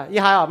hồ này y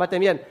hai mà tới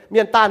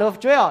miền tan nó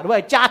chơi nó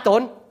phải tra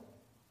tốn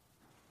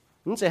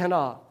chế hay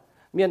nó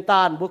miền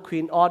tan búa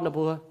khuyên on nó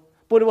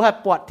búa hay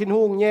bọt thiên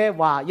hung nhé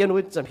và yên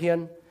nó chậm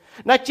hiền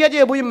nãy chia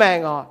chia bùi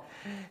mèn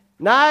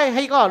nãy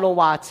hay có lồng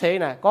hòa chế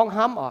này con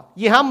hám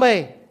y hám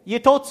mê y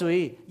thô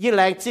chuối y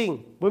lạnh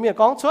chinh bùi miền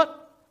con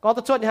tốt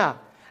chuột nha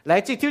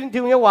lạnh chinh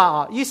thiếu như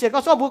hòa y sẽ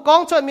có số bùi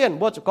con chuột miền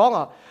bùi chủ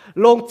con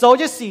lồng dấu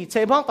như xì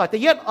chế phong tỏi tự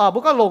nhiên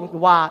bùi có lồng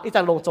hòa y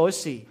ta lồng dấu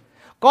xì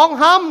con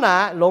hám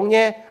nè lồng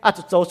nhé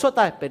dấu chuột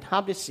tại bên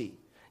hám như xì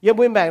y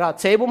bùi mèn là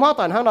chế bùi phong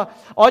tỏi hám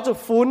ở chỗ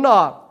phun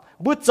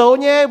bùi dấu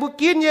nhé bùi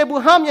kín nhé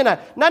bùi hám nhé này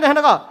nãy này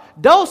nó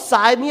đâu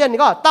sải miền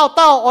ก็เต้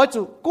าอ้อย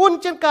จุกุน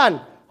เช่นกัน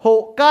โห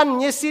กันเ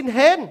นี่ยสินเ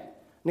ห็น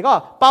นี่ก็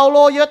เปาโล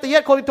เยอะแต่เยอ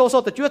ะคนที่โทรโซ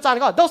แต่ชั่วจาน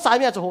ก็đâu sải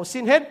miềnจะโหสิ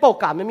นเห็นโป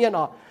กามเมียน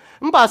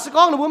มันป่าสก้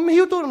องหนูไม่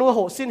หิวตู้หนูโห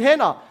สินเห็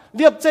นเ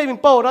รียบเจมิน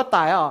โปแล้วต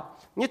าย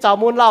นี่เจ้า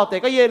มูลเราแต่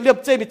ก็เรียบ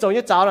เจมินโจ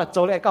นี่เจ้าน่ะโจ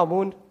เลยเก่ามู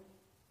ล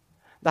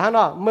แต่ฮะ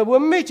มัน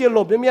ไม่จีหล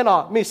บเมียน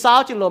มีสาว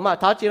จีหลบ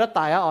ท้าจีแล้วต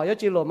ายย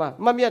จีหลบ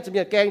มันเมียจะมี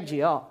แกงจี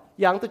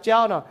ยังตัวเจ้า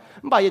เนาะ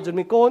มันบ่อยจะ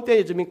มีโกนเตี้ย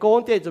จะมีโก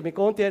น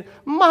เตี้ย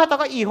มาตา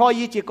ก็อีหอ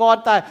ยจีกอน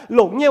แต่ห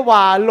ลงเนี่ยว่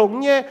าหลง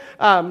เนี่ย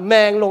แม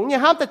งหลงเนี่ย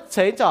ห้ามแต่เฉ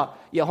ยจ่อ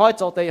อย่าหอยโ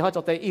จเ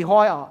ตยอีหอ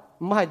ย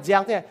ไม่ให้ยั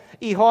งเนี่ย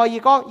อีหอยอี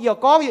ก้อง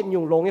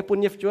ยุ่งหลงเนี่ยปุ่น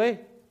เนี่ยช่วย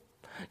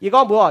อีก้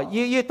องบัว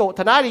อีโตธ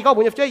นาอีก้อง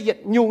ปุ่นเนี่ยช่วย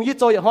ยุ่งยี่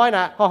โจอย่าหอยน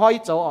ะหอย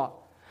โจ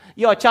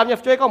อีชามเนี่ย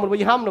ช่วยก้องมันบ่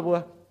ยี่ห้ามนะบัว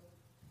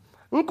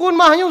กุน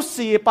มาให้ยุ่ง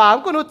สี่ป่า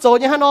กุนโจ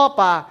เนี่ยห้านอ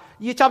ป่า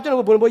อีชามจะ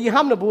บุญบ่ยี่ห้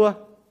ามนะบัว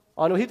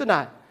หนูที่ตัวไหน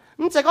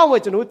这个为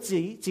着侬自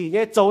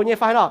嘢做嘢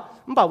快咯，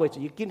唔把为着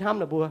要健康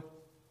啦噃。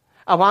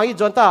hoàng一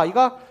转到一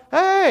个，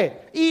哎，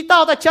一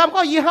到在前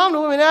个一行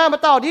路面呢，嘛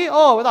到底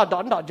我到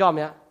短咗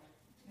咩？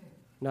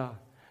嗱，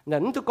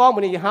你都講冇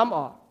你一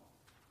行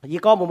一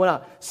個冇啦，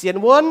先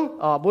溫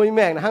冇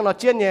命行到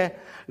尖嘢，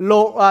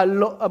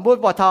冇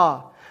把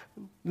它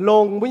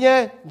龍冇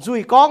嘢注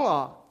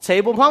光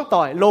斜半方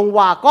袋，龍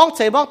華光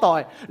斜方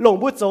袋，龍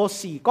冇做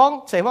時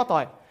光斜方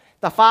袋。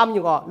แต่ฟาร์มอ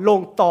ยู่ก็ล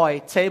งต่อย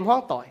เชมห้อ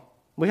งต่อย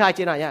มือให้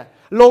จีน่ะเนี่ย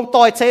ลง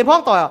ต่อยเชมห้อ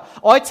งต่อย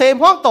อ้อยเชม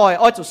ห้องต่อย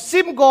อ้อยจุด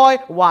ซิมกอย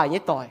วายเ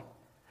นี่ยต่อย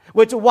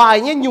为就坏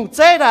嘢用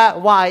这啦，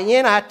坏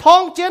嘢啦，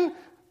汤煎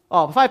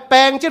哦，塊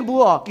餅煎布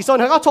哦，其實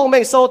佢個聰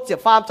明數接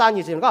翻生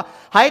意先個，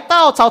喺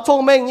刀炒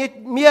聰明一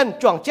面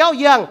撞椒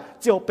樣，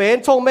就變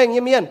聰明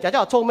一面，就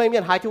叫聰明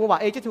面，還聽話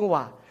A 就聽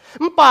話，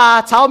咁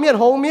把炒面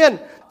紅面，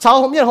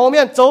炒面紅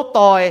面做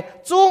代，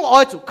中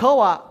愛就口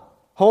話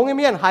紅一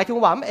面，還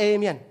聽話咁 A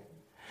面，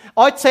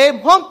愛切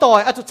香代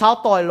啊就炒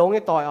代龍一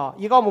代哦，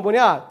而家冇冇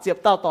呢接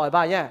到代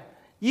吧啫。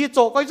อีโ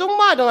จก็ยุ่ง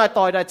มากตรงไหน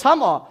ต่อยได้ช้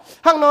ำอ๋อ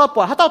ห้างนอนป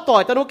วดถ้าต้องต่อ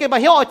ยแต่หนูเก็บมา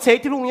เหี้ยอ๋อเช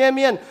ที่ลุงเยี่ยมเ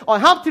มียนอ๋อ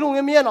ห้ามที่ลุงเ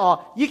ยี่ยมเมียนอ๋อ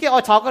ยี่เกี่ยอ๋อ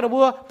เช้ากันนะบั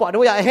วปวดหนู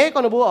อยากเฮ้กั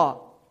นนะบัวอ๋อ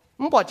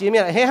มันปวดจีเมี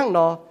ยนเฮ้ห้างน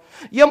อ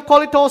เยี่ยมคอ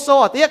ลิโทโซ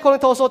แต่ยี่คอลิ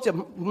โทโซจะ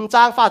จ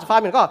างฟ้าจะฟ้า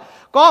เมียน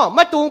ก็ไ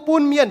ม่ตุงปู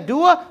นเมียนดั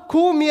ว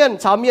คู่เมียน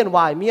ชาวเมียนว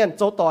ายเมียนโ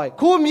จต่อย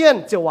คู่เมียน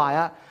จะวาย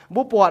อ่ะ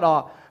บัวปวดอ๋อ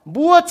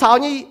บัวชาว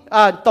นี่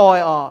ต่อย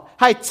อ๋อ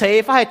ให้เช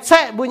ฟ้าให้แช่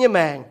บัวยี่แ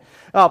มง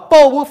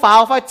bao bữa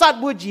pháo phải chặt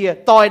bữa gì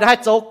tỏi là hai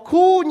chỗ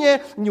khu nhé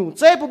nhung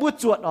chế bữa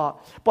chuột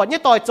bọn nhé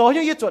tỏi chỗ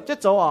như chuột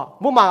chết chỗ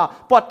mua mà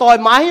bọn tỏi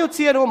má hiu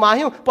chia đâu má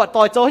hiu bọn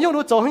tỏi chỗ hiu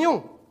đâu chỗ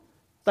hiu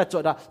tại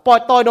chuột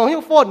bọn tỏi nổ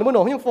hiu phồn mua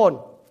nổ hiu phồn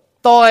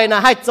tỏi là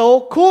hai chỗ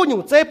khu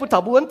nhung chế bữa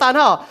thảo bữa tan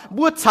hả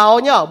bữa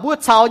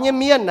cháo nhé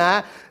miên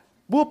nè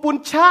bữa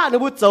bún cha nó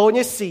bữa chỗ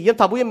nhé xì yếm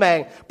thảo bữa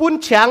mèng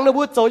bún tráng nó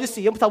bữa chỗ nhé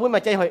xì yếm thảo bữa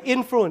mèng chạy hỏi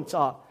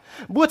influence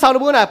bữa cháo nó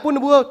bữa này bún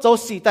nó bữa chỗ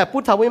xì tại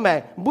bún thảo bữa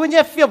mèng bữa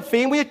nhé phim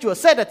phim bữa nhé chuột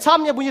xét là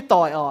chăm nhé bữa nhé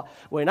tỏi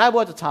vậy nay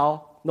bữa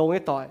cháo nổ nhé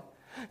tỏi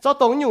cho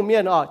tông nhiều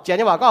miền trẻ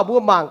như vậy có bữa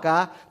mảng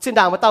cá trên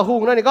đàng mà tàu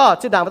hung nữa này có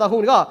trên đàng mà tàu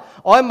hung này có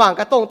ôi mảng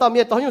cá tông tàu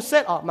miền tàu nhiều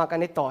xét mảng cá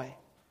này tỏi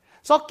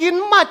so kín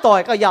mai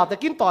tỏiก็ยาวแต่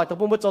kín tỏiตัว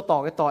บนจะต่อ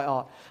cái tỏi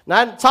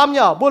นั้นช้ำเ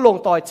นี่ยบุลง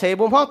ตอยเช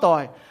บุห้องตอ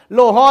ยโล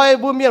หอย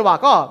บุเมียนว่า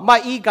ก็มา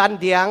อีกัน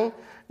เดีย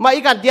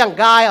ง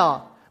กาย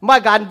มา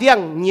กันเดียง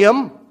เหนียม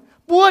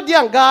ปัวเดีย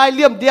งกายเ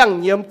ลี่ยมเดียง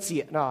เหนียมเจี๋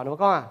ยนะนึ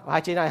กว่าหา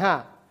ยใจได้ฮะ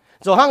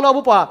โจห้างนอ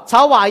บุปผาเช้า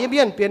หวายเมี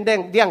ยนเปลี่ยน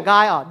เดียงกา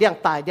ยเดียง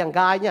ตายเดียงก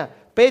ายเนี่ย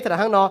เป๊ะแต่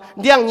ห้างนอ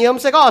เดียงเหนียม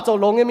ใช่ก็โจ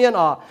ลงเมียน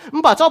มั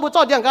นป่าเจ้าบุเจ้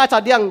าเดียงกายจะ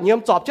เดียงเหนียม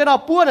จอบเจ้าเรา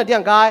ปัวน่ะเดีย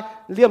งกาย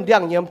เลี่ยมเดีย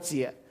งเหนียมเ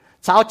จี๋ย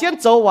เช้าเจียน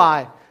โจหวา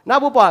ย那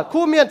不把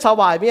苦面炒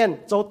外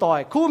面做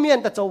代，苦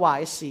面的做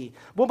外事，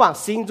不把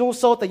心中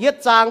受的一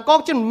张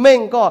讲真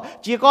明个，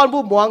只讲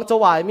不忙做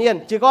外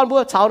面，只讲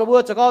不炒的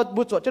不，只讲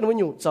不做真不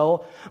用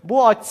做，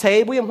不爱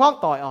切不用放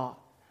代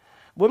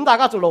不大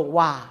家就弄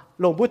话，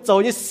弄不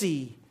做一事，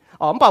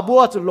唔把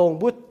不就弄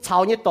不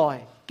炒一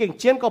代，勁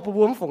錢個不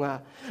滿逢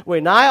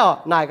為乃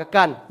乃個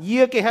間，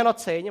依個喺度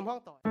切任放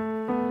代。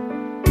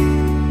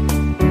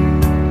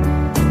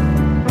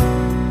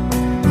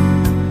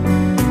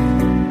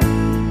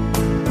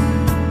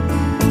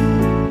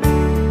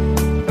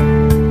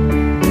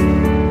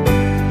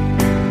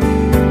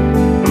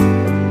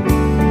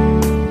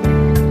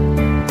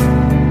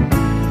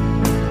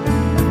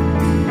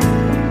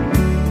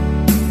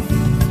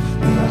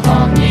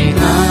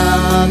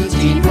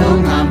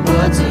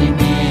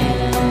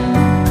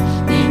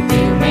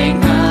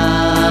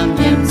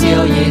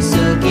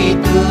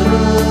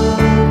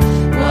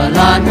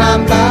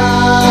hàm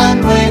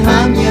tan với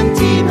hàm nhiễm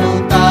chi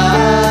nụ ta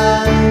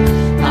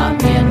hàm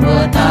miền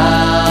mùa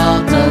tao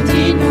châu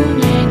chi nụ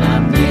nhẹ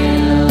làm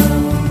nhiều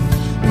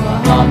mùa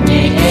hòm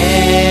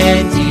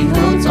nhẹ chi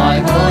nụ tròi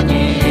hô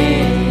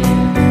nhẹ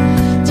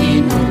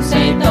chi nụ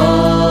xây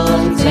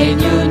tôn xây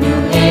như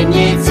em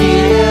nhẹ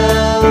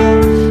chiếu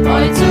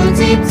hỏi chú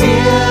chip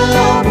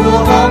chiếu mùa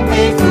hòm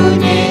về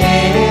phu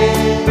nhẹ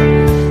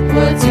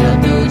mùa chiều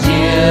từ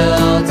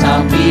chiều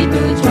chào khi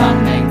từ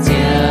choàng đành chiều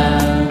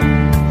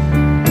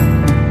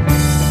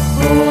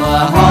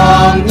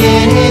hòm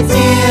nhẹ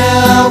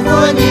chiều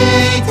mùa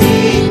nhẹ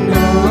chín nụ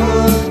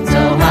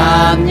dầu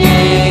hàm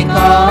nhẹ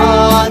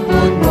con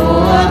buồn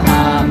mùa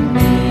hàm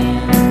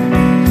miền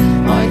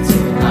hỏi chú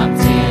hàm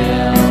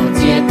chiều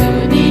chia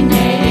từ đi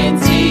nhẹ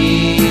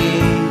chi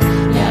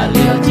nhà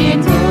liều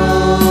thiên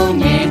thu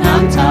nhẹ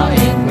hàm chào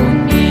em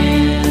cùng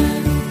nghe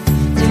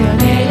chiều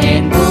nhẹ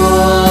em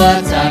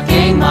mùa cha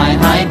kinh mai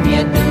hai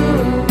biệt từ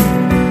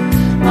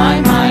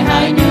mai mai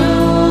hai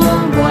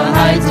nhung mùa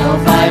hai dầu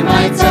phải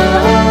mai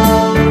chờ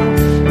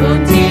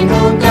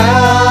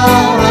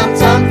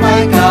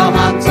hãy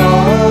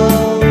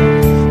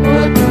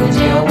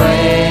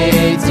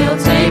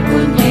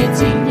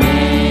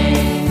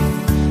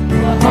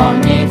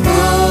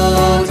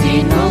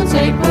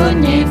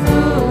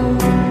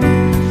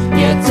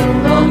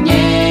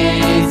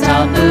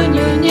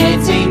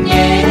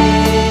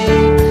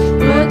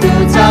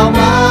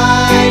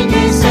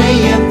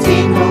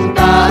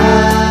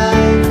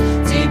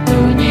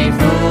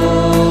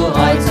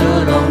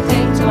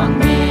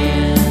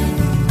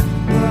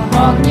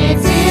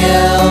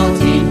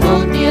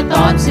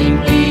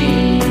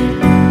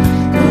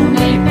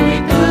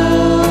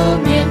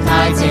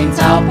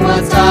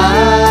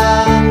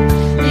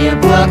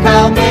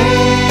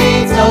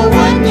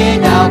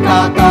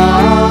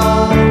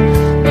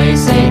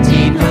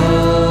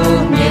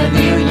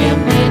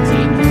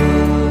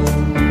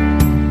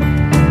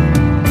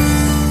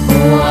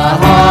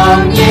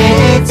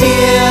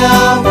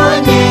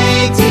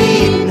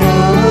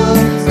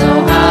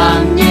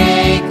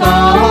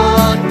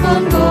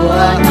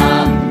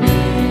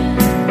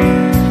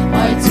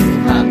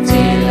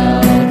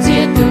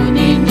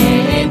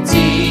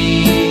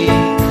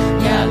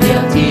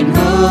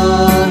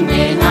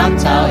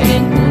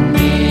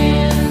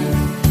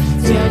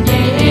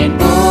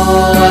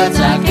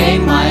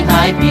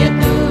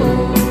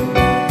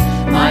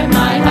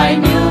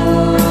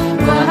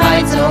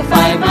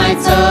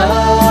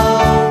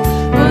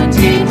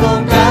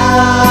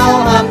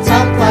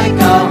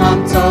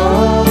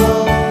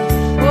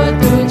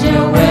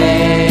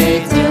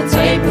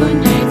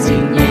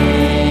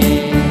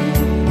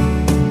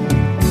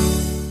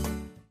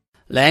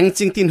lãng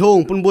chính tin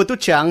hùng bún bùa tu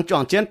chẳng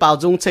chọn chén bảo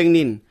dung chênh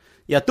nín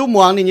อย่าตู้ม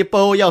วงนี่ยี่เป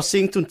าอย่าสิ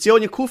งจุนเจียว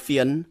ยี่คู่เฟี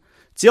ยน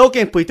เจียวเ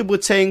ก่งผุยตุบุ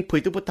เชงผุย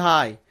ตุบุทา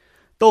ย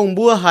ตรง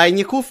บัวหาย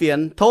ยี่คู่เฟียน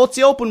โถเ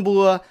จียวปุ่นบั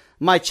ว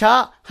ไม่ช้า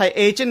ให้เอ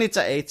เจนี่จ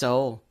ะเอเจ้า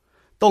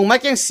ตรงไม่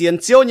แก่งเสียน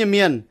เจียวยี่เ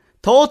มียน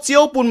โถเจีย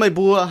วปุ่นไม่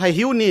บัวให้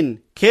หิวนิน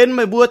เข็นไ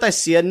ม่บัวแต่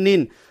เสียนนิ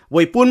นไ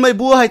ว้ปุ่นไม่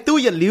บัวให้ตู้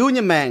ยัดลิ้ว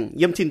ยี่แมงเ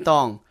ยี่ยมทินต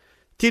อง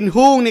ทิน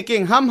หุงนี่เก่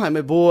งห้ำให้ไ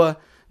ม่บัว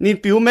นิน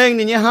ปิวแมง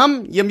นี่ยี่ห้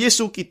ำเยี่ยมเย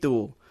ซูกิตู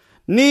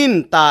นิน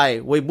ตาย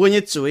ไว้บัว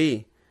ยี่จุย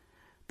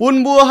ปุ่น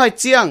บัวให้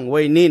เจียงไ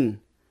ว้นิน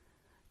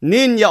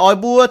อย่าอ้อย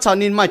บัวชาว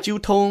นินมาจิ้ว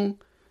ทง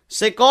เส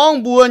กอง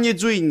บัวยี่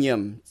จุยเงีย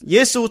มเย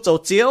ซูเจ้า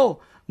เจียว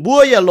บัว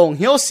อย่าลงเ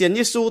หี้ยวเสียนเย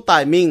ซูตา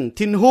ยมิง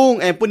ทินหุง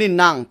แอมปุ่นนิน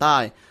นางตา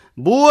ย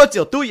บัวเจี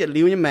ยวตู้ยัด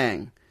ลิ้วยี่แมง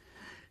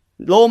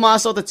โลมา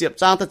โซตะเจียบ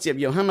จางตะเจียบ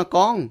อยู่ห้างนักก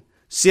อง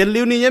เสียน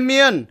ลิ้วนี่ยี่เมี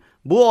ยน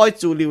บัวอ้อย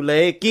จูลิ้วเล่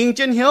กิงเจ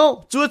นเหี้ยว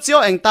จัวเจียว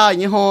แองตาย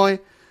ยี่หอย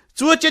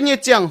จัวเจนยี่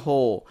เจียงโห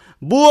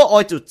บัวอ้อ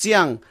ยจูเจีย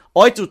ง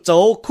อ้อยจูโจ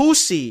คู่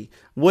สี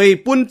เว่ย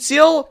ปุ่นเจี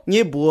ยว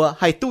ยี่บัว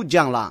ให้ตู้จ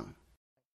างหลัง